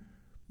happen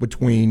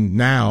between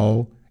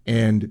now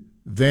and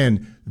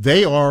then.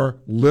 They are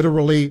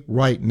literally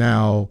right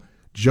now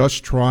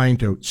just trying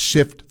to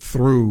sift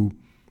through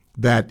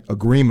that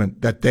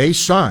agreement that they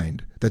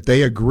signed, that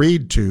they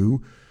agreed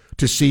to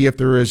see if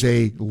there is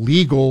a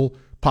legal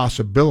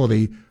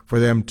possibility for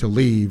them to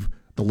leave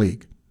the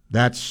league.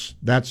 That's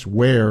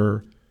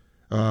where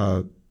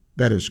that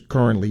is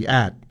currently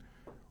at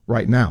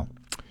right now.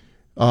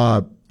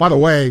 By the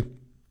way,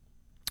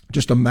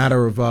 just a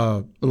matter of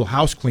little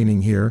house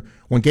cleaning here.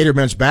 When Gator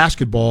men's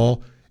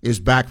basketball is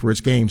back for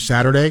its game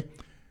Saturday,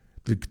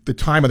 the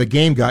time of the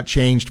game got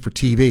changed for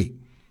TV.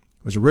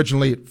 It was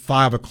originally at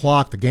 5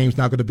 o'clock. The game's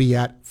now going to be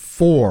at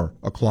 4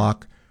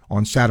 o'clock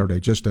on Saturday.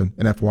 Just an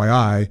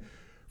FYI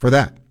for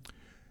that.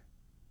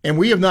 And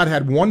we have not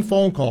had one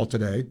phone call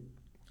today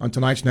on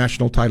tonight's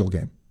national title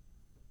game.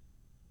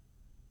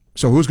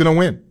 So who's going to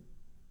win?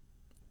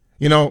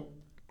 You know,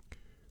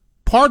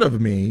 part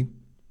of me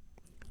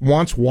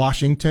wants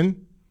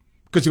Washington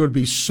because it would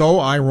be so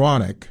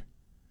ironic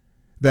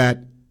that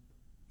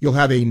you'll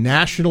have a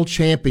national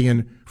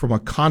champion from a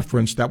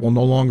conference that will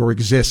no longer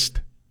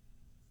exist.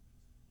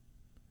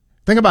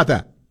 Think about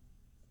that.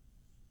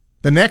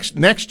 The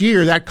next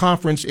year, that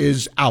conference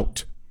is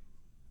out.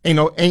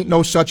 Ain't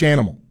no such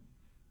animal.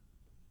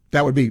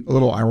 That would be a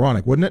little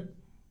ironic, wouldn't it?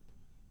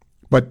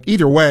 But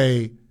either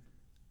way,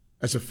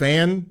 as a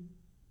fan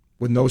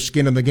with no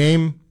skin in the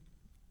game,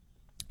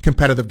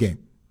 competitive game.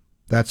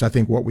 That's, I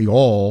think, what we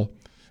all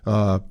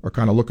are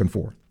kind of looking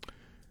for.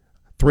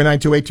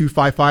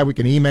 392-8255. We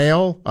can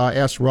email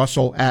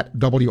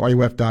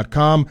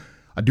srussell@wruf.com.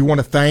 I do want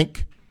to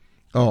thank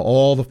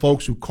all the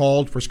folks who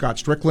called for Scott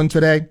Stricklin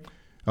today.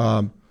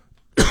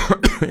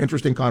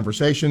 Interesting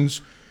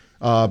conversations.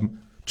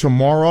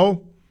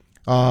 Tomorrow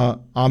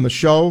on the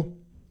show,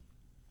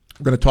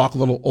 we're going to talk a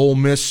little Ole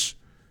Miss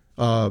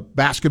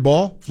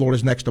basketball,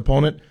 Florida's next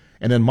opponent.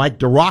 And then Mike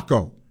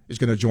DiRocco is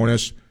going to join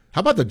us.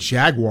 How about the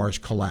Jaguars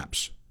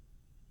collapse?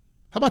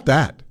 How about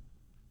that?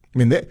 I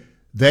mean,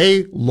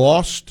 they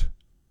lost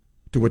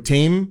to a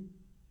team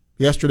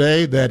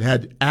yesterday that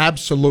had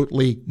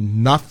absolutely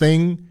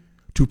nothing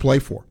to play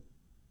for.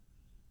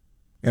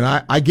 And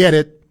I get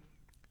it.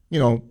 You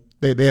know,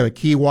 they have a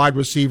key wide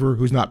receiver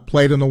who's not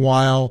played in a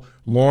while.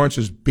 Lawrence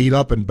is beat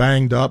up and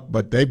banged up,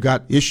 but they've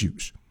got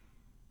issues.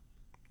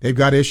 The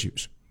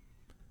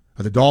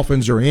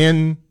Dolphins are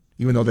in,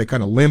 even though they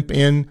kind of limp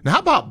in. Now, how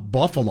about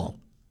Buffalo?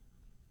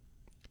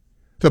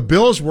 The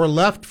Bills were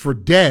left for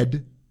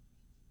dead,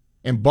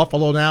 and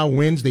Buffalo now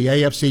wins the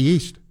AFC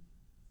East.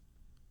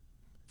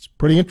 It's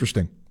pretty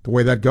interesting the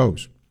way that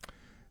goes.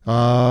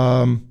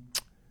 I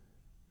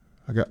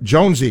got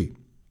Jonesy.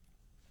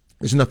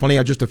 Isn't it funny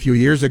how just a few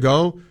years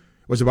ago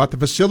it was about the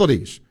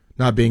facilities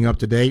not being up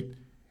to date,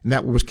 and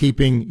that was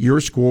keeping your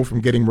school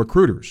from getting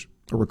recruits.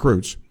 You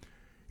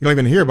don't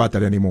even hear about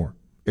that anymore.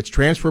 It's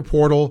transfer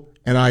portal,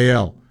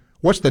 NIL.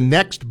 What's the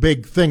next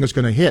big thing that's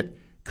going to hit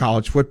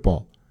college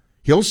football?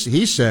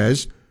 He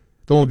says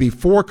there'll only be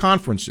 4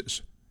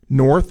 conferences,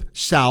 North,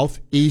 South,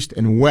 East,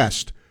 and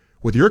West.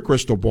 With your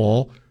crystal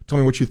ball, tell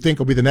me what you think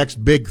will be the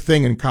next big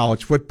thing in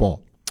college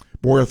football.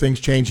 Boy, are things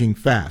changing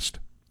fast.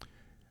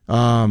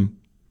 Well,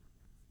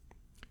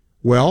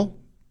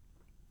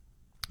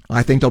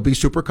 I think there'll be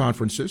super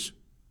conferences.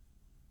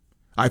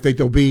 I think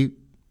there'll be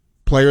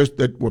players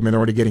that, well, they're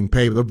already getting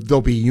paid.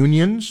 There'll be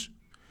unions,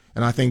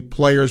 and I think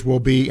players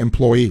will be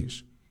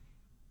employees.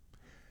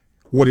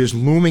 What is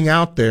looming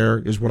out there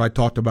is what I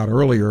talked about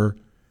earlier,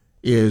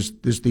 is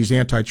these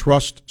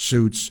antitrust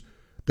suits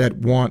that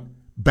want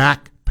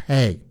back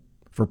pay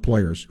for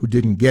players who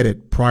didn't get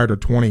it prior to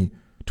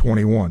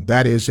 2021.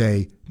 That is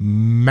a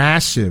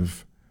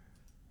massive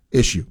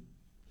issue.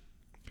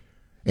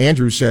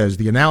 Andrew says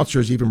the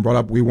announcers even brought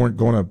up we weren't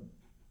going to,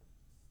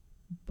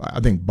 I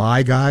think,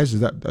 buy guys.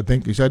 Is that, I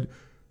think he said,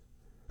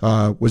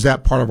 was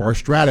that part of our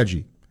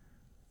strategy?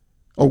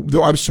 Oh,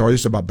 I'm sorry,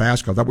 this is about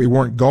basketball. That we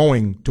weren't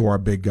going to our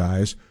big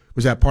guys.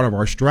 Was that part of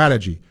our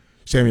strategy?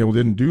 Samuel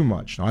didn't do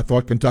much. I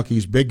thought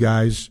Kentucky's big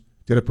guys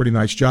did a pretty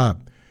nice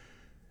job.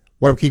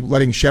 Why do we keep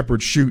letting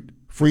Shepard shoot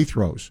free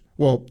throws.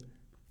 Well,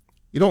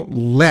 you don't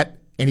let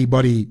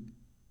anybody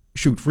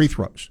shoot free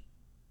throws.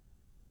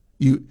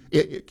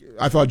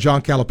 I thought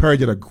John Calipari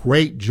did a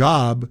great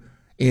job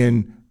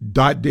in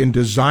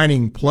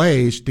designing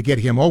plays to get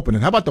him open.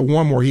 And how about the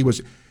one where he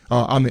was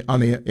on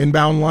the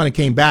inbound line and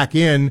came back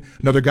in,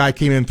 another guy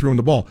came in and threw him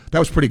the ball? That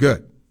was pretty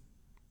good.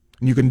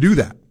 And you can do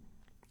that.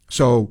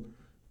 So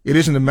it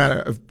isn't a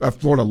matter of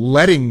Florida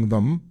letting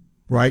them,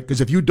 right?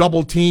 Because if you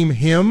double team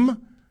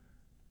him,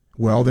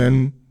 well,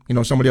 then,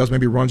 somebody else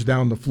maybe runs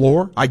down the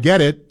floor. I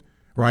get it,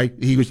 right?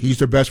 He's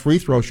their best free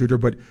throw shooter,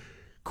 but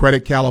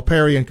credit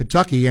Calipari and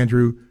Kentucky,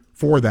 Andrew,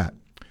 for that.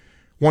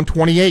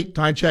 128,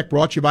 time check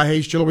brought to you by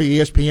Hayes Jewelry,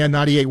 ESPN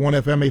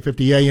 98.1 FM,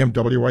 850 AM,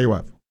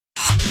 WRUF.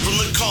 From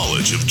the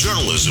College of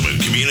Journalism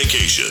and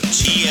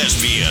Communications,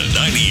 ESPN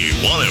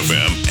 98.1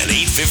 FM and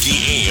 850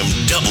 AM,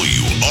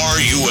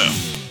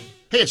 WRUF.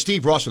 Hey, it's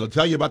Steve Russell to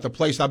tell you about the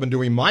place I've been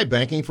doing my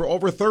banking for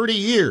over 30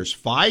 years,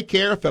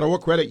 FICare Federal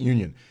Credit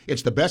Union.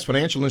 It's the best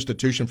financial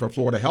institution for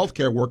Florida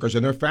healthcare workers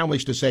and their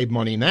families to save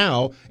money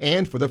now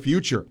and for the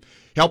future.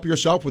 Help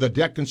yourself with a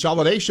debt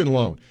consolidation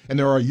loan, and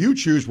there are you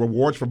choose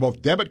rewards for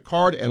both debit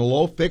card and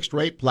low fixed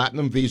rate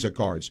Platinum Visa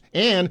cards.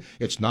 And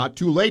it's not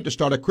too late to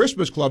start a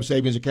Christmas Club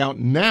savings account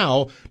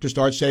now to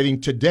start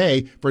saving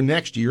today for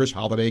next year's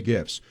holiday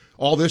gifts.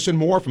 All this and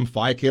more from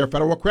FICare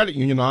Federal Credit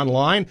Union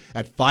online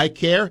at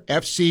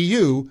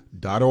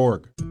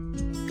FICareFCU.org.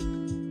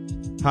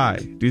 Hi,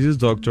 this is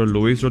Dr.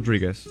 Luis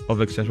Rodriguez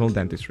of Exceptional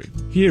Dentistry.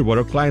 Hear what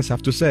our clients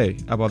have to say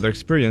about their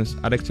experience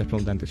at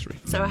Exceptional Dentistry.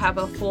 So I have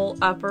a full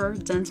upper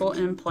dental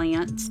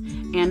implant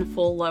and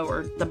full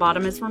lower. The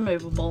bottom is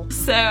removable.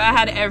 So I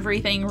had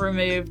everything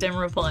removed and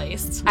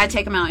replaced. I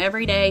take them out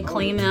every day,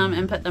 clean them,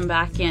 and put them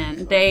back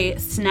in. They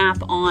snap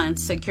on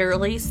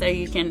securely so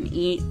you can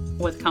eat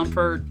with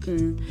comfort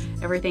and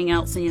everything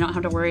else, and you don't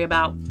have to worry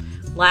about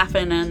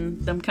laughing and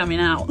them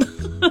coming out.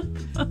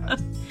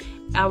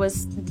 I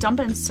was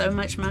dumping so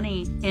much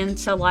money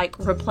into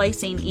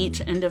replacing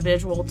each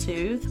individual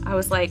tooth. I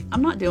was like,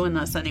 I'm not doing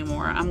this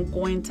anymore. I'm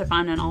going to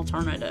find an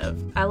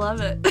alternative. I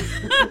love it.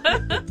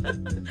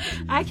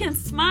 I can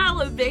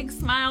smile a big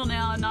smile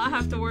now and not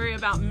have to worry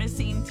about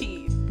missing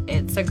teeth.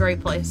 It's a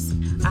great place.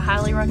 I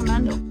highly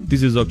recommend it.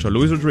 This is Dr.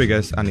 Luis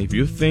Rodriguez, and if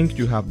you think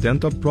you have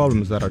dental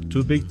problems that are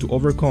too big to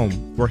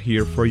overcome, we're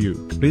here for you.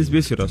 Please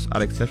visit us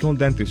at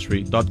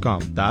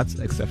exceptionaldentistry.com. That's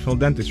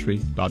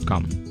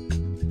exceptionaldentistry.com.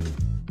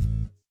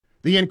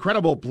 The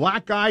incredible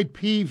black-eyed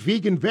pea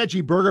vegan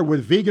veggie burger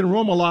with vegan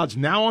remoulades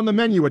now on the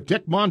menu at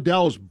Dick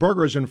Mondell's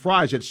Burgers and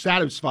Fries. It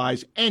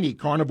satisfies any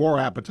carnivore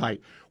appetite.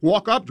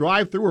 Walk up,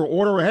 drive through, or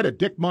order ahead at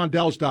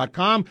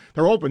dickmondells.com.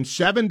 They're open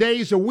 7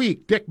 days a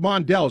week. Dick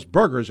Mondell's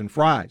Burgers and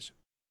Fries.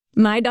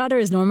 My daughter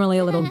is normally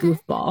a little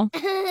goofball,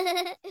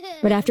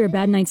 but after a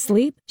bad night's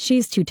sleep,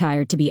 she's too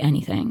tired to be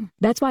anything.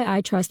 That's why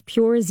I trust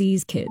Pure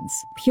Z's Kids.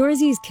 Pure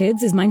Z's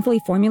Kids is mindfully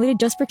formulated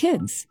just for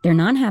kids. Their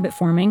non-habit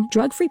forming,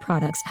 drug-free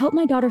products help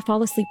my daughter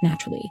fall asleep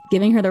naturally,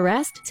 giving her the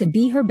rest to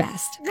be her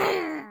best.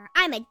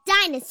 I'm a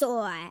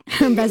dinosaur.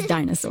 Her best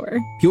dinosaur.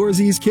 Pure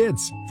Z's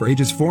Kids, for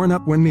ages 4 and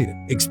up when needed.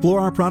 Explore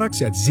our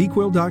products at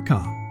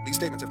zquill.com. These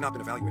statements have not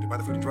been evaluated by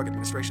the Food and Drug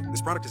Administration.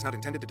 This product is not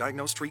intended to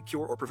diagnose, treat,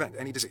 cure, or prevent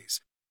any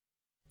disease.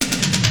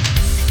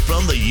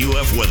 From the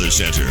UF Weather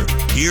Center,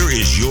 here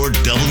is your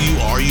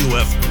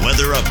WRUF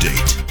weather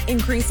update.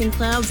 Increasing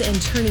clouds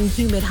and turning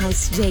humid,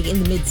 highs today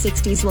in the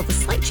mid-60s. We'll have a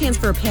slight chance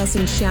for a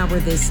passing shower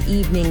this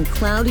evening.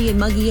 Cloudy and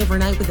muggy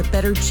overnight with a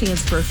better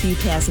chance for a few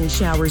passing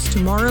showers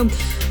tomorrow.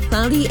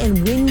 Cloudy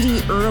and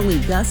windy early.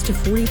 Gusts to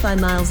 45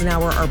 miles an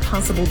hour are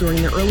possible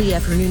during the early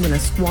afternoon when a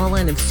squall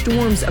line of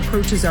storms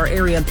approaches our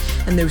area,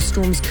 and those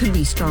storms could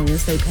be strong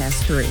as they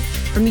pass through.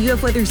 From the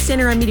UF Weather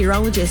Center, I'm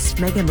meteorologist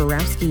Megan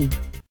Borowski.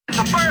 It's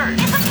a bird!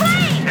 It's a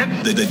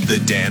plane! The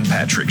Dan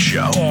Patrick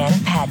Show. Dan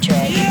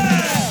Patrick.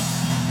 Yeah!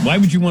 Why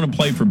would you want to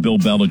play for Bill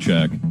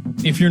Belichick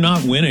if you're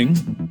not winning?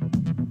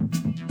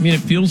 I mean, it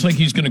feels like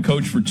he's going to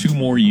coach for 2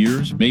 more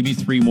years, maybe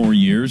 3 more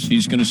years.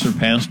 He's going to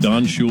surpass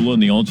Don Shula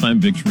in the all-time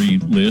victory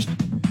list.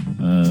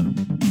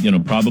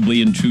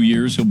 Probably in 2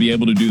 years he'll be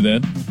able to do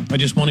that. I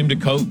just want him to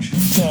coach.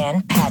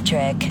 Dan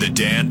Patrick. The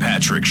Dan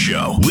Patrick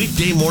Show.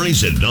 Weekday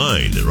mornings at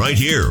 9, right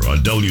here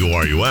on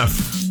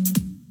WRUF.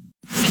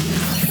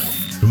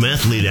 From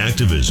athlete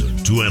activism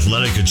to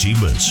athletic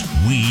achievements,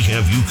 we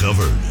have you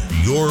covered.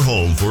 Your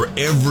home for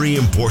every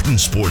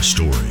important sports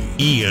story.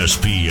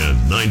 ESPN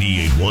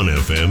 98.1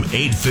 FM,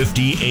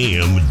 850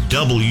 AM,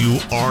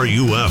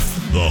 WRUF,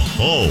 the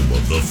home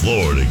of the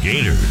Florida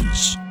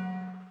Gators.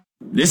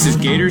 This is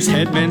Gators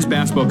head men's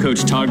basketball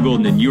coach Todd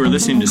Golden, and you are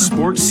listening to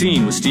Sports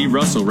Scene with Steve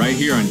Russell right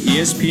here on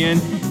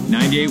ESPN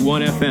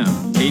 98.1 FM,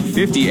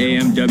 850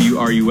 AM,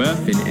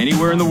 WRUF, and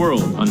anywhere in the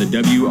world on the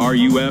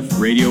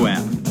WRUF radio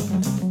app.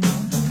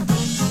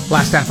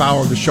 Last half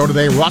hour of the show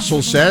today,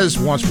 Russell says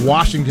wants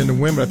Washington to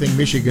win, but I think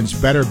Michigan's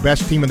better.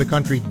 Best team in the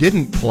country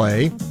didn't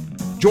play.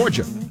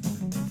 Georgia.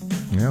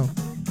 Yeah,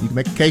 you can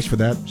make a case for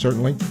that,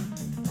 certainly.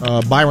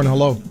 Byron,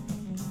 hello.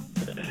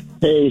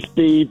 Hey,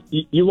 Steve,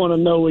 you want to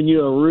know when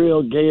you're a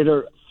real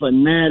Gator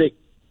fanatic?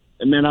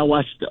 And, man, I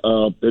watched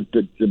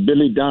the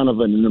Billy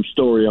Donovan and them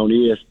story on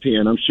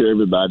ESPN. I'm sure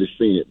everybody's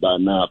seen it by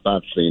now if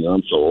I've seen it.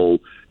 I'm so old.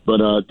 But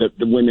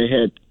when they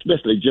had,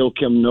 especially Joe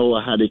Kim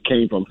Noah, how they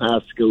came from high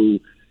school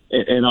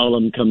and all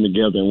of them come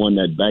together and won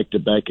that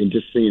back-to-back, and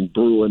just seeing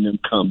Brewer and them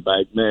come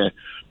back, man.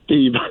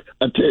 Steve,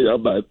 I tell you,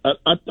 I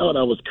thought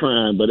I was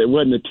crying, but it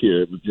wasn't a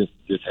tear. It was just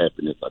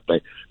happiness, I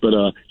think. But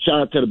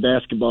shout out to the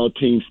basketball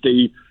team,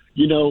 Steve.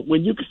 You know,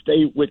 when you can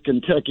stay with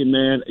Kentucky,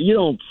 man, you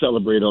don't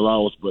celebrate a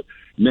loss, but,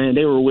 man,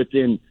 they were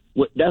within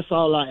 – that's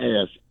all I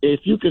ask.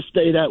 If you could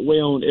stay that way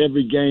on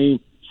every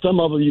game, some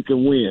of them you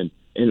can win.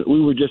 And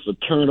we were just a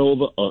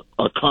turnover,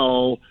 a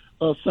call,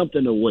 or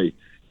something away.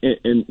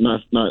 And my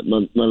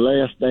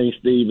last thing,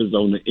 Steve, is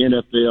on the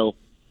NFL.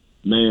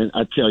 Man,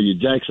 I tell you,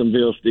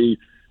 Jacksonville, Steve,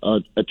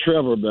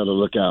 Trevor better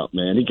look out,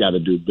 man. He got to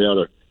do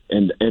better.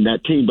 And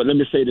that team. But let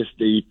me say this,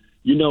 Steve.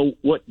 You know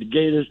what the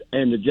Gators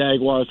and the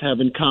Jaguars have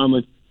in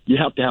common? You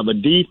have to have a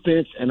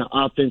defense and an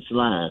offensive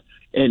line.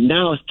 And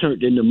now it's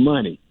turned into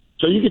money.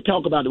 So you can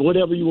talk about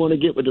whatever you want to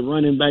get with the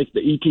running backs, the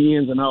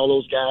ETNs, and all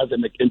those guys.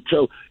 And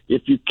so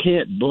if you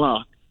can't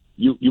block,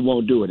 you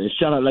won't do it. And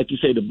shout out, like you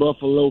say, to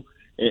Buffalo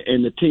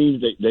and the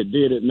teams that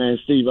did it, man,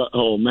 Steve.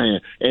 Oh,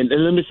 man. And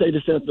let me say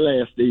this at the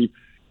last, Steve.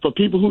 For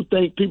people who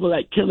think people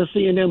like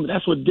Tennessee and them,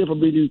 that's what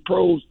different between these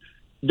pros.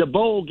 The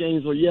bowl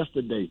games were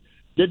yesterday.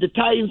 Did the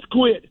Titans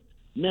quit?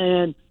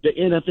 Man, the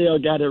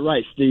NFL got it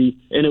right, Steve.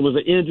 And it was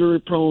an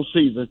injury-prone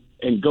season.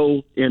 And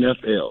go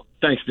NFL.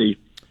 Thanks, Steve.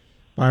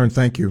 Byron,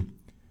 thank you.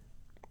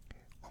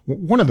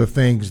 One of the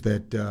things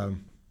that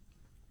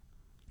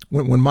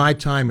when my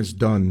time is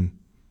done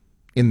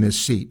in this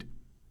seat,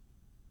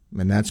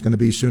 and that's going to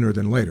be sooner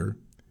than later,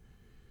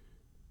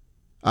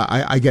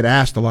 I get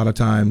asked a lot of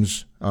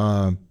times,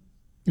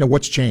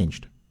 what's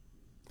changed?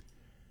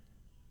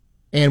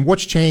 And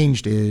what's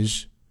changed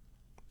is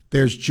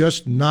there's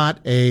just not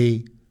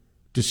a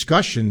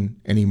discussion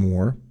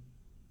anymore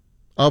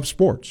of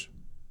sports.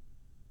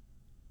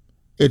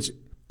 It's,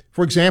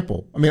 for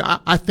example,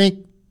 I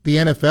think the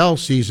NFL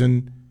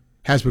season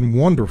has been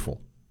wonderful.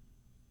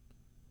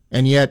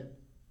 And yet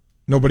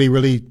nobody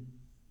really,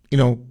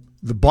 the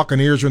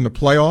Buccaneers are in the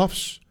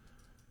playoffs.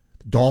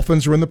 The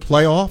Dolphins are in the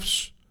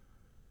playoffs.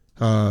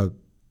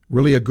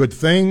 Really a good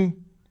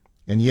thing.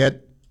 And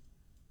yet,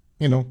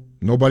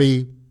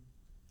 nobody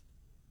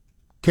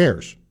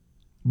cares.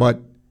 But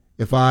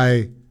if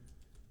I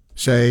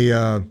say,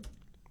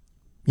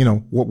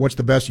 what's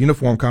the best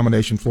uniform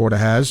combination Florida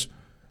has,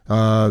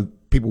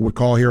 people would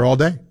call here all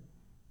day.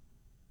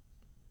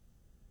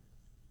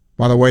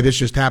 By the way, this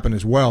just happened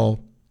as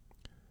well,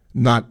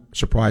 not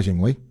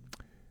surprisingly.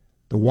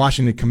 The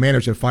Washington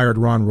Commanders have fired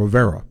Ron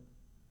Rivera.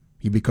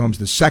 He becomes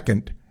the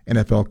second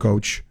NFL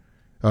coach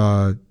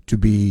to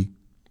be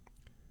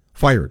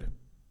fired,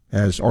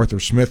 as Arthur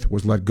Smith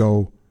was let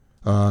go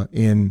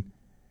in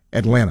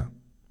Atlanta.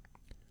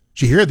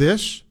 Did you hear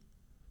this?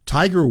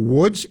 Tiger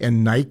Woods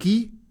and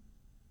Nike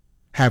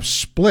have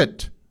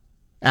split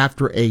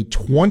after a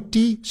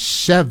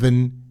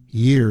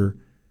 27-year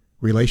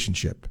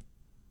relationship.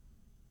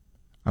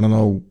 I don't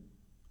know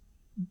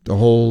the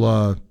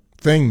whole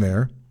thing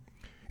there.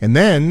 And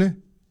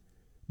then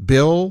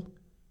Bill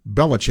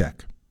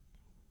Belichick.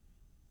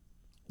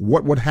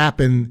 What would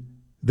happen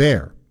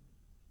there?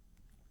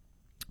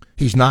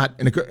 He's not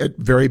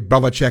very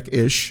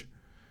Belichick-ish.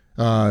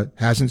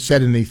 Hasn't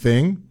said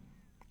anything.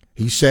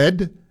 He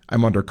said,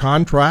 I'm under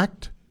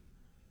contract.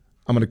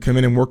 I'm going to come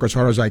in and work as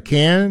hard as I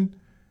can.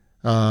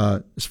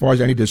 As far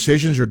as any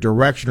decisions or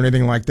direction or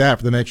anything like that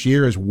for the next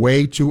year is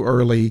way too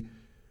early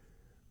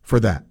for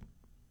that.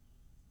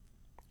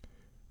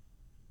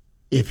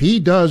 If he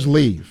does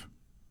leave,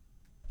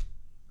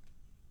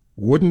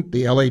 wouldn't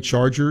the LA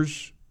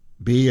Chargers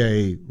be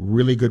a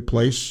really good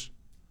place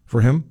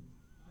for him?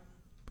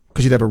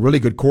 Because he'd have a really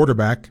good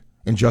quarterback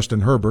in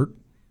Justin Herbert.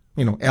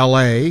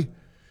 LA,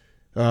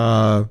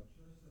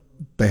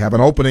 they have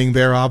an opening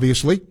there,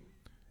 obviously,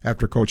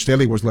 after Coach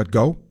Staley was let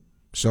go.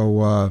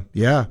 So,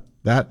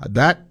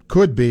 that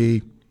could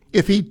be,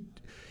 if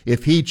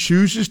he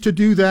chooses to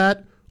do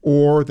that,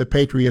 or the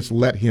Patriots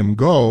let him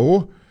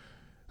go,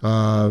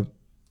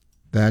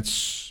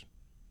 that's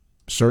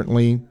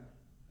certainly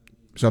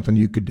something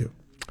you could do.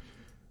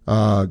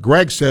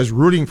 Greg says,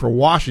 rooting for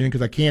Washington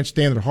because I can't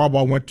stand that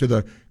Harbaugh went to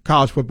the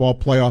college football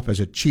playoff as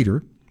a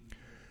cheater.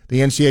 The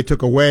NCAA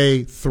took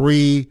away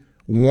 3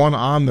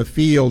 on the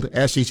field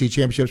SEC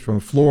championships from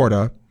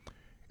Florida,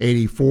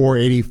 84,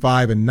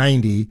 85, and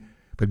 90,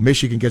 but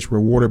Michigan gets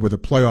rewarded with a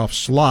playoff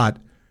slot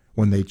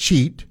when they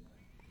cheat.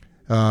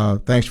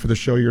 Thanks for the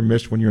show you're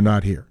missed when you're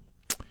not here.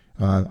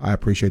 I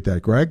appreciate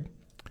that, Greg.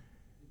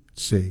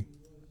 Let's see.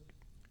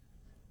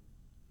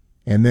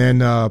 And then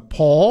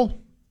Paul,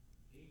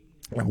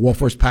 well,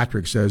 first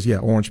Patrick says,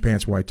 orange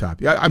pants, white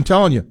top. Yeah, I'm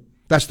telling you,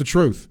 that's the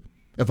truth.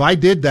 If I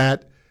did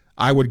that,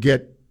 I would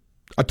get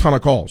a ton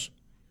of calls.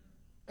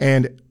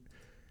 And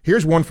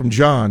here's one from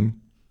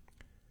John.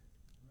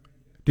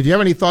 Did you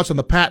have any thoughts on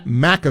the Pat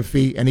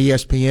McAfee and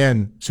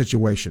ESPN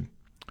situation?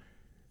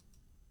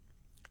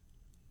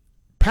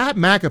 Pat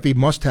McAfee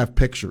must have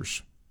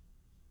pictures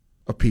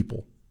of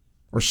people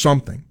or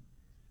something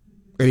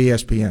at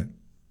ESPN.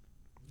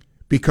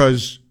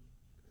 Because,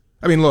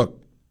 I mean,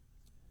 look,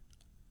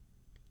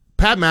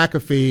 Pat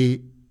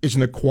McAfee is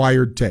an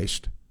acquired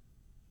taste.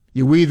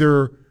 You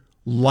either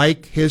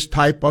like his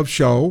type of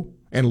show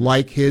and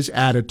like his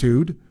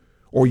attitude,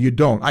 or you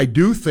don't. I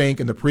do think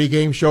in the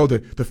pregame show, the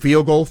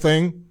field goal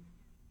thing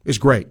is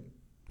great.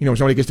 You know,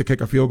 somebody gets to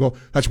kick a field goal.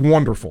 That's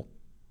wonderful.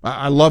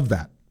 I love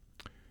that.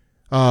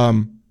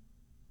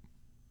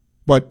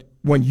 But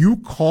when you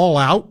call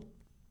out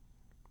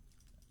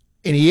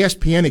an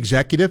ESPN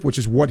executive, which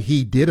is what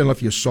he did, I don't know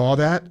if you saw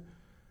that,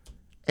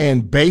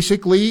 and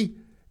basically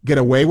get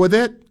away with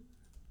it,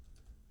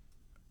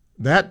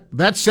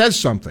 that says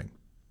something.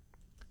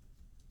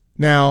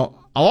 Now,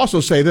 I'll also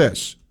say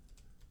this.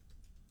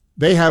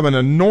 They have an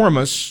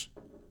enormous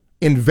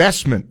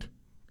investment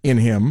in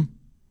him.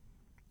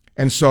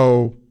 And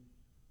so,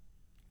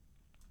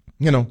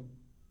 you know,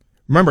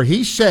 remember,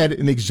 he said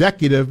an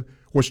executive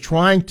was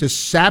trying to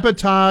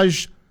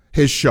sabotage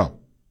his show.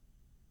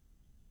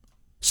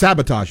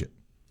 Sabotage it.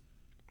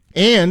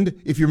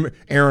 And if you're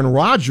Aaron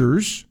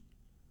Rodgers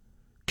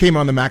came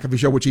on the McAfee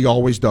show, which he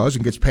always does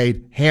and gets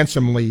paid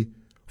handsomely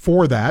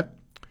for that.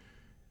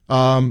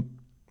 And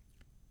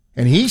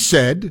he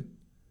said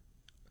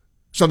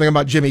something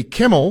about Jimmy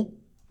Kimmel,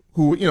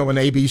 who, you know, an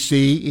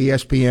ABC,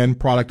 ESPN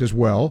product as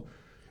well,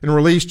 and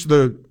released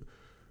the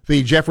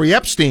Jeffrey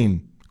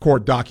Epstein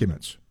court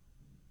documents.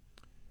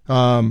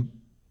 The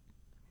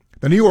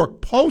New York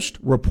Post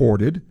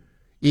reported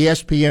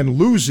ESPN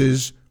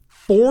loses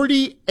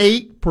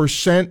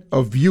 48%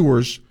 of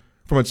viewers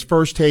from its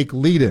first take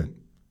lead-in.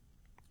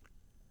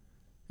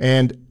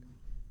 And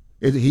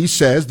he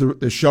says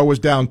the show is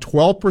down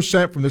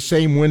 12% from the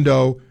same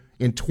window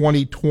in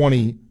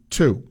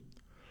 2022.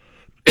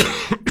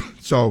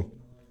 So,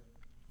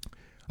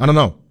 I don't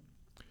know.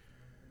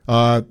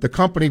 The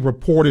company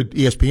reported,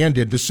 ESPN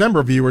did,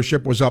 December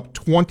viewership was up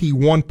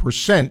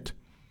 21%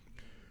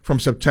 from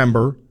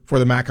September for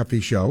the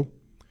McAfee show.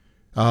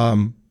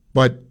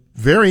 But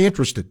very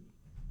interested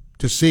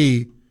to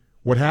see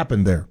what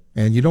happened there.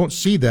 And you don't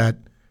see that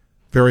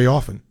very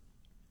often.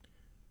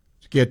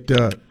 Let's get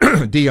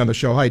D on the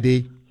show. Hi,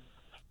 D.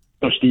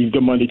 Oh, Steve,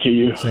 good Monday to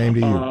you. Same to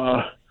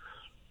you.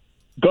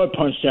 Gut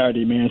punch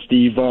Saturday, man,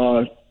 Steve.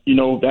 You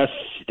know,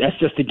 that's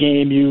just a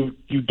game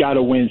you got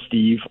to win,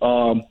 Steve.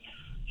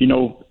 You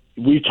know,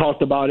 we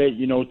talked about it.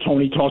 You know,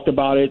 Tony talked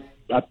about it.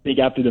 I think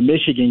after the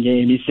Michigan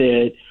game, he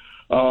said,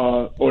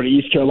 or the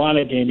East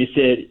Carolina game, he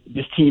said,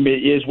 this team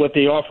is what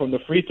they are from the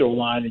free throw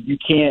line, and you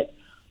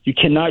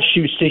cannot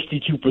shoot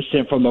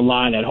 62% from the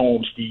line at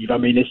home, Steve. I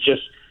mean, it's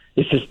just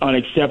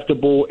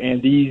unacceptable.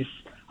 And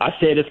I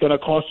said it's going to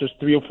cost us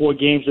 3 or 4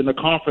 games in the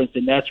conference,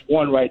 and that's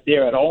one right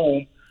there at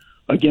home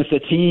against a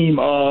team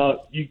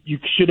you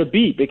should have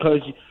beat.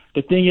 Because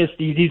the thing is,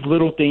 Steve, these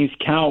little things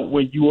count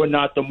when you are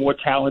not the more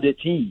talented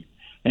team.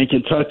 And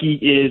Kentucky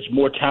is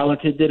more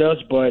talented than us,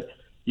 but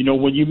you know,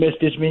 when you miss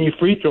this many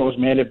free throws,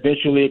 man,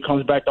 eventually it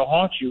comes back to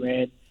haunt you.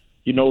 And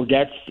you know,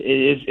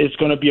 it's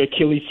going to be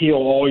Achilles heel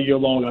all year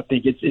long. I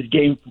think it's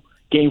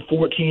game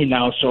 14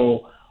 now,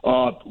 so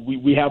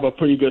we have a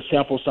pretty good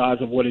sample size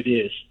of what it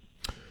is.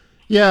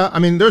 Yeah, I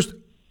mean,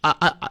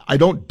 I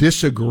don't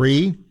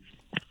disagree.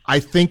 I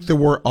think there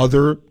were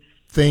other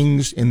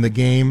things in the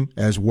game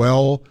as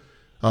well.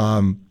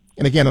 And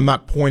again, I'm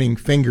not pointing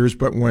fingers,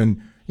 but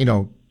when, you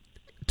know,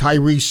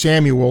 Tyrese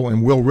Samuel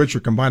and Will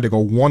Richard combined to go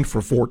 1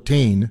 for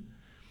 14,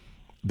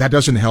 that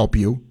doesn't help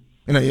you.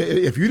 And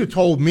if you'd have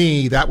told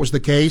me that was the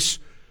case,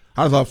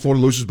 I'd have thought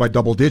Florida loses by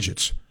double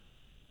digits.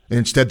 And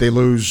instead they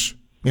lose,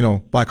 you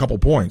know, by a couple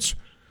points.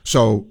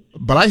 So,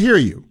 but I hear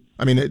you.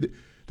 I mean,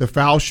 the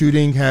foul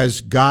shooting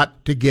has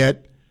got to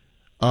get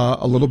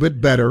a little bit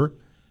better.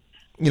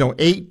 You know,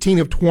 18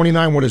 of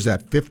 29, what is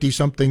that,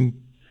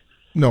 50-something?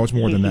 No, it's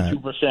more than that.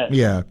 52%.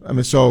 Yeah, I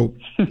mean, so,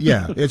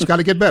 yeah, it's got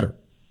to get better.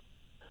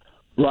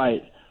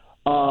 Right.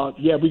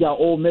 Yeah, we got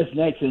Ole Miss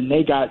next, and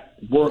they got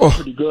worked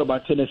pretty good by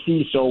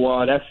Tennessee.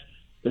 So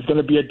it's going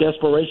to be a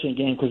desperation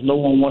game because no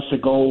one wants to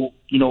go,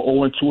 you know,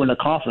 0-2 in the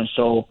conference.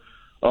 So,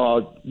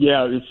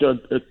 yeah, it's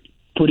a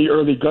pretty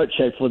early gut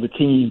check for the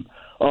team.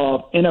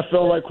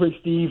 NFL, right quick,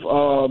 Steve.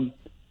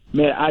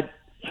 Man,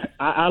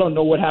 I don't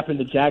know what happened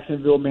to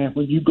Jacksonville, man.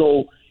 When you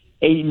go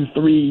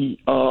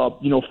 8-3,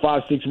 you know,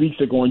 5-6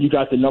 weeks ago, and you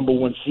got the number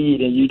 1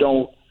 seed, and you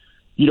don't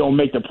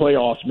make the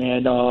playoffs,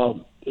 man.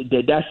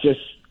 That's just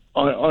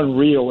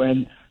unreal.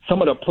 And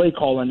some of the play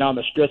calling down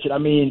the stretch. I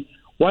mean,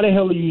 why the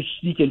hell are you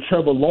sneaking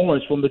Trevor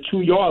Lawrence from the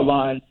 2-yard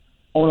line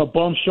on a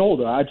bum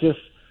shoulder? I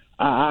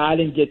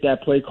didn't get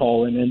that play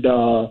calling. And,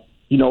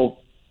 you know,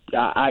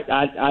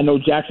 I know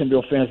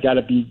Jacksonville fans got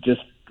to be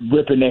just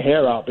ripping their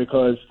hair out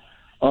because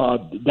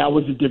that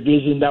was a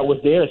division that was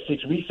there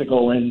 6 weeks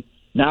ago, and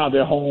now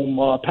they're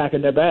home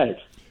packing their bags.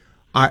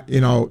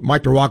 You know,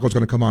 Mike DeRocco's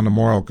going to come on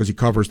tomorrow because he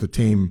covers the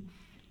team.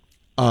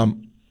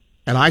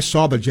 And I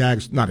saw the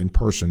Jags, not in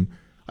person,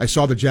 I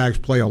saw the Jags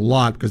play a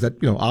lot because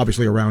that, you know,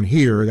 obviously around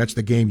here, that's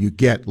the game you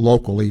get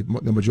locally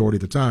the majority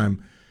of the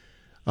time.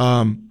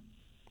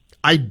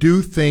 I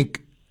do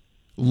think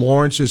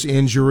Lawrence's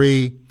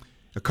injury,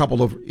 a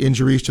couple of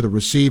injuries to the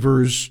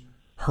receivers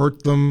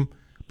hurt them,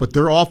 but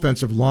their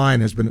offensive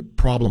line has been a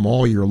problem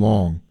all year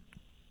long.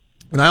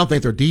 And I don't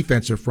think their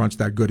defensive front's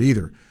that good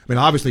either. I mean,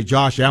 obviously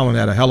Josh Allen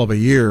had a hell of a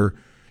year,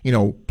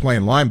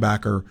 playing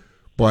linebacker,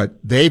 but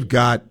they've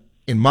got,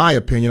 in my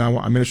opinion,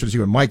 I'm interested to see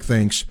what Mike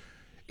thinks,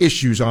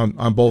 issues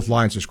on both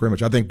lines of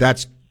scrimmage. I think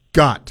that's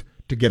got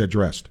to get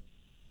addressed.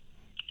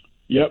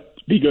 Yep.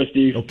 Be good,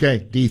 Steve.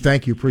 Okay, D,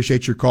 thank you.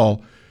 Appreciate your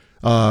call.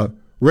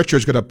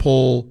 Richard's going to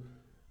pull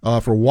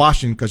for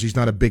Washington because he's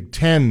not a Big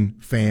Ten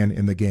fan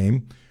in the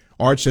game.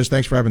 Art says,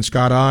 thanks for having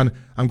Scott on.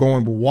 I'm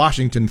going with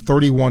Washington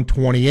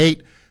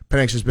 31-28.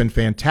 Penix has been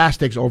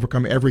fantastic. He's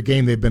overcome every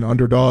game. They've been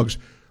underdogs.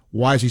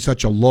 Why is he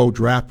such a low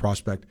draft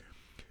prospect?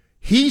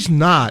 He's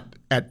not,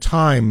 at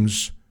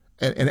times,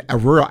 a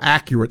real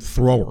accurate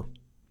thrower.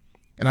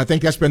 And I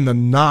think that's been the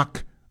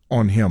knock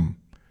on him,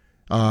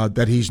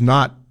 that he's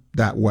not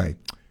that way.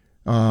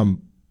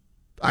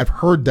 I've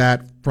heard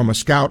that from a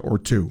scout or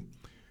two.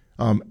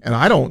 And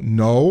I don't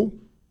know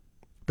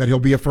that he'll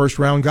be a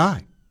first-round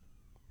guy.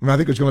 I mean, I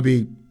think there's going to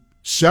be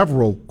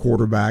several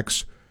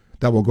quarterbacks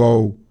that will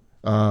go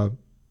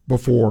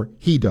before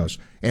he does.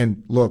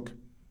 And look,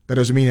 that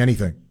doesn't mean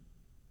anything,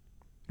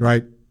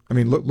 right? I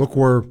mean, look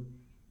where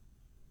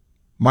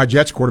my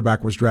Jets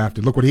quarterback was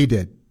drafted. Look what he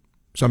did.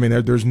 So, I mean,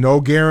 there's no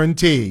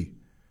guarantee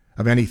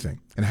of anything.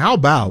 And how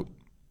about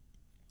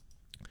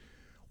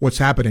what's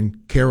happening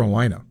in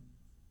Carolina?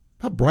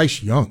 How about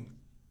Bryce Young?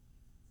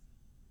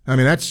 I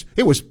mean,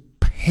 it was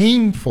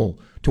painful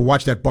to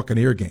watch that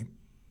Buccaneer game.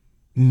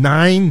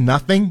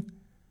 9-0,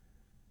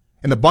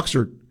 and the Bucs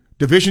are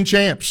division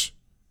champs.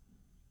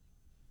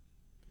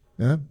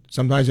 Yeah,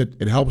 sometimes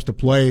it helps to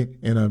play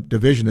in a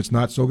division that's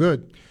not so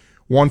good.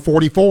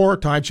 144,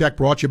 time check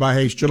brought to you by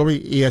Hayes Jewelry,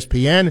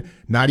 ESPN,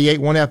 98.1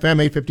 FM,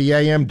 850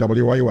 AM,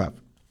 WRUF.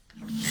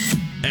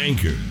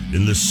 Anchored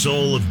in the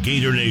soul of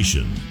Gator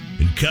Nation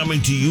and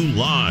coming to you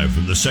live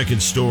from the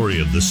second story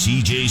of the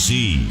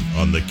CJC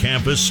on the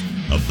campus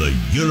of the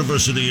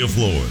University of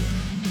Florida.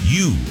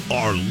 You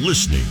are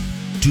listening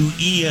to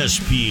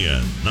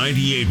ESPN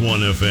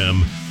 98.1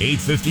 FM,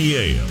 850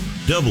 AM,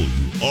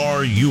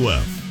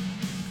 WRUF.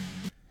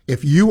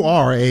 If you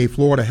are a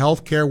Florida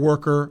healthcare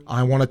worker,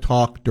 I want to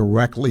talk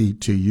directly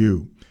to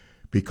you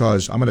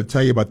because I'm going to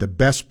tell you about the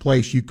best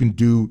place you can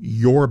do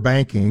your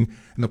banking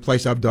and the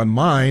place I've done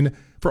mine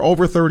for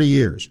over 30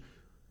 years.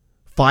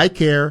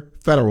 FICARE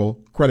Federal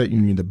Credit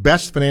Union, the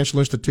best financial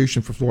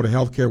institution for Florida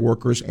healthcare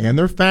workers and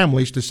their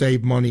families to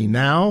save money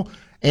now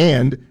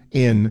and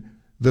in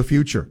the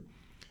future.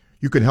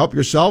 You can help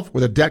yourself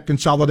with a debt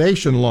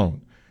consolidation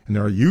loan. And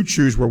there are You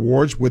Choose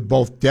rewards with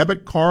both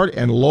debit card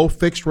and low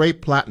fixed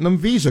rate platinum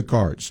Visa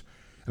cards.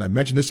 And I've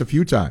mentioned this a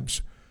few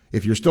times.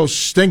 If you're still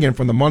stinging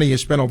from the money you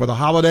spent over the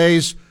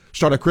holidays,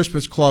 start a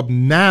Christmas club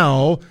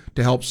now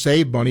to help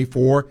save money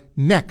for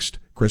next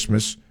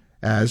Christmas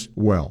as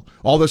well.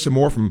 All this and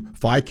more from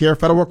FICARE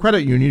Federal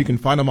Credit Union. You can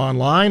find them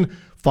online,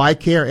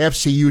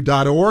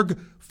 FICAREFCU.org,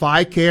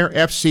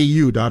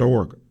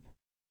 FICAREFCU.org.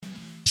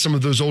 Some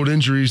of those old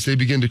injuries, they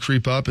begin to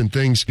creep up and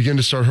things begin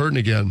to start hurting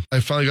again.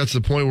 I finally got to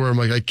the point where I'm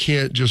like, I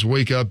can't just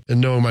wake up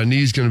and know my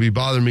knee's going to be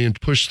bothering me and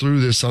push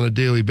through this on a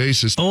daily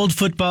basis. Old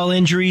football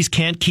injuries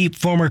can't keep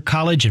former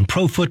college and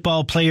pro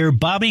football player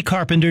Bobby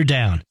Carpenter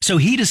down. So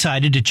he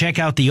decided to check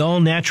out the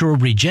all-natural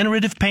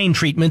regenerative pain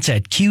treatments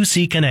at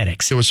QC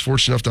Kinetics. I was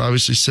fortunate enough to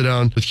obviously sit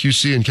down with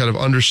QC and kind of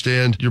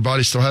understand your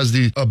body still has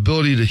the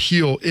ability to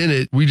heal in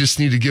it. We just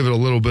need to give it a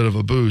little bit of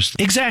a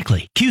boost.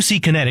 Exactly. QC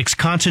Kinetics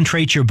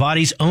concentrates your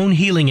body's own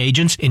healing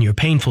agents in your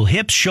painful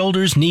hips,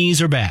 shoulders,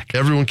 knees, or back.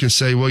 Everyone can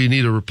say, well, you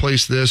need to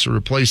replace this or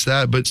replace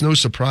that, but it's no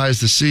surprise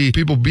to see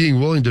people being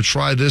willing to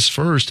try this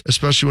first,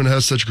 especially when it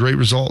has such great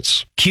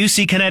results.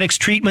 QC Kinetics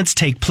treatments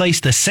take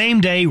place the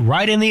same day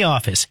right in the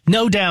office.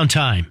 No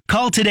downtime.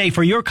 Call today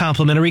for your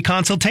complimentary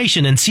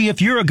consultation and see if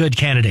you're a good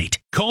candidate.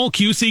 Call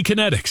QC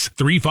Kinetics,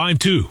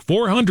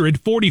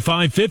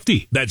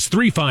 352-400-4550. That's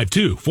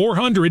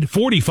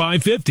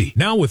 352-400-4550.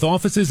 Now with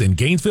offices in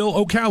Gainesville,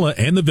 Ocala,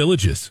 and the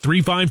Villages.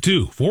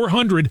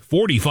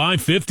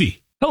 352-400-4550.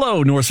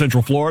 Hello, North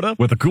Central Florida.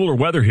 With the cooler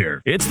weather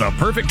here, it's the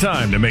perfect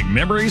time to make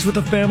memories with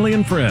the family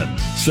and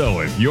friends.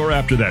 So if you're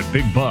after that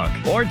big buck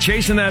or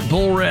chasing that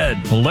bull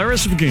red,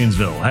 Polaris of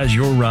Gainesville has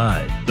your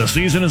ride. The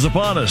season is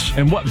upon us,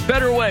 and what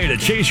better way to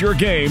chase your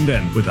game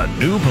than with a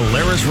new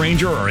Polaris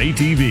Ranger or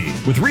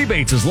ATV? With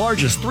rebates as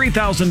large as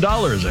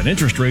 $3,000 and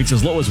interest rates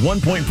as low as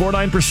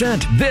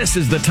 1.49%, this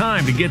is the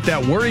time to get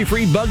that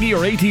worry-free buggy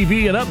or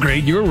ATV and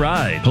upgrade your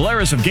ride.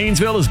 Polaris of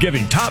Gainesville is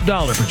giving top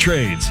dollar for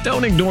trades.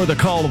 Don't ignore the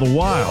call of the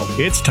wild.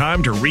 It's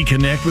time to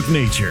reconnect with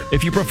nature.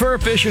 If you prefer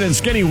fishing in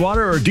skinny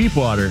water or deep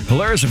water,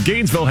 Polaris of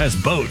Gainesville has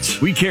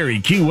boats. We carry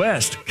Key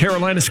West,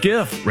 Carolina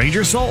Skiff,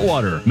 Ranger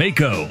Saltwater,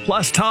 Mako,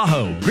 plus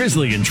Tahoe,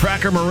 Grizzly, and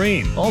Tracker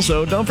Marine.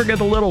 Also, don't forget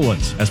the little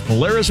ones, as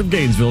Polaris of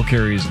Gainesville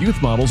carries youth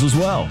models as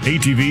well.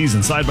 ATVs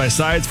and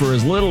side-by-sides for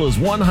as little as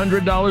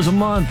 $100 a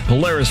month.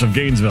 Polaris of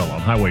Gainesville on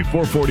Highway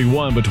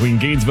 441 between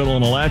Gainesville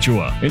and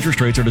Alachua.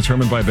 Interest rates are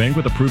determined by bank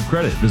with approved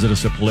credit. Visit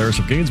us at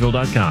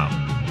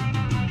polarisofgainesville.com.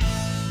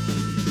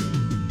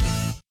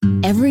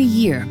 Every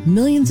year,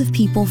 millions of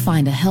people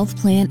find a health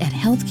plan at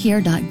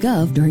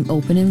healthcare.gov during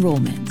open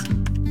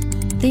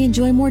enrollment. They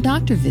enjoy more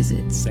doctor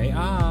visits,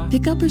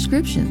 pick up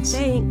prescriptions,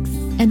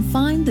 and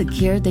find the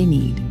care they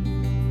need.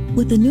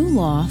 With the new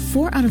law,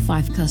 4 out of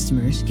 5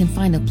 customers can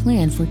find a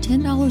plan for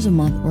 $10 a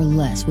month or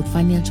less with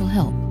financial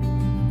help.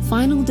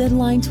 Final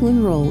deadline to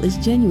enroll is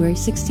January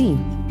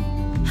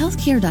 16th.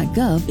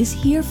 Healthcare.gov is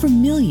here for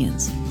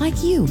millions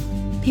like you,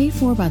 paid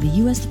for by the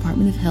U.S.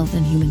 Department of Health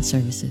and Human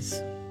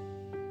Services.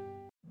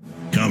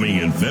 Coming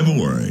in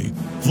February,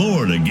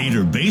 Florida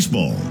Gator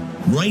Baseball,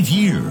 right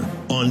here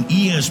on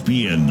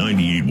ESPN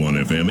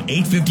 98.1 FM,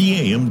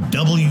 850 AM,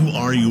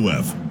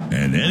 WRUF,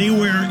 and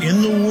anywhere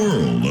in the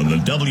world on the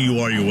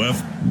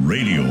WRUF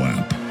radio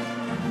app.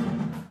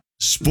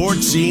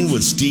 Sports Scene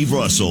with Steve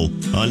Russell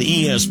on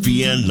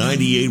ESPN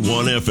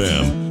 98.1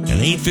 FM and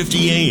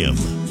 850 AM,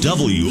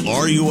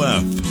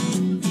 WRUF.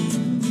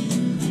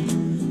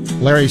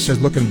 Larry says,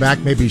 looking back,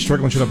 maybe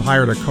Stricklin should have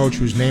hired a coach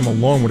whose name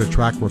alone would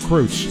attract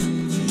recruits.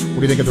 What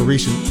do you think of the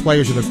recent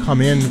players that have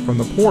come in from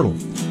the portal?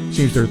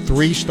 Seems they're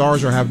 3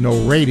 stars or have no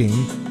rating,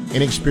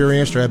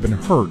 inexperienced or have been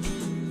hurt.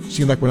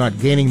 Seems like we're not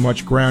gaining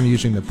much ground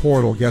using the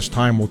portal. Guess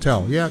time will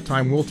tell. Yeah,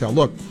 time will tell.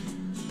 Look,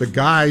 the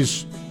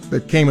guys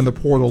that came in the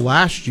portal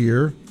last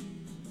year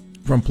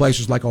from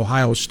places like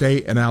Ohio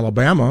State and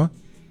Alabama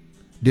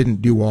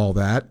didn't do all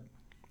that.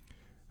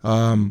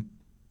 Intel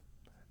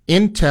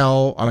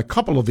on a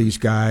couple of these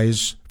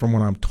guys, from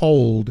what I'm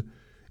told,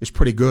 is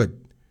pretty good.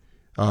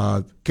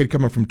 Kid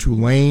coming from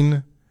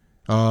Tulane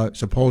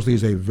supposedly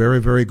is a very,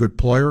 very good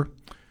player.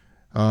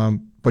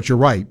 But you're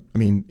right. I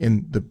mean,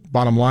 the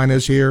bottom line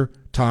is here,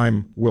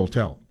 time will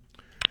tell.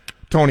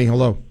 Tony,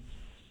 hello.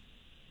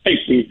 Hey,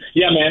 Steve.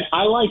 Yeah, man,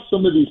 I like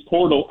some of these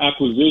portal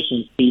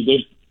acquisitions, Steve.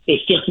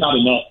 It's just not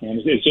enough, man.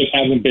 It just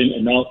hasn't been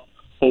enough.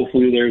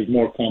 Hopefully there's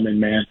more coming,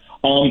 man.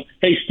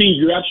 Hey, Steve,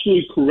 you're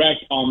absolutely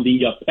correct on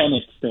the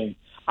Penix thing.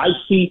 I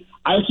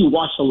actually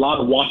watched a lot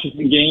of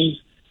Washington games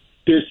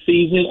this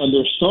season, and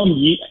there's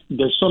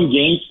some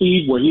games,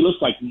 Steve, where he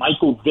looks like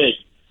Michael Vick,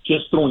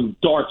 just throwing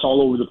darts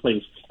all over the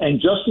place. And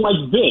just like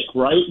Vick,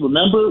 right?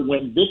 Remember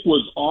when Vick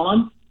was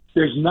on,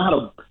 there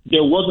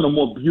wasn't a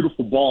more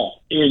beautiful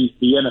ball in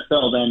the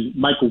NFL than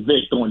Michael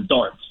Vick throwing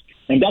darts.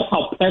 And that's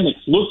how Penix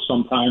looks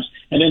sometimes.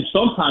 And then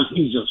sometimes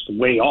he's just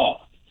way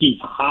off. He's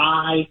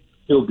high.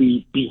 He'll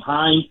be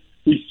behind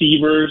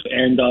receivers.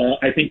 And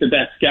I think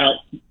that scout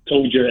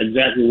told you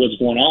exactly what's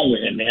going on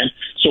with him, man.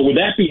 So with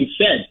that being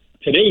said,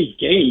 today's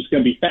game is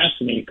going to be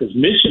fascinating because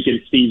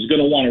Michigan, Steve, is going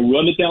to want to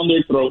run it down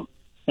their throat,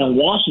 and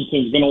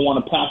Washington is going to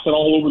want to pass it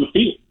all over the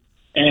field.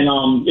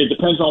 And it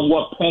depends on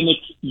what Penix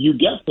you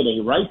get today,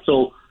 right?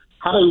 So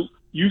how do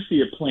you see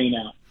it playing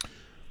out?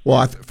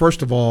 Well,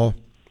 first of all,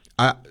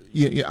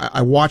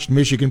 I watched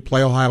Michigan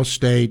play Ohio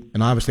State,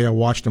 and obviously I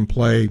watched them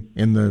play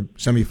in the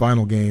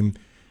semifinal game,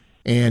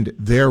 and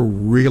they're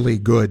really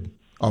good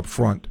up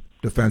front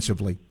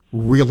defensively,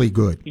 really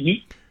good.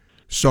 Mm-hmm.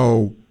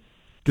 So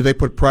do they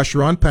put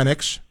pressure on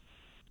Penix?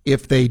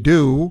 If they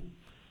do,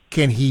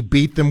 can he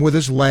beat them with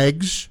his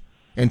legs?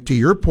 And to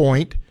your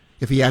point,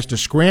 if he has to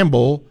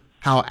scramble,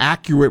 how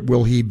accurate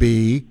will he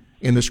be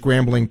in the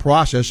scrambling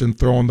process and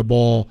throwing the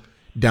ball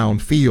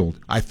downfield?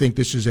 I think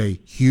this is a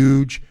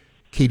huge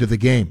key to the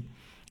game.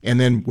 And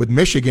then with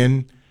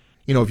Michigan,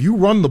 if you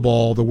run the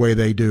ball the way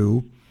they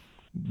do,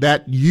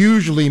 that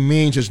usually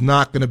means it's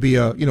not going to be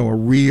a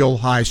real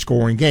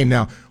high-scoring game.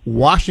 Now,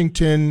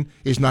 Washington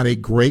is not a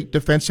great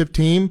defensive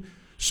team,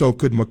 so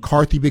could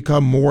McCarthy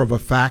become more of a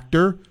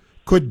factor?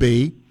 Could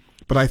be.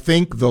 But I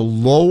think the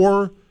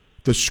lower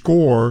the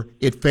score,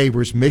 it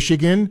favors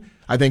Michigan.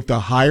 I think the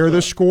higher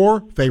the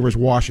score favors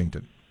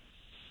Washington.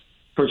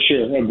 For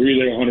sure. I agree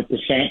there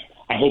 100%.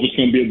 I hope it's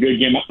going to be a good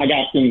game. I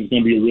got a feeling it's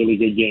going to be a really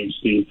good game,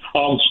 Steve.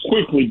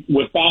 Quickly,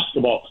 with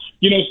basketball,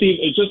 Steve,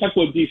 it's just like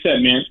what D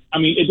said, man. I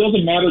mean, it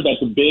doesn't matter that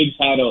the bigs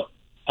had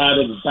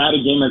as bad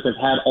a game as they've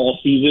had all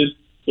season.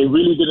 It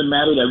really didn't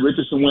matter that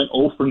Richardson went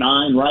 0 for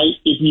 9, right?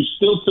 If you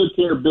still took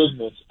care of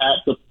business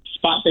at the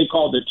spot they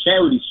call the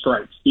charity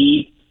strike,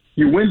 Steve,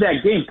 you win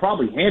that game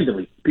probably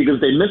handily because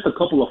they missed a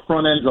couple of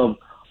front ends of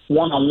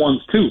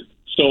one-on-ones too.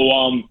 So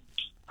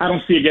I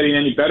don't see it getting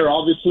any better,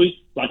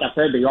 obviously. Like I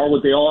said, they are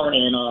what they are,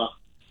 and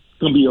it's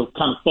going to be a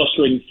kind of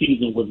frustrating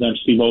season with them,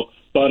 Steve-O.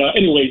 But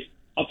anyways,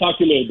 I'll talk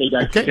to you later, big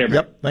guy. Okay,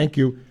 yep, thank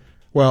you.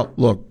 Well,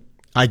 look,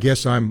 I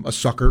guess I'm a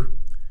sucker.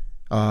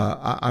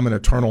 I'm an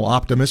eternal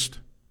optimist.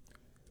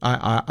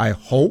 I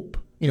hope,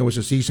 as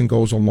the season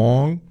goes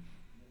along,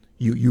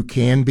 you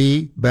can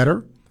be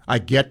better. I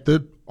get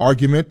the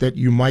argument that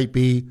you might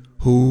be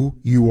who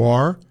you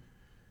are,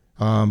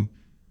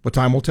 but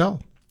time will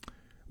tell.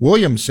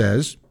 Williams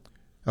says,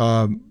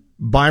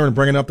 Byron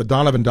bringing up the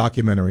Donovan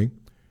documentary,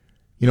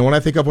 what I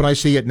think of when I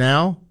see it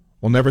now,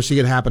 we'll never see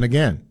it happen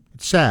again.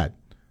 It's sad.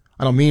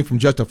 I don't mean from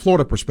just a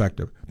Florida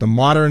perspective. The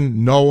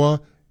modern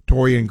Noah,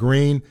 Torian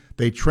Green,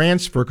 they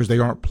transfer because they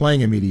aren't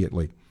playing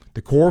immediately.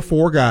 The core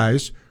 4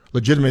 guys,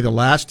 legitimately the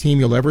last team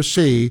you'll ever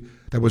see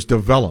that was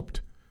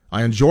developed.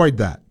 I enjoyed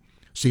that,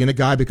 seeing a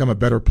guy become a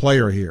better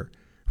player here.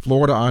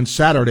 Florida on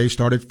Saturday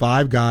started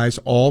 5 guys,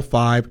 all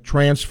 5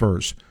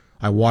 transfers.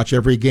 I watch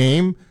every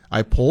game.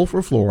 I pull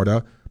for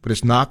Florida, but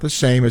it's not the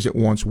same as it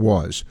once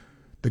was.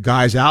 The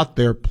guys out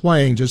there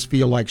playing just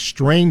feel like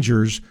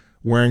strangers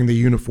wearing the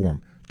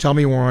uniform. Tell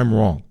me where I'm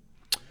wrong.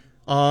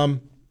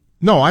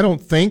 No, I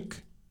don't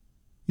think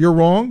you're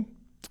wrong.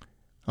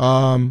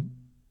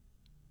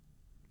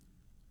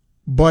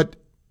 But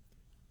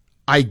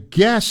I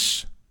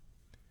guess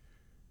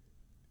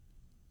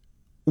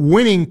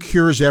winning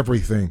cures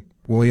everything,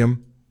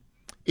 William.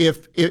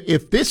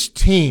 If this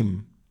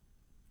team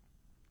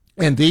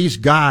and these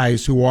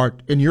guys who are,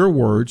 in your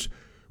words,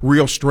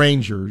 real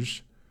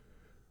strangers,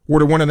 were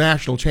to win a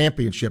national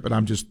championship, and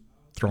I'm just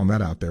throwing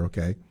that out there,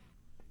 okay,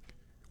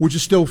 would you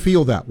still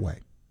feel that way?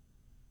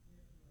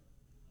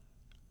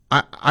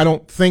 I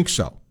don't think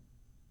so,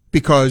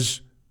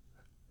 because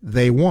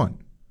they won.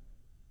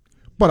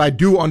 But I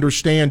do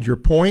understand your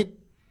point,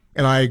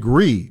 and I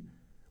agree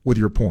with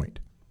your point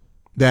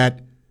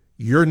that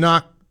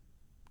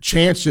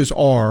chances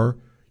are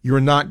you're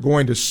not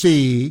going to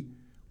see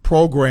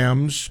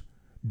programs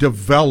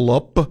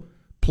develop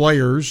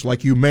players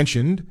like you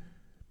mentioned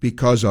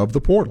because of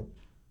the portal.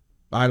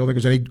 I don't think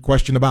there's any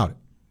question about it.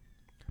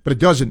 But it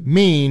doesn't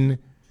mean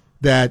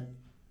that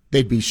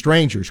they'd be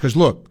strangers. Because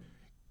look,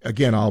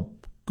 again, I'll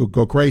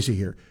go crazy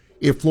here.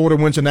 If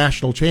Florida wins a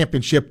national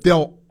championship,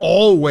 they'll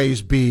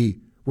always be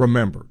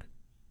remembered.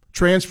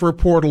 Transfer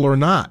portal or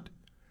not,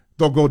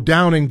 they'll go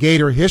down in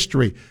Gator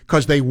history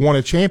because they won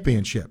a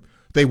championship.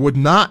 They would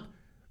not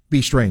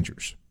be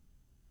strangers.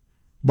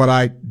 But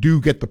I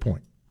do get the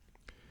point.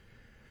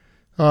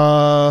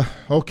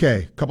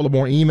 Okay, a couple of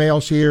more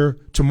emails here.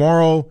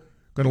 Tomorrow,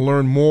 going to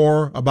learn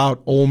more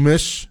about Ole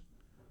Miss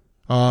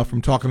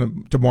from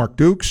talking to Mark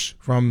Dukes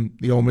from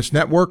the Ole Miss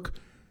Network.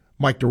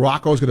 Mike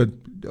DeRocco is going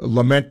to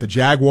lament the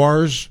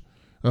Jaguars'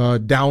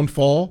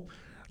 downfall.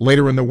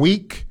 Later in the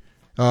week,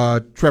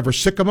 Trevor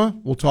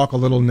Sikkema will talk a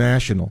little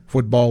National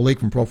Football League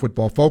from Pro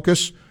Football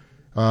Focus.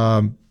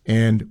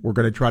 And we're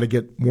going to try to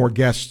get more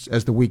guests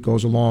as the week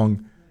goes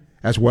along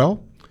as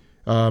well.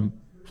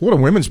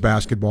 Florida women's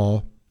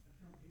basketball,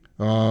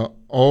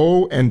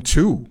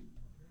 0-2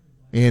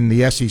 in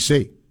the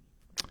SEC.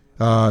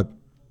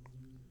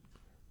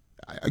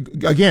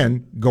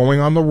 Again, going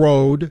on the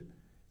road,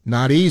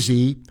 not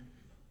easy,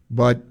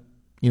 but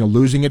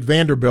losing at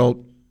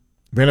Vanderbilt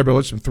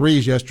hit some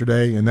threes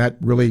yesterday, and that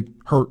really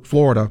hurt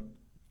Florida.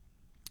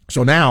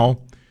 So now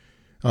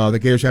the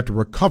Gators have to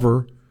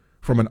recover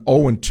from an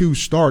 0-2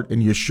 start,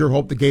 and you sure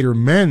hope the Gator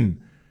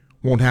men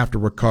won't have to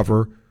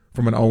recover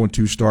from an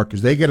 0-2 start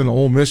because they get an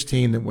Ole Miss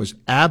team that was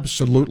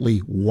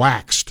absolutely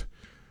waxed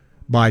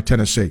by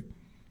Tennessee.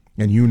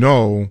 And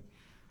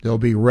they'll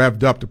be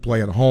revved up to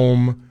play at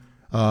home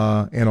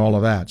and all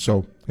of that.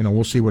 So,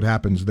 we'll see what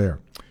happens there.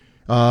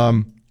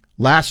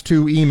 Last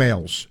 2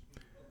 emails,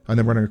 and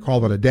then we're going to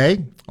call it a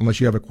day, unless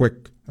you have a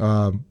quick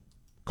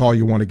call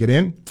you want to get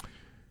in.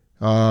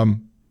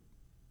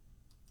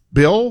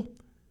 Bill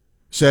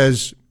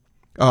says,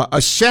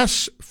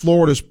 assess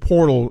Florida's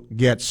portal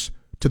gets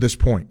to this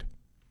point.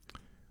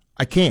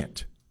 I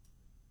can't.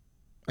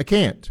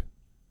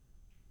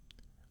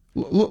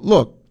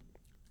 Look,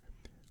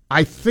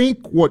 I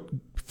think what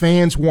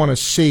fans want to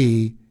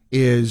see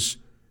is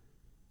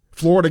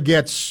Florida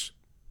gets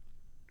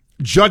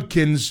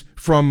Judkins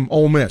from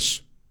Ole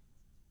Miss.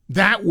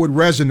 That would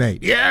resonate.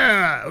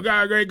 Yeah,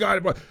 great guy.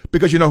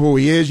 Because you know who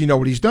he is, you know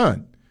what he's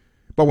done.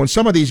 But when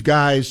some of these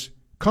guys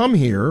come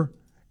here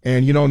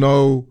and you don't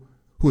know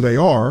who they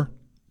are,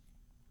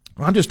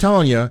 I'm just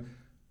telling you,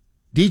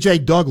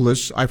 DJ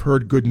Douglas, I've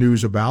heard good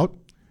news about,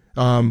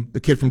 the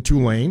kid from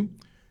Tulane.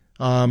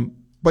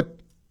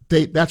 But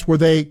that's where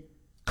they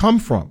come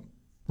from,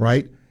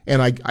 right?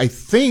 And I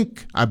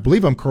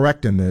believe I'm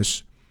correct in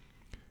this.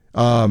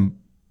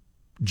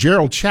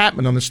 Gerald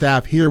Chapman on the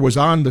staff here was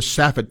on the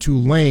staff at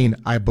Tulane,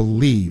 I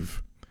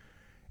believe.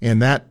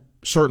 And that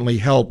certainly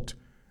helped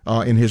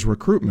in his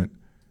recruitment.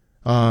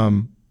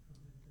 And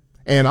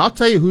I'll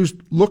tell you who's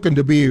looking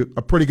to be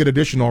a pretty good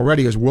addition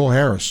already is Will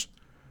Harris,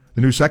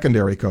 the new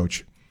secondary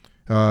coach.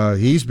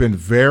 He's been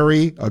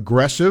very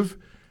aggressive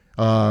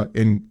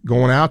in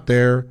going out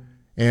there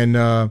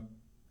and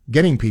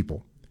getting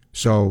people.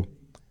 So,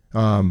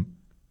 and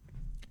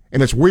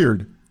it's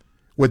weird.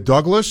 With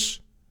Douglas,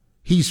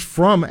 he's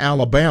from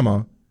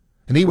Alabama,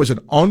 and he was an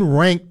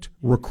unranked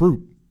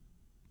recruit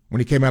when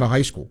he came out of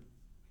high school.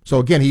 So,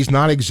 again, he's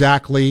not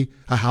exactly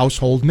a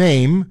household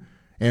name,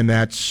 and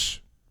that's,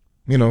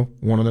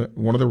 one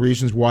of the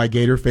reasons why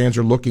Gator fans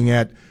are looking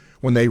at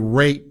when they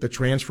rate the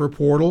transfer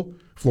portal,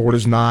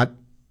 Florida's not,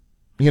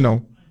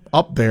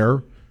 up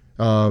there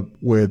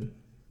with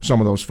some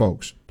of those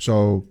folks.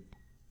 So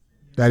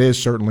that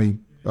is certainly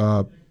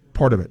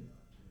part of it.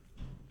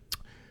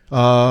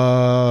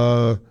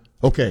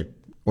 Okay.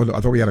 Well,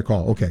 I thought we had a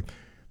call. Okay.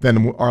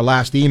 Then our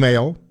last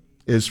email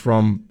is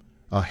from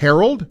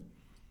Harold,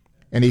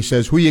 and he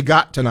says, who you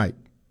got tonight?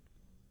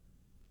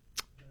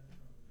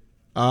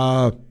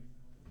 I'm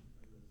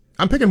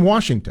picking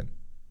Washington.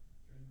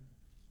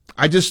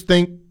 I just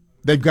think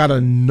they've got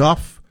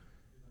enough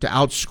to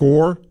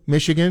outscore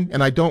Michigan,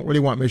 and I don't really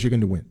want Michigan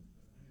to win.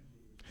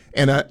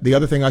 And the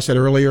other thing I said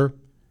earlier,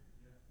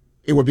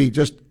 it would be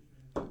just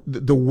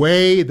the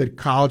way that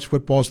college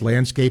football's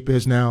landscape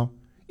is now,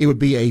 it would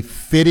be a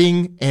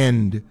fitting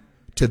end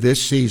to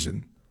this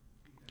season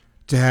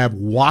to have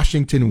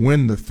Washington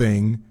win the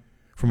thing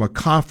from a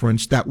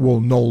conference that will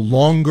no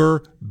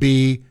longer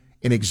be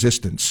in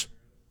existence.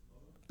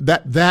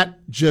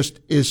 That just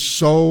is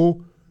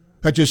so,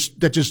 that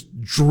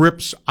just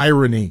drips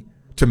irony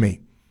to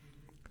me.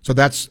 So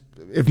that's,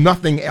 if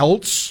nothing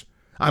else,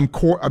 I'm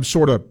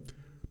sort of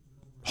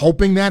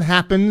hoping that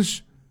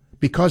happens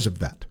because of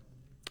that.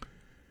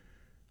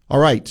 All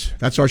right,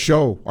 that's our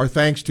show. Our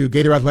thanks to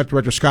Gator Athletic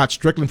Director Scott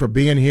Stricklin for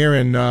being here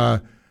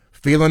and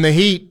feeling the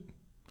heat.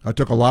 I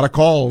took a lot of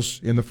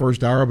calls in the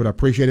first hour, but I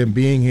appreciate him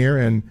being here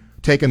and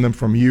taking them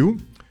from you.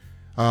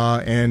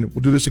 And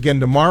we'll do this again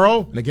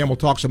tomorrow. And again, we'll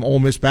talk some Ole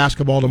Miss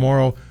basketball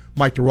tomorrow.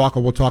 Mike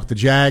DeRocco will talk the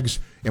Jags,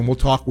 and we'll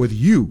talk with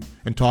you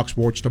and talk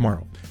sports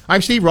tomorrow.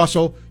 I'm Steve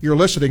Russell. You're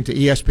listening to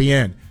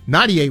ESPN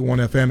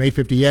 98.1 FM,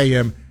 850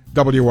 AM,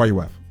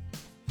 WRUF.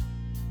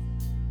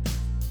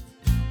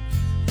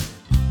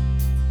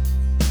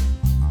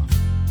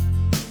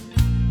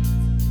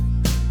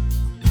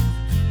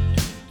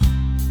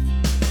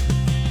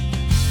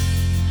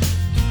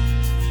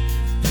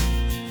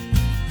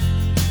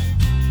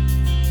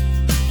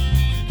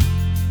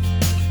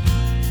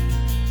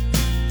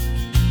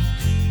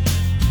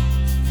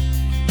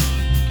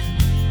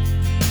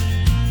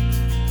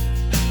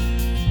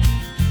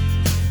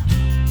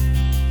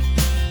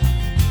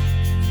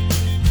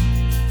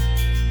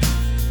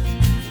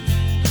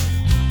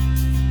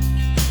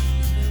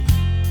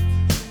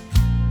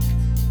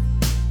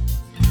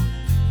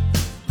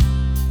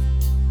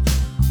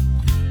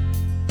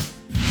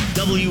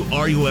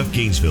 WRUF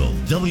Gainesville,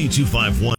 W251.